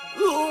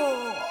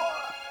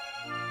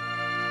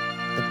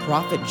 The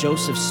prophet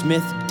Joseph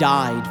Smith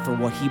died for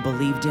what he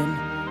believed in.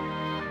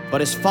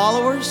 But his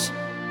followers,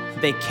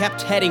 they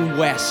kept heading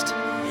west.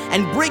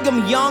 And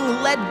Brigham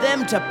Young led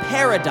them to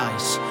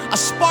Paradise, a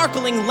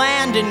sparkling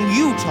land in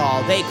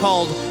Utah they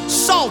called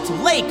Salt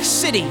Lake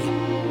City.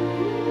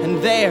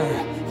 And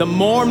there, the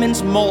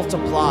Mormons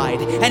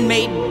multiplied and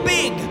made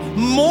big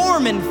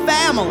Mormon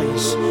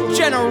families,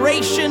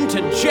 generation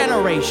to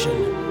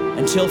generation,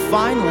 until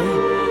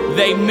finally,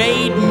 they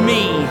made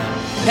me.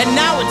 And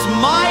now it's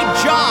my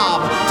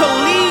job to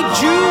lead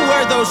you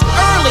where those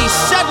early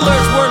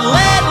settlers were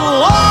led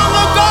long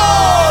ago.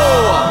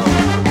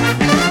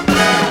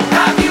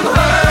 Have you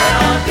heard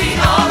of the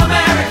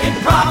all-American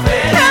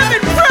prophet?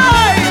 Heaven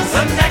prize!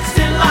 The next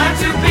in line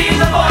to be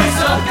the voice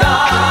of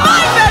God.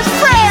 My best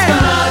friend! He's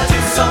gonna do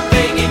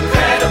something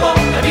incredible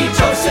and be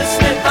Joseph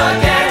Smith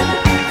again.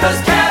 'Cause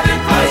Kevin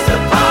Price, the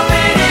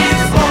prophet,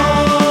 is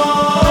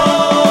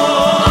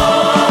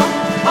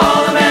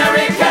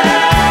all-American.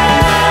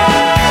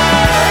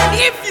 And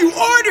if you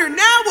order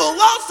now, we'll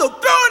also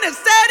throw in a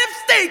set of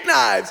steak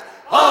knives.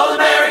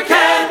 All-American.